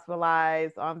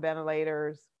 hospitalized, on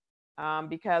ventilators,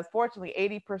 because fortunately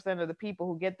 80% of the people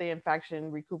who get the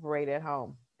infection recuperate at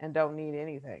home and don't need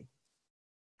anything.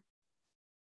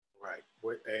 Right,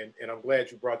 and I'm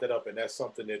glad you brought that up, and that's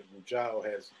something that Rujao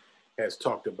has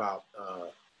talked about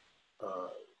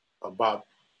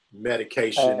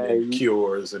medication and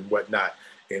cures and whatnot,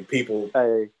 and people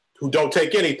who don't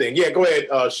take anything. Yeah, go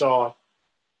ahead, Sean.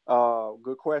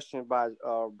 Good question by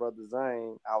Brother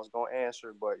Zane. I was gonna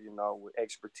answer, but with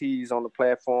expertise on the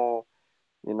platform,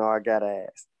 I gotta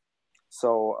ask.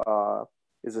 So,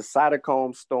 is a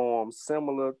cytokine storm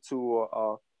similar to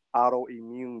a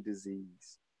autoimmune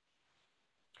disease?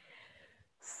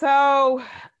 So,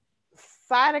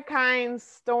 cytokine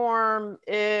storm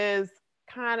is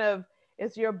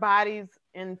it's your body's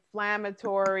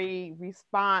inflammatory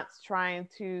response trying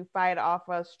to fight off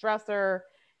a stressor.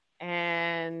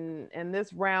 And in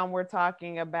this realm, we're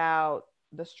talking about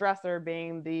the stressor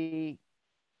being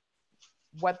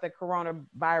what the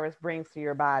coronavirus brings to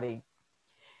your body.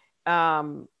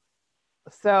 So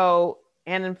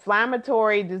an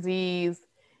inflammatory disease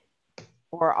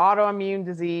or autoimmune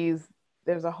disease,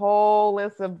 there's a whole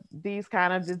list of these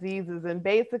kind of diseases. And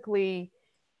basically,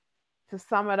 to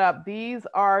sum it up, these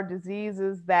are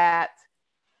diseases that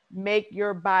make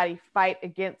your body fight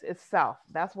against itself.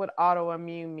 That's what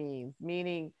autoimmune means,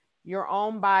 meaning your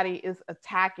own body is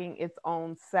attacking its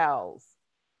own cells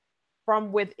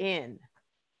from within.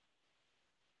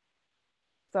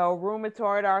 So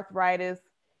rheumatoid arthritis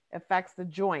affects the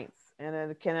joints, and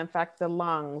it can affect the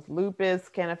lungs. Lupus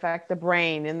can affect the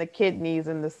brain and the kidneys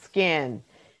and the skin.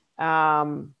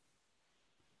 And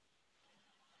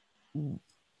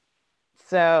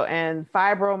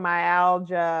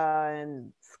fibromyalgia,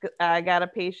 and I got a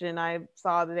patient I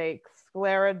saw today,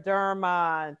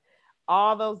 scleroderma, and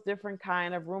all those different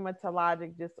kind of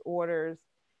rheumatologic disorders.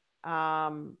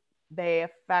 They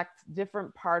affect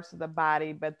different parts of the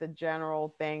body, but the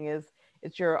general thing is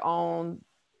it's your own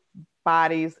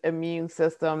body's immune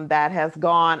system that has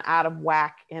gone out of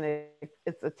whack, and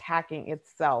it's attacking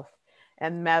itself.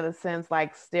 And medicines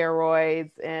like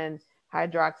steroids and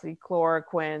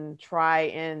hydroxychloroquine try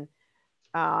and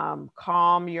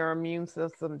calm your immune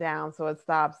system down so it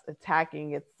stops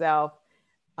attacking itself.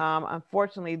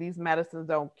 Unfortunately, these medicines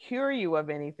don't cure you of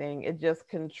anything. It just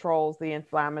controls the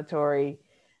inflammatory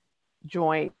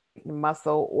joint,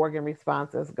 muscle, organ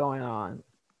responses going on.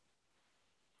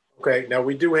 Okay, now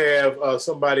we do have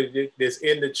somebody that's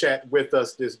in the chat with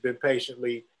us that's been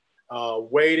patiently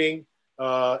waiting.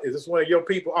 Is this one of your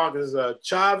people? This is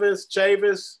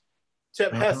Chavis,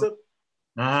 Tep Hessep?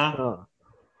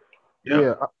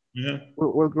 Yeah.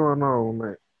 What's going on,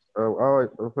 man? I always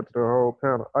put to the whole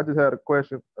panel. I just had a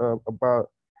question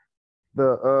about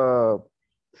the.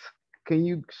 Can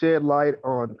you shed light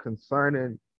on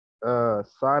concerning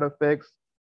side effects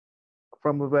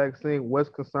from a vaccine? What's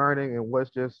concerning and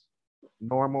what's just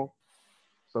normal,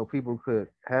 so people could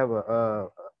have a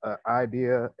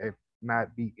idea and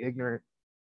not be ignorant?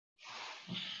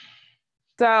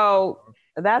 So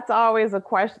that's always a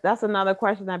question. That's another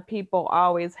question that people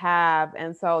always have.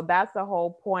 And so that's the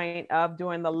whole point of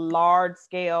doing the large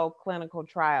scale clinical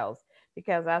trials,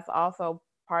 because that's also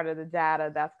part of the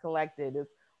data that's collected, is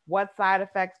what side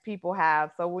effects people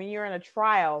have. So when you're in a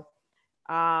trial,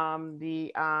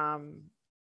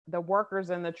 the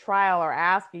workers in the trial are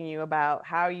asking you about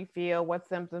how you feel, what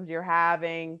symptoms you're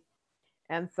having.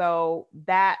 And so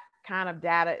that kind of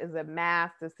data is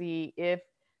amassed to see if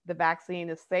the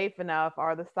vaccine is safe enough,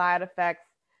 are the side effects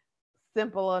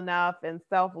simple enough and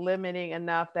self-limiting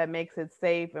enough that makes it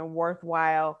safe and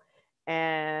worthwhile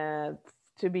and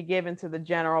to be given to the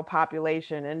general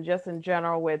population. And just in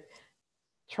general, with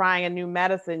trying a new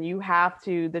medicine,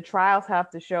 the trials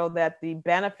have to show that the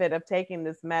benefit of taking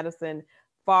this medicine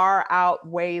far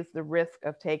outweighs the risk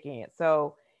of taking it.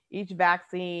 So each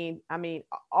vaccine,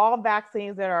 all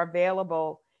vaccines that are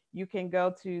available, you can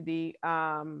go to the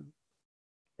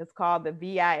It's called the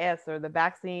VIS, or the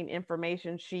Vaccine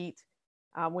Information Sheet.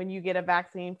 When you get a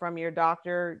vaccine from your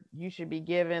doctor, you should be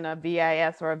given a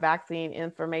VIS, or a Vaccine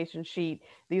Information Sheet.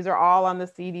 These are all on the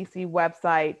CDC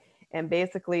website, and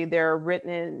basically they're written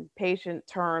in patient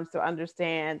terms to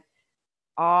understand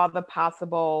all the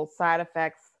possible side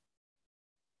effects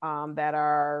that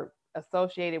are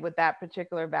associated with that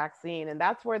particular vaccine. And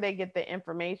that's where they get the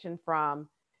information from.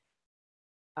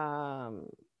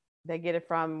 They get it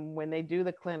from when they do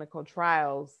the clinical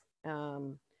trials.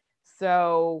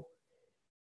 So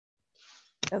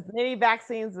as many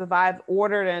vaccines as I've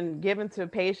ordered and given to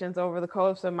patients over the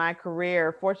course of my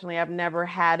career, fortunately, I've never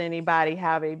had anybody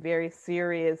have a very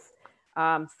serious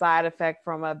side effect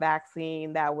from a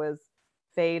vaccine that was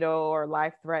fatal or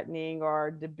life-threatening or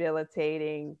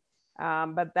debilitating.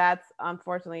 But that's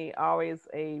unfortunately always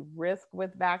a risk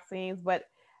with vaccines. But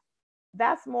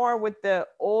that's more with the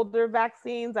older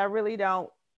vaccines. I really don't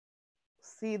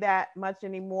see that much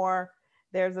anymore.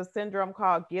 There's a syndrome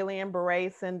called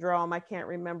Guillain-Barré syndrome. I can't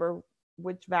remember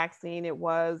which vaccine it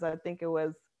was. I think it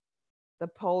was the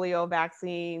polio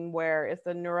vaccine, where it's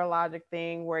a neurologic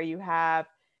thing where you have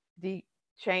the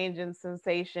change in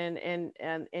sensation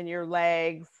in your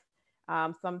legs.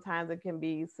 Sometimes it can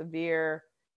be severe.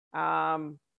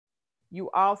 You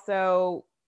also,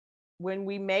 when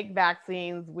we make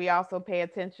vaccines, we also pay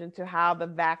attention to how the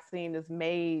vaccine is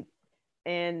made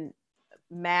in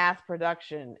mass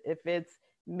production. If it's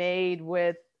made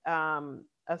with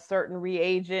a certain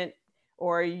reagent,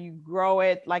 or you grow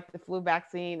it like the flu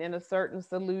vaccine in a certain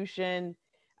solution.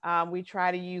 We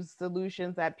try to use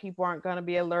solutions that people aren't going to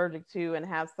be allergic to and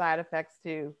have side effects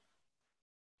to.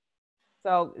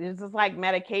 So it's just like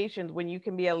medications. When you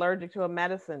can be allergic to a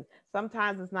medicine,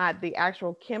 sometimes it's not the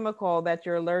actual chemical that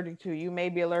you're allergic to. You may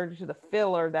be allergic to the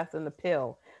filler that's in the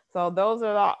pill. So those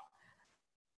are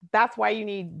that's why you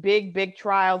need big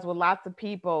trials with lots of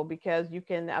people, because you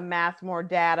can amass more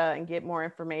data and get more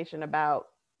information about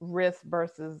risk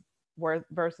versus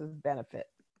benefit.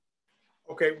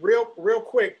 Okay, real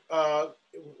quick,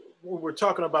 when we're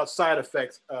talking about side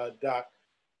effects, Doc,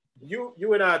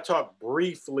 you and I talked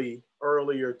briefly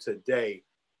earlier today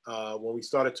when we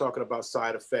started talking about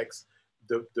side effects.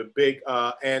 The big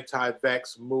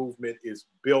anti-vax movement is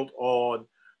built on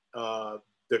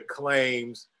the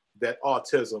claims that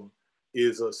autism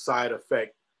is a side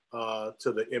effect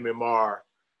to the MMR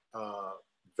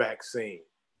vaccine.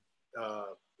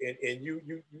 And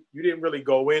you didn't really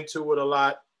go into it a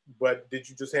lot, but did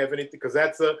you just have anything? Because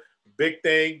that's a big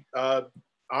thing.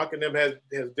 Ank and them has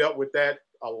dealt with that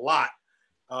a lot.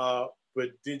 But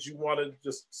did you want to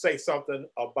just say something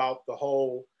about the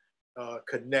whole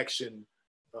connection,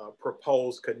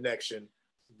 proposed connection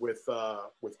with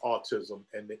autism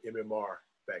and the MMR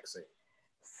vaccine?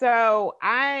 So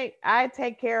I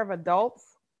take care of adults.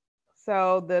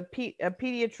 So a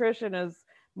pediatrician is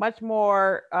much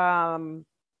more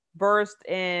versed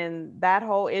in that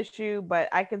whole issue. But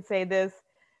I can say this: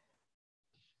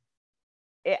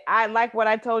 I like what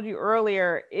I told you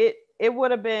earlier. It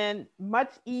would have been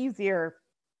much easier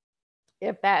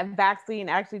if that vaccine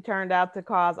actually turned out to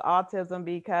cause autism,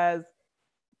 because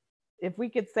if we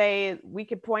could say, we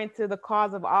could point to the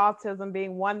cause of autism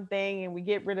being one thing, and we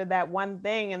get rid of that one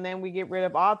thing, and then we get rid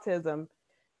of autism.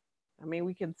 I mean,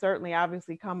 we can certainly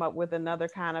obviously come up with another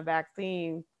kind of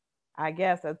vaccine, I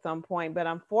guess, at some point. But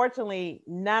unfortunately,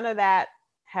 none of that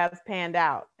has panned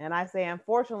out. And I say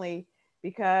unfortunately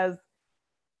because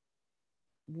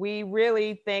we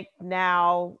really think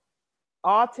now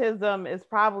autism is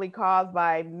probably caused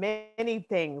by many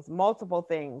things, multiple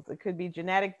things. It could be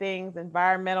genetic things,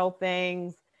 environmental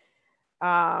things.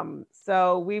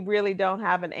 So we really don't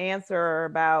have an answer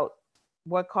about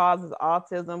what causes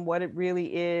autism, what it really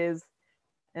is.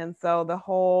 And so the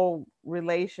whole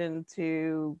relation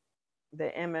to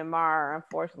the MMR,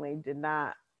 unfortunately, did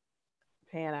not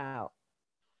pan out.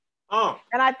 Oh.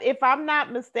 And if I'm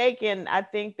not mistaken, I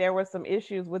think there were some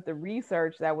issues with the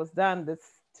research that was done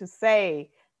to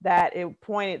say that it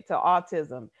pointed to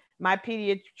autism. My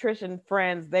pediatrician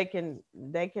friends, they can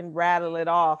rattle it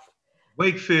off.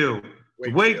 Wakefield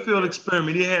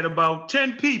experiment, he had about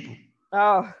 10 people.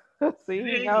 Oh, see,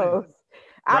 he knows.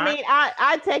 Right? I mean,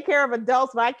 I take care of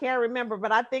adults, but I can't remember,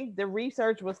 but I think the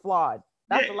research was flawed.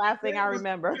 That's the last thing I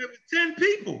remember. There was 10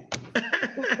 people.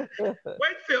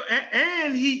 Wakefield,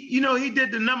 and he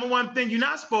did the number one thing you're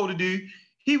not supposed to do.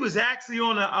 He was actually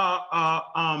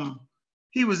on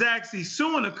he was actually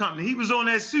suing the company. He was on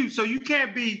that suit. So you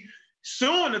can't be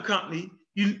suing the company,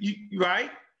 you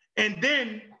right? And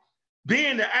then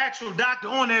being the actual doctor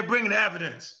on there bringing the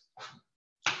evidence.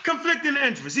 Conflicting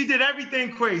interest. He did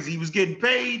everything crazy. He was getting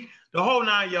paid the whole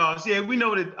 9 yards. Yeah, we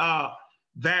know that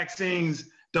vaccines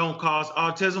don't cause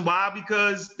autism. Why?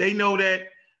 Because they know that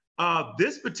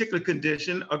this particular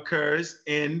condition occurs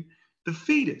in the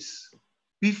fetus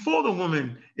before the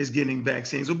woman is getting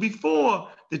vaccines or before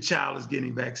the child is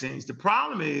getting vaccines. The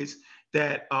problem is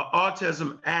that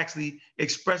autism actually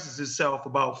expresses itself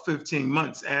about 15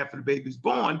 months after the baby's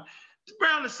born,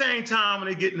 around the same time when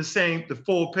they're getting the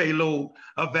full payload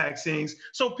of vaccines.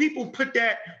 So people put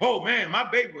that, oh man, my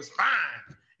baby was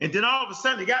fine. And then all of a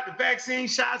sudden they got the vaccine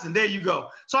shots and there you go.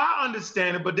 So I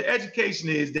understand it, but the education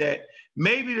is that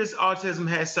maybe this autism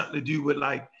has something to do with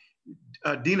like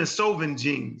Denisovan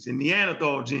genes and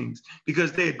Neanderthal genes,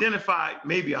 because they identified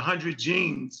maybe 100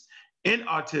 genes in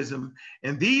autism.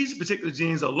 And these particular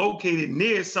genes are located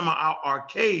near some of our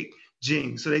archaic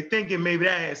genes. So they thinking maybe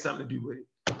that has something to do with it.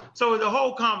 So the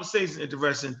whole conversation is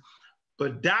interesting,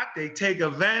 but Doc, they take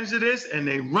advantage of this and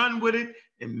they run with it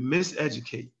and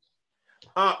miseducate.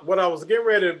 What I was getting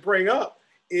ready to bring up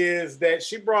is that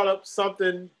she brought up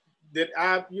something that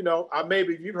I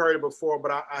maybe you've heard it before,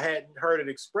 but I hadn't heard it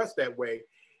expressed that way.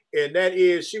 And that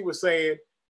is, she was saying,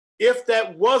 if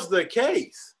that was the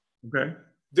case, okay,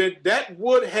 then that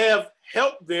would have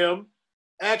helped them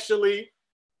actually,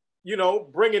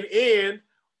 bring it in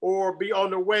or be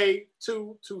on the way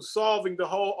to solving the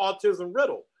whole autism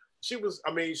riddle. She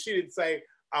didn't say,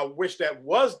 I wish that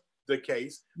was the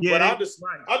case, yeah, but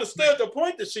I understood the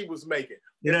point that she was making.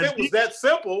 If it was that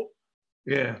simple.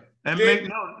 Yeah. And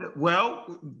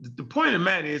the point of the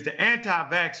matter is the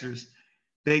anti-vaxxers,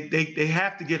 they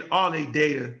have to get all their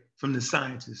data from the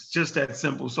scientists, just that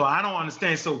simple. So I don't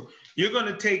understand. So you're going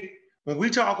to take, when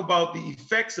we talk about the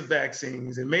effects of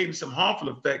vaccines and maybe some harmful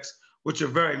effects, which are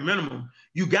very minimum,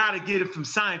 you got to get it from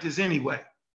scientists anyway.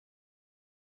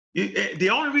 The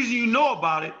only reason you know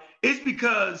about it is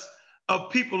because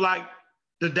of people like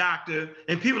the doctor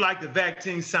and people like the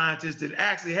vaccine scientists that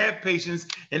actually have patients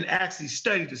and actually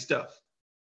study the stuff.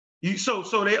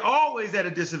 So they're always at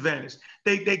a disadvantage.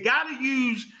 They got to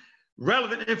use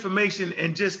relevant information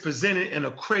and just present it in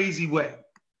a crazy way.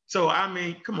 So, I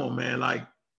mean, come on, man, like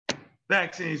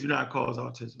vaccines do not cause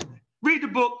autism. Man. Read the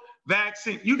book,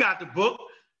 Vaccine. You got the book.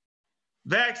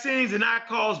 Vaccines do not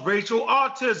cause racial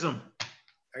autism.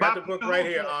 I got the book right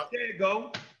here. There you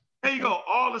go. There you go.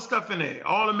 All the stuff in there.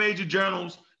 All the major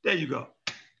journals. There you go.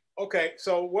 Okay,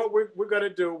 so what we're gonna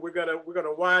do? We're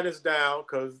gonna wind this down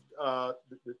because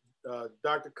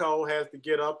Dr. Cole has to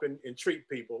get up and treat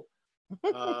people.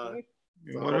 So I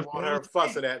don't want her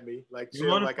fussing at me like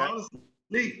Chill. Like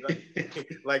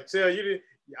Chill, you didn't.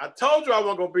 I told you I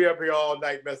wasn't gonna be up here all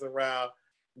night messing around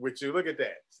with you. Look at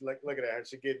that. Look at that.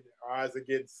 Her eyes are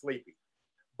getting sleepy.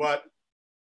 But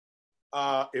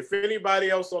if anybody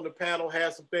else on the panel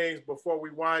has some things before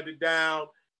we wind it down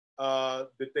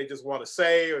that they just want to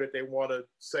say or that they want to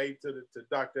say to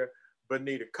Dr.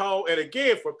 Bonita Cole. And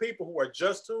again, for people who are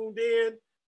just tuned in,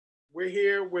 we're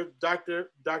here with Dr.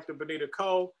 Bonita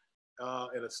Cole,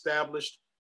 an established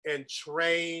and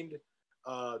trained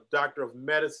doctor of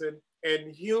medicine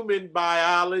and human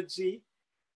biology.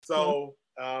 So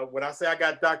when I say I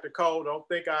got Dr. Cole, don't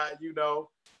think I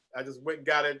just went and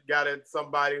got it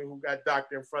somebody who got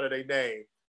doctor in front of their name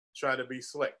trying to be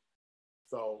slick.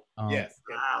 So yes.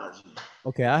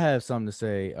 Okay, I have something to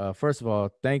say. First of all,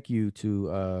 thank you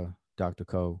to Dr.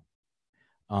 Cole.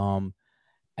 And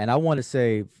I want to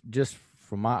say, just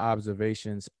from my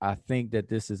observations, I think that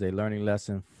this is a learning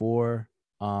lesson for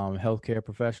healthcare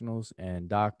professionals and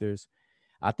doctors.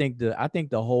 I think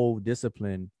the whole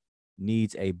discipline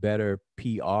needs a better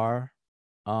PR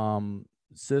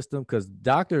system, because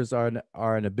doctors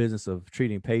are in the business of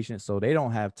treating patients, so they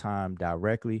don't have time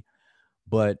directly.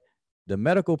 But the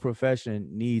medical profession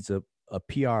needs a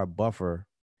PR buffer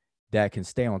that can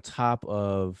stay on top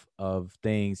of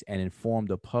things and inform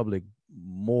the public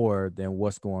more than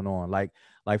what's going on. Like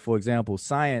for example,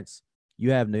 science,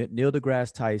 you have Neil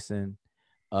deGrasse Tyson,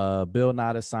 Bill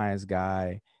Nye the Science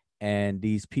Guy, and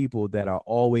these people that are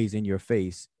always in your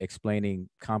face explaining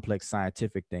complex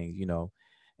scientific things,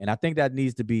 And I think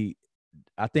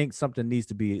something needs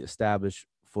to be established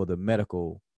for the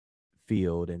medical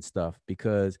field and stuff,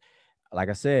 because like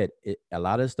I said, a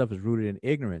lot of stuff is rooted in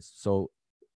ignorance. So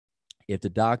if the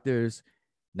doctors,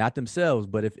 not themselves,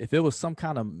 but if it was some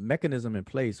kind of mechanism in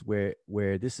place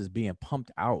where this is being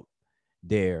pumped out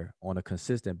there on a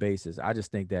consistent basis, I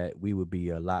just think that we would be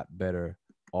a lot better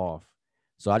off.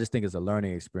 So I just think it's a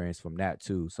learning experience from that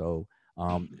too. So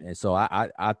and so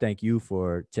I thank you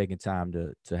for taking time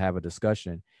to have a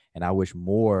discussion, and I wish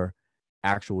more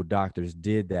actual doctors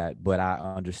did that. But I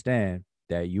understand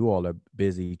that you all are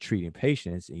busy treating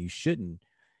patients, and you shouldn't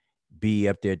be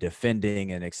up there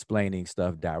defending and explaining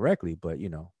stuff directly, but you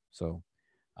know, so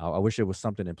I wish there was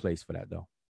something in place for that though.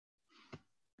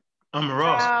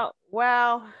 Ross.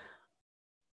 Well,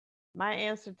 my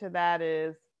answer to that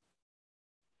is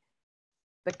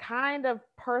the kind of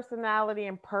personality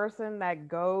and person that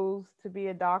goes to be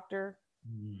a doctor.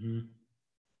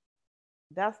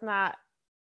 That's not,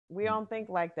 we don't think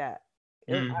like that.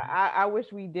 I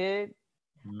wish we did.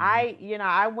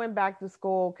 I went back to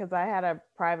school because I had a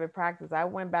private practice. I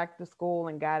went back to school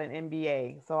and got an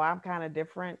MBA. So I'm kind of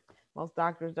different. Most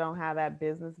doctors don't have that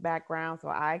business background. So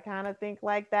I kind of think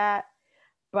like that.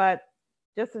 But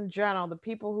just in general, the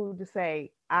people who just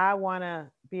say, I want to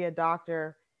be a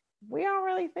doctor, we don't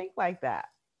really think like that.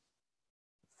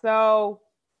 So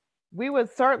we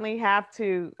would certainly have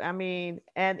to, I mean,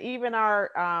 and even our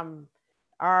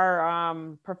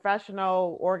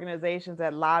professional organizations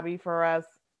that lobby for us,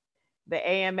 the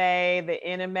AMA, the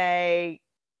NMA,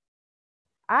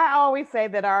 I always say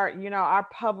that our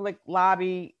public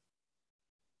lobby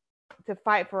to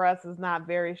fight for us is not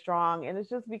very strong. And it's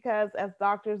just because as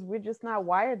doctors, we're just not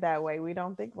wired that way. We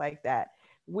don't think like that.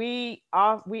 We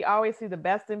always see the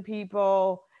best in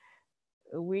people.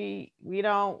 We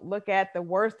don't look at the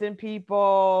worst in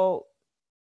people.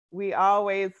 We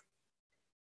always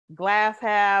glass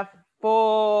half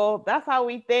full. That's how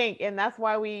we think. And that's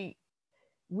why we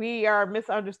are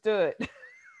misunderstood.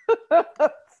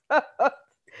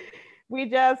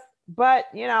 But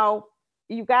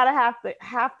you gotta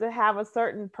have to have a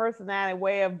certain personality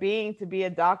way of being to be a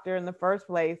doctor in the first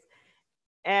place.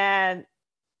 And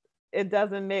it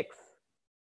doesn't mix.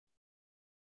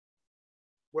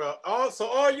 Well,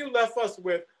 all you left us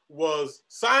with was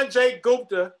Sanjay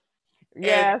Gupta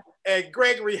and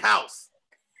Gregory House.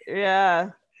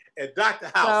 Yeah. And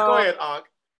Dr. House. So, go ahead, Ankh.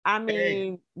 I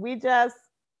mean,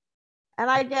 and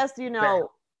I guess, you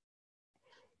go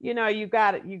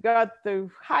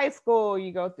through high school,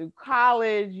 you go through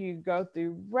college, you go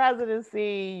through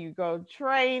residency, you go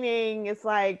training. It's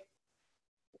like,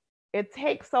 it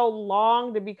takes so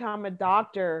long to become a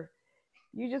doctor.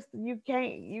 You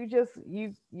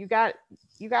got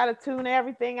to tune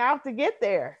everything out to get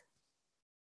there.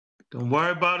 Don't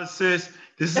worry about it, sis.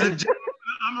 This is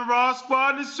I'm a Raw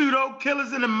Squad, the pseudo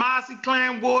killers and the Mossy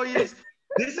Clan warriors.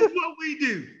 This is what we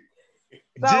do.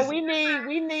 So we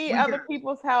need other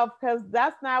people's help because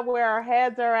that's not where our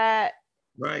heads are at.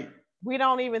 Right. We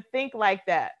don't even think like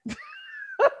that.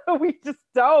 We just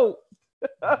don't.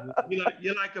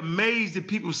 You're like amazed that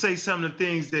people say some of the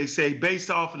things they say based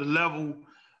off of the level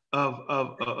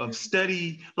of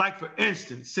study. Like for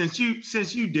instance, since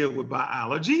you deal with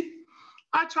biology,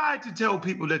 I tried to tell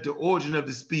people that the origin of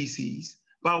the species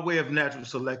by way of natural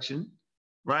selection,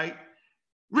 right,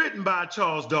 written by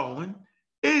Charles Darwin,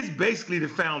 is basically the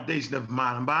foundation of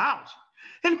modern biology.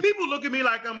 And people look at me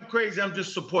like I'm crazy. I'm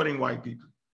just supporting white people.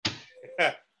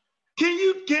 Am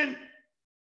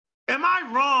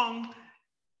I wrong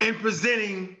in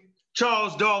presenting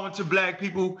Charles Darwin to Black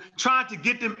people, trying to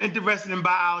get them interested in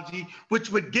biology,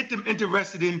 which would get them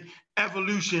interested in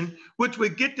evolution, which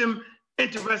would get them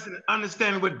interested in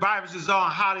understanding what viruses are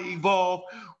and how they evolve,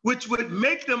 which would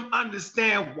make them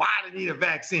understand why they need a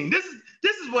vaccine? This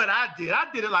is what I did. I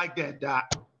did it like that,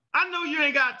 Doc. I know you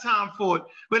ain't got time for it,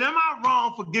 but am I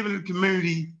wrong for giving the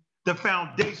community the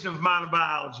foundation of modern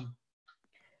biology?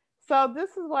 So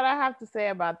this is what I have to say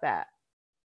about that.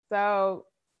 So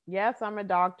yes, I'm a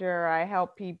doctor. I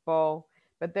help people,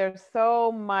 but there's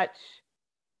so much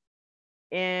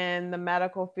in the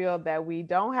medical field that we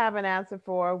don't have an answer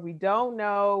for. We don't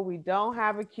know. We don't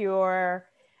have a cure.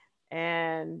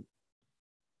 And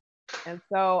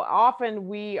so often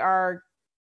we are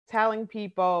telling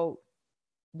people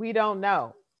we don't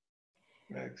know.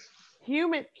 Thanks.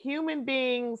 Human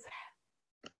beings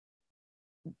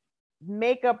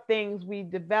make up things, we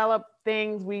develop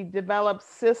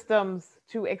systems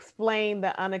to explain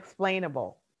the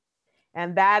unexplainable.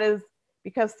 And that is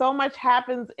because so much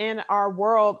happens in our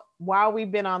world while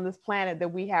we've been on this planet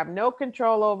that we have no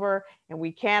control over and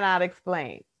we cannot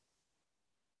explain.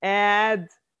 And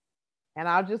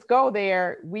I'll just go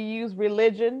there. We use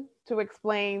religion to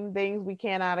explain things we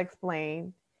cannot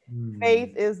explain.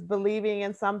 Faith is believing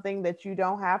in something that you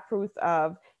don't have proof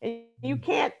of. And you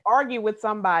can't argue with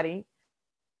somebody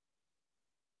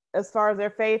as far as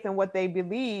their faith and what they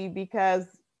believe, because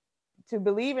to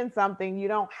believe in something, you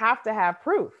don't have to have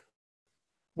proof.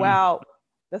 Well,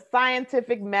 the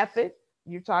scientific method,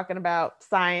 you're talking about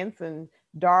science and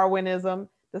Darwinism.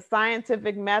 The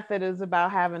scientific method is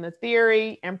about having a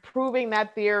theory and proving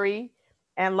that theory.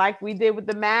 And like we did with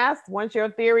the math, once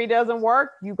your theory doesn't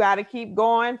work, you got to keep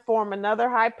going, form another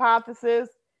hypothesis,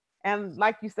 And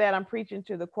like you said, I'm preaching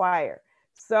to the choir.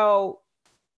 So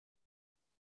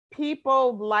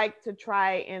people like to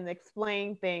try and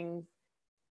explain things,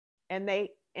 and they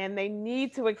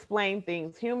need to explain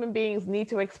things. Human beings need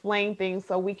to explain things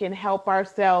so we can help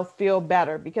ourselves feel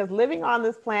better, because living on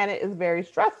this planet is very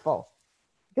stressful,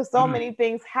 because so many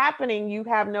things happening you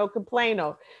have no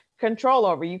control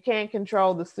over. You can't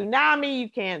control the tsunami, you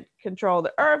can't control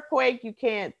the earthquake, you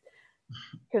can't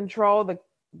control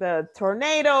the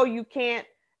tornado, you can't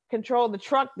control the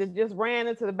truck that just ran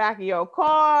into the back of your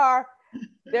car.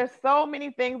 There's so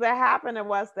many things that happen to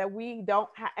us that we don't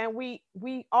and we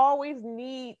always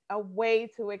need a way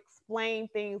to explain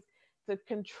things, to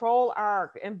control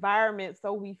our environment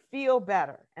so we feel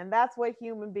better. And that's what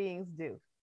human beings do.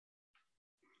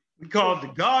 We call it the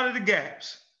God of the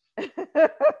gaps.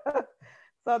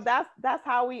 So that's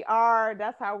how we are,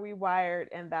 that's how we wired,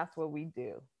 and that's what we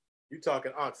do. You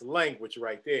talking Aunt's language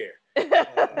right there. Man,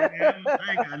 I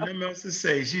ain't got nothing else to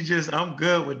say. I'm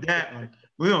good with that one.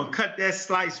 We're gonna cut that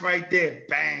slice right there.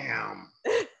 Bam.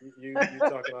 You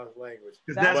talking Aunt's language.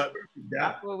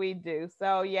 That's what we do.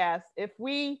 So yes, if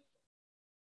we,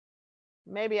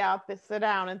 maybe I'll sit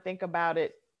down and think about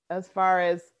it as far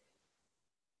as,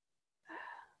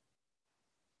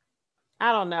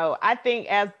 I don't know. I think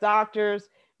as doctors,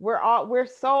 we're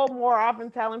so more often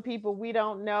telling people we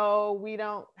don't know, we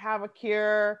don't have a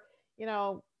cure. You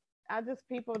know,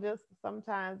 people just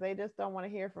sometimes they just don't want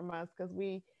to hear from us, because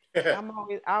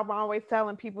I'm always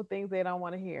telling people things they don't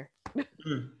want to hear.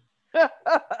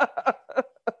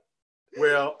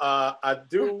 Well, I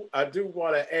do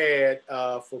want to add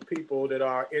for people that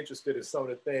are interested in some of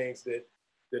the things that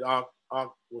Ankh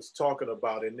was talking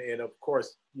about, and of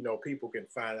course, you know, people can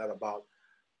find out about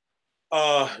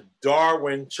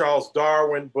Charles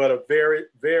Darwin, but a very,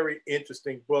 very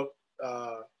interesting book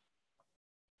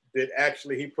that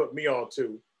actually he put me on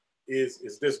to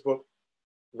is this book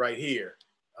right here.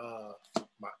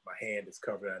 My hand is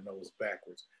covered, I know it's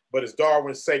backwards, but it's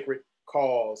Darwin's Sacred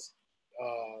Cause,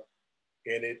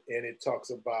 and it talks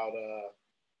about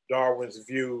Darwin's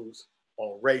views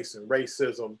on race and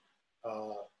racism.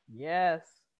 Yes,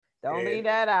 don't leave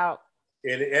that out.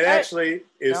 And it actually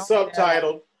is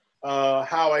subtitled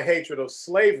How a Hatred of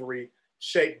Slavery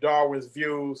Shaped Darwin's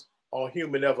Views on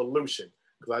Human Evolution.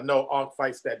 Because I know Ankh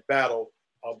fights that battle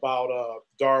about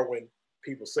Darwin,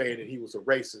 people saying that he was a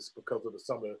racist because of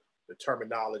some of the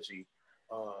terminology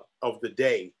of the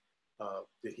day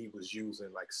that he was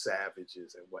using, like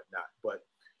savages and whatnot. But,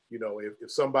 you know,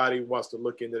 if somebody wants to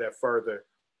look into that further,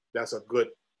 that's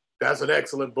an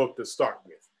excellent book to start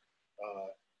with.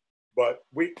 But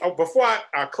before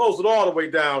I close it all the way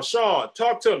down, Sean,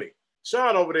 talk to me.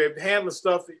 Sean over there handling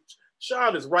stuff.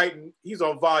 Sean is writing, he's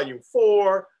on volume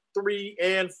 4, 3,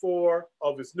 and 4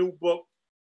 of his new book.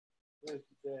 Where's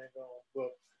the daggone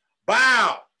book?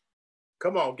 Bow!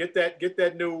 Come on, get that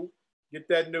new. What's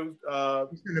in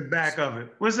the back of it?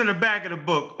 What's in the back of the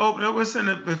book? Open it. What's in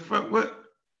the front? What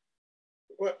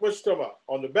you talking about?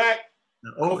 On the back?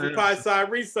 Kofi Pie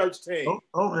Side Research Team.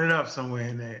 Open it up somewhere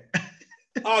in there.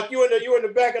 Oh, you in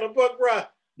the back of the book, bro?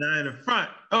 No, in the front.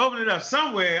 Open it up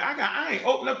somewhere. I ain't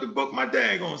opened up the book my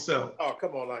daggone self. Oh,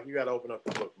 come on, you gotta open up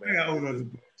the book, man. I gotta open up the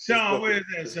book. Sean, where is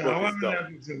that, Sean? What am I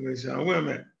looking to, Sean? Wait a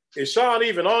minute. Is Sean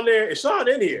even on there? Is Sean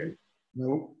in here?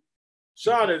 Nope.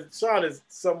 Sean is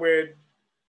somewhere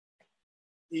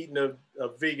eating a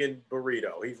vegan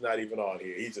burrito. He's not even on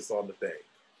here. He's just on the thing.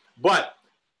 But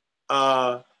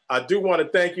I do want to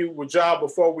thank you, Wajal,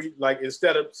 before we,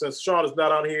 since Sean is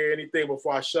not on here, anything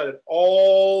before I shut it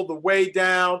all the way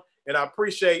down. And I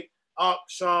appreciate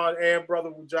Sean and Brother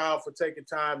Wajal for taking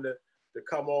time to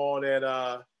come on and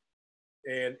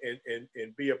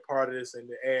be a part of this and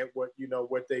to add what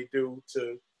they do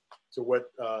to what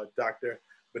Dr.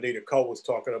 Benita Cole was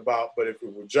talking about. But if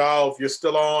Wajal, if you're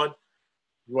still on,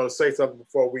 you want to say something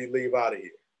before we leave out of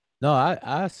here? No,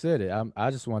 I said it.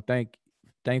 I just want to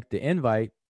thank the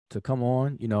invite to come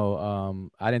on. You know,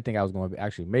 I didn't think I was going to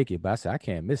actually make it, but I said I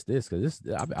can't miss this because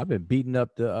I've been beating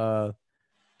up the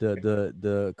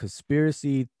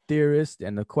conspiracy theorists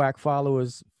and the quack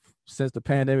followers since the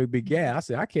pandemic began. I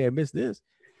said I can't miss this.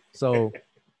 So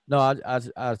no, I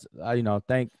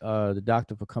thank the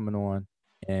doctor for coming on,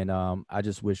 and I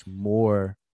just wish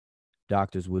more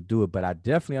doctors would do it, but I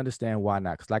definitely understand why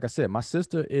not. Because like I said, my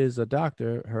sister is a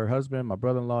doctor, her husband, my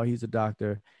brother-in-law, he's a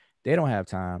doctor. They don't have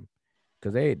time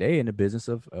because they in the business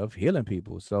of healing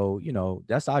people. So, you know,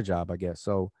 that's our job, I guess.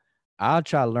 So I'll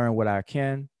try to learn what I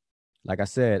can. Like I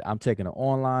said, I'm taking an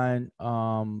online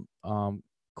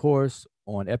course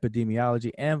on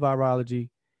epidemiology and virology.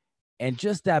 And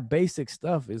just that basic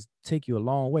stuff is take you a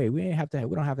long way. We don't have to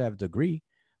have a degree,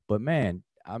 But man,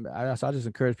 so I just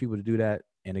encourage people to do that.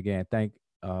 And again, thank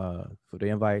for the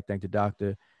invite. Thank the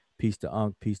doctor. Peace to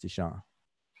Unc. Peace to Sean.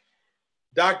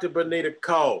 Dr. Benita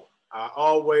Cole, I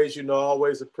always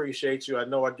appreciate you. I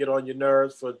know I get on your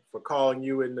nerves for calling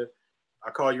you I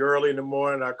call you early in the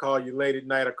morning. I call you late at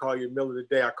night. I call you in the middle of the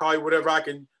day. I call you whatever I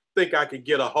can think I can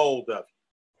get a hold of you.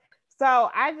 So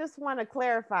I just want to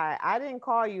clarify. I didn't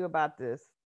call you about this.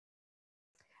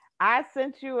 I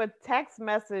sent you a text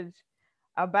message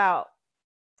about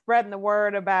spreading the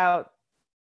word about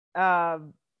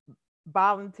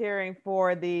volunteering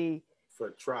for the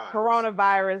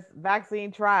coronavirus vaccine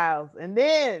trials. And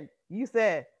then you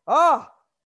said, oh.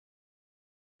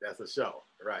 That's a show,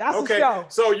 right? That's okay. A show.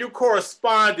 So you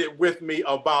corresponded with me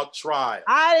about trials.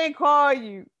 I didn't call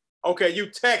you. Okay, you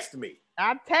text me.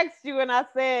 I text you and I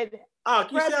said,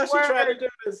 you see how she tried to do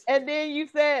this? And then you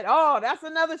said, oh, that's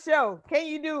another show. Can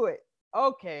you do it?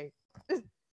 Okay.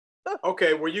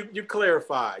 Okay, well, you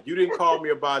clarified. You didn't call me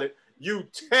about it. You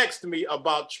text me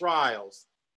about trials,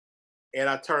 and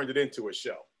I turned it into a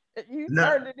show. You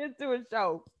turned it into a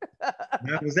show.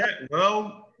 That was that.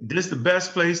 Well, this is the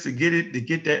best place to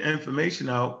get that information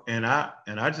out. And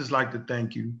I just like to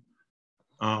thank you.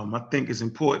 I think it's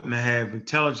important to have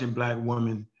intelligent Black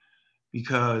women,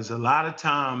 because a lot of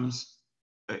times,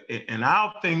 in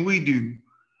our thing we do,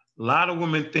 a lot of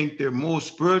women think they're more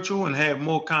spiritual and have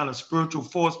more kind of spiritual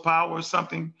force power or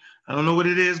something. I don't know what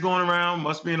it is going around,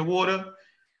 must be in the water,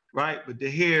 right? But to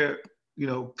hear,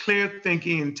 clear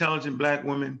thinking, intelligent Black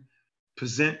women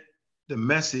present the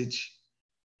message.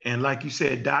 And like you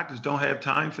said, doctors don't have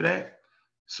time for that.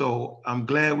 So I'm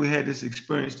glad we had this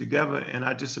experience together. And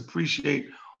I just appreciate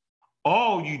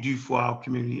all you do for our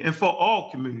community and for all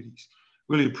communities.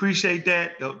 Really appreciate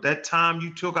that time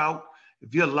you took out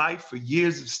of your life for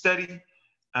years of study.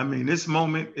 I mean, this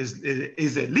moment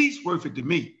is at least worth it to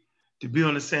me to be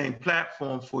on the same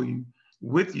platform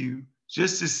with you,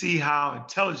 just to see how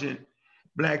intelligent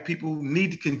Black people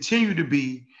need to continue to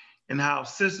be and how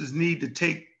sisters need to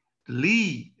take the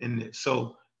lead in this.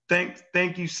 So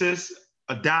thank you, sis.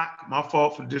 Doc, my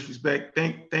fault for the disrespect.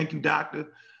 Thank you, doctor.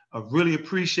 I really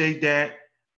appreciate that.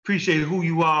 Appreciate who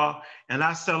you are. And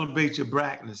I celebrate your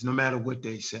Blackness no matter what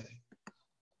they say.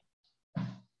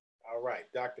 All right,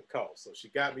 Dr. Cole. So she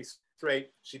got me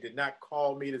straight. She did not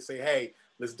call me to say, hey,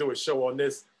 let's do a show on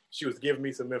this. She was giving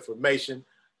me some information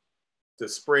to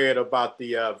spread about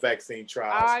the vaccine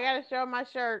trials. Oh, I got to show my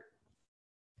shirt.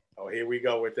 Oh, here we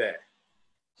go with that.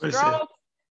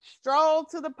 Stroll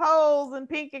to the polls in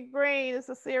pink and green. It's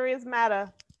a serious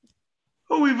matter.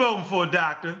 Who we voting for,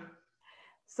 doctor?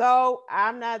 So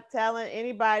I'm not telling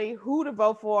anybody who to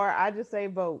vote for. I just say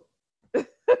vote.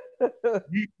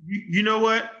 You know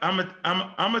what? I'm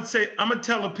gonna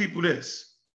tell the people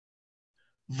this.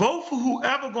 Vote for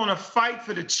whoever gonna fight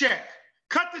for the check.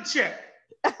 Cut the check.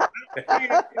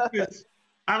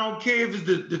 I don't care if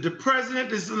it's the president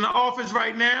that's in the office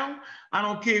right now. I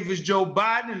don't care if it's Joe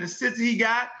Biden and the sister he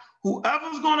got.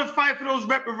 Whoever's gonna fight for those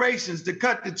reparations to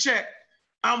cut the check,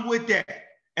 I'm with that.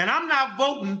 And I'm not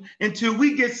voting until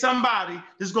we get somebody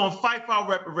that's gonna fight for our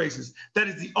reparations. That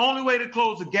is the only way to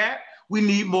close the gap. We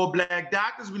need more Black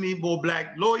doctors. We need more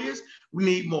Black lawyers. We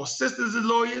need more sisters as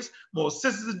lawyers, more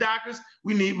sisters as doctors.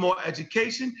 We need more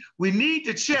education. We need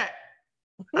to check.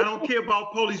 I don't care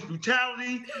about police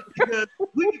brutality, because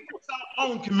we can fix our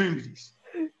own communities.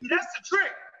 That's the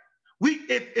trick.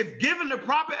 If given the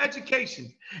proper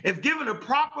education, if given the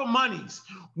proper monies,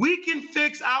 we can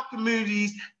fix our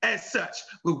communities as such.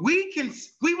 But we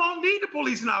won't need the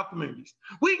police in our communities.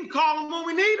 We can call them when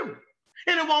we need them,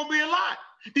 and it won't be a lot.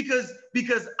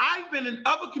 Because I've been in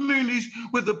other communities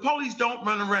where the police don't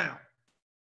run around.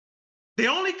 They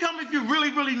only come if you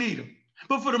really, really need them.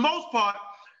 But for the most part,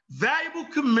 valuable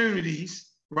communities,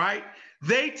 right?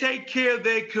 They take care of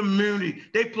their community.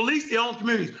 They police their own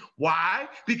communities. Why?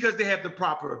 Because they have the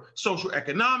proper social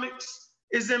economics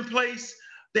is in place.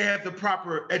 They have the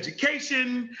proper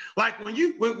education. Like when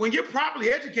you're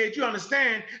properly educated, you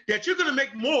understand that you're gonna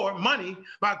make more money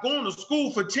by going to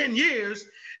school for 10 years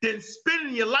than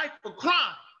spending your life for crime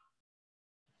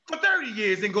for 30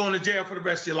 years and going to jail for the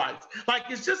rest of your life. Like,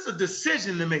 it's just a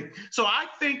decision to make. So I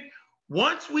think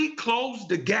once we close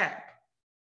the gap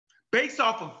based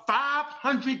off of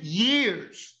 500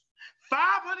 years,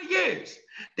 500 years,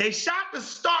 they shot the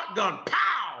start gun,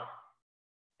 pow,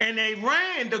 and they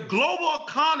ran the global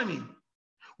economy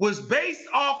was based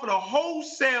off of the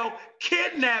wholesale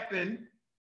kidnapping,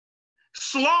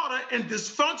 slaughter, and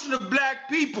dysfunction of Black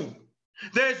people.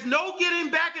 There's no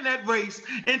getting back in that race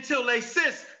until they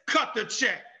cut the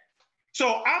check.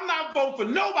 So I'm not voting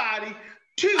for nobody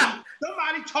till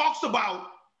somebody talks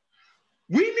about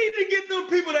We need to get them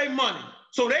people their money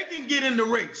so they can get in the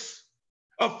race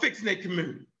of fixing their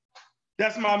community.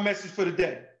 That's my message for the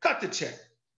day. Cut the check.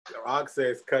 Og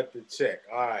says cut the check.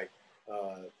 All right.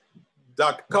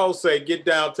 Dr. Cole say get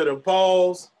down to the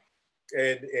polls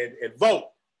and vote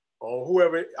on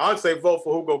whoever. I'd say vote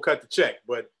for who go cut the check,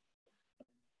 but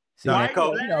See, man, he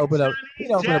gonna open up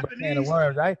a can of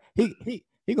worms, right? He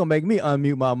gonna make me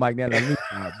unmute my mic now.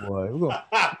 Boy, we're gonna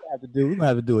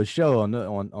have to do a show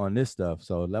on this stuff.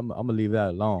 So I'm gonna leave that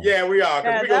alone. Yeah, we are.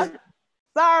 Yeah,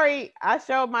 sorry, I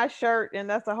showed my shirt, and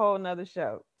that's a whole nother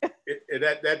show.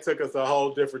 that took us a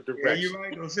whole different direction. Yeah, you're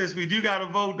right. Though, since we do got to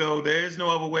vote, though, there is no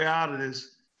other way out of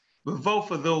this. But vote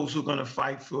for those who are gonna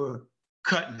fight for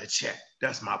cutting the check.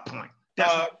 That's my point.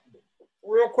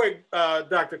 Real quick,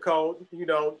 Dr. Cole, you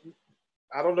know,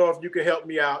 I don't know if you can help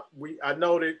me out. I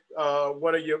know that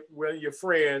one of your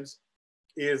friends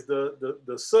is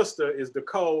the sister is the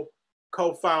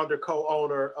co-founder,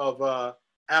 co-owner of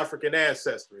African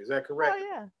Ancestry. Is that correct? Oh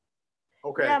yeah.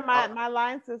 Okay. Yeah, my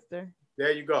line sister.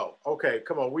 There you go. Okay,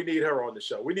 come on. We need her on the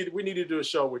show. We need to do a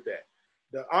show with that.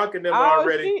 The Unc and them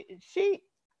already.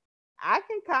 I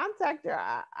can contact her.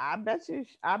 I bet you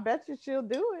she'll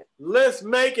do it. Let's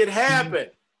make it happen.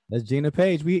 That's Gina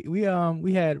Page. We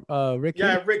had Rick.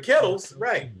 Yeah, Rick Kittles,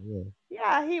 right?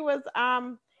 Yeah, he was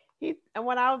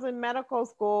when I was in medical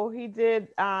school, he did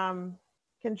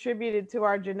contributed to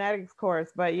our genetics course.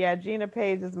 But yeah, Gina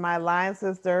Page is my line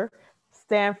sister,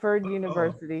 Stanford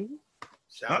University.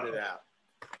 Shout it out.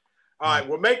 All right,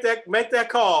 well make that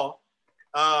call.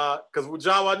 Because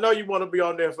Jawa, I know you want to be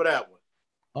on there for that one.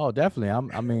 Oh, definitely.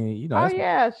 I mean, you know. Oh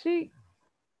yeah, she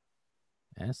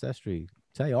Ancestry.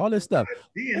 Tell you all this stuff.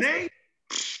 DNA.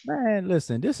 Man,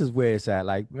 listen, this is where it's at.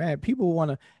 Like, man, people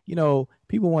want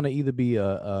to either be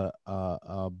a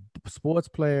sports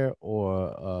player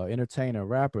or entertainer,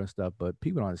 rapper and stuff, but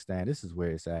people don't understand this is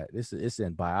where it's at. It's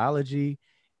in biology,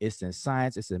 it's in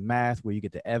science, it's in math, where you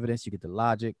get the evidence, you get the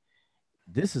logic.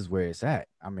 This is where it's at.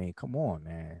 I mean, come on,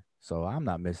 man. So I'm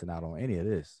not missing out on any of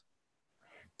this.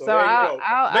 So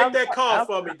I'll make that call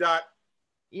for me, Doc.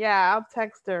 Yeah, I'll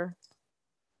text her.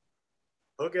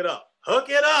 Hook it up.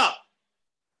 Okay.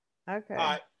 All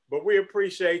right. But we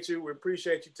appreciate you. We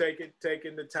appreciate you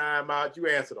taking the time out. You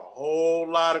answered a whole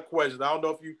lot of questions. I don't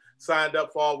know if you signed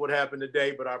up for all what happened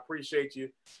today, but I appreciate you.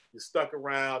 You stuck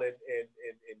around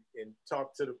and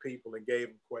talked to the people and gave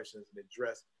them questions and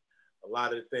addressed a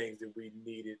lot of the things that we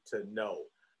needed to know.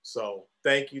 So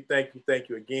thank you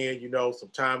again. You know, some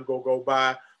time go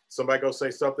by. Somebody go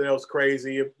say something else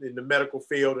crazy in the medical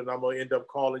field, and I'm gonna end up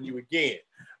calling you again.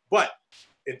 But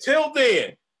until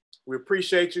then, we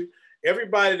appreciate you.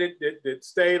 Everybody that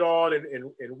stayed on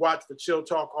and watched the Chill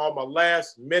Talk, all my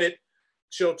last minute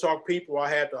Chill Talk people, I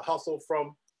had to hustle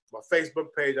from my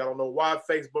Facebook page. I don't know why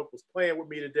Facebook was playing with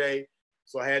me today,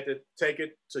 so I had to take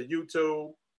it to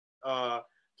YouTube. To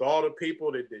all the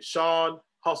people that Sean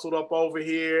hustled up over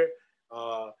here,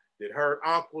 that heard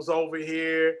Ankh was over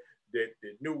here, that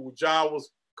knew Wujah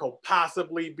could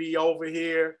possibly be over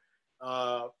here.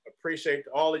 Appreciate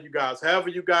all of you guys. However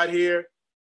you got here,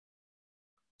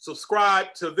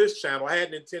 subscribe to this channel. I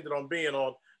hadn't intended on being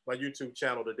on my YouTube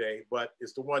channel today, but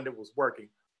it's the one that was working.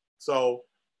 So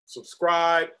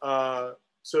subscribe to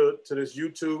this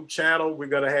YouTube channel. We're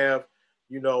gonna have,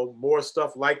 you know, more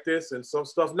stuff like this and some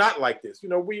stuff not like this. You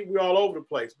know, we all over the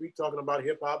place. We talking about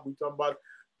hip hop, we talking about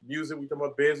music, we talking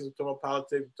about business, we talking about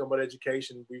politics, we talking about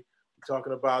education, we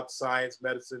talking about science,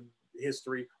 medicine,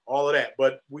 history, all of that.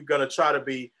 But we're gonna try to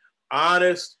be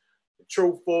honest,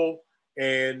 truthful,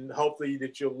 and hopefully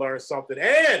that you'll learn something.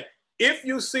 And if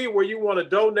you see where you want to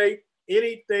donate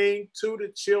anything to the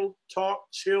Chill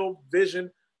Talk, Chill Vision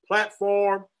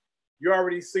platform, you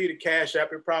already see the Cash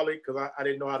App. It probably, because I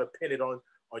didn't know how to pin it on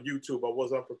YouTube. I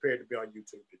wasn't prepared to be on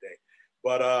YouTube today.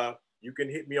 But you can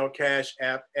hit me on Cash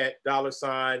App at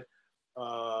 $,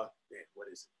 what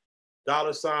is it?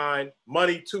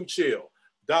 $money2chill.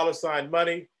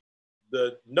 $money,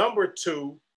 the number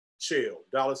 2 chill.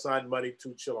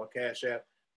 $money2chill on Cash App.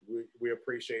 We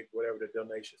appreciate whatever the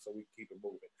donation, so we keep it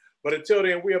moving. But until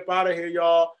then, we up out of here,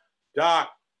 y'all. Doc,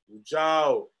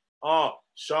 Joe,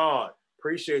 Sean,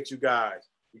 appreciate you guys.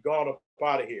 We going up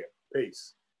out of here.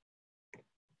 Peace.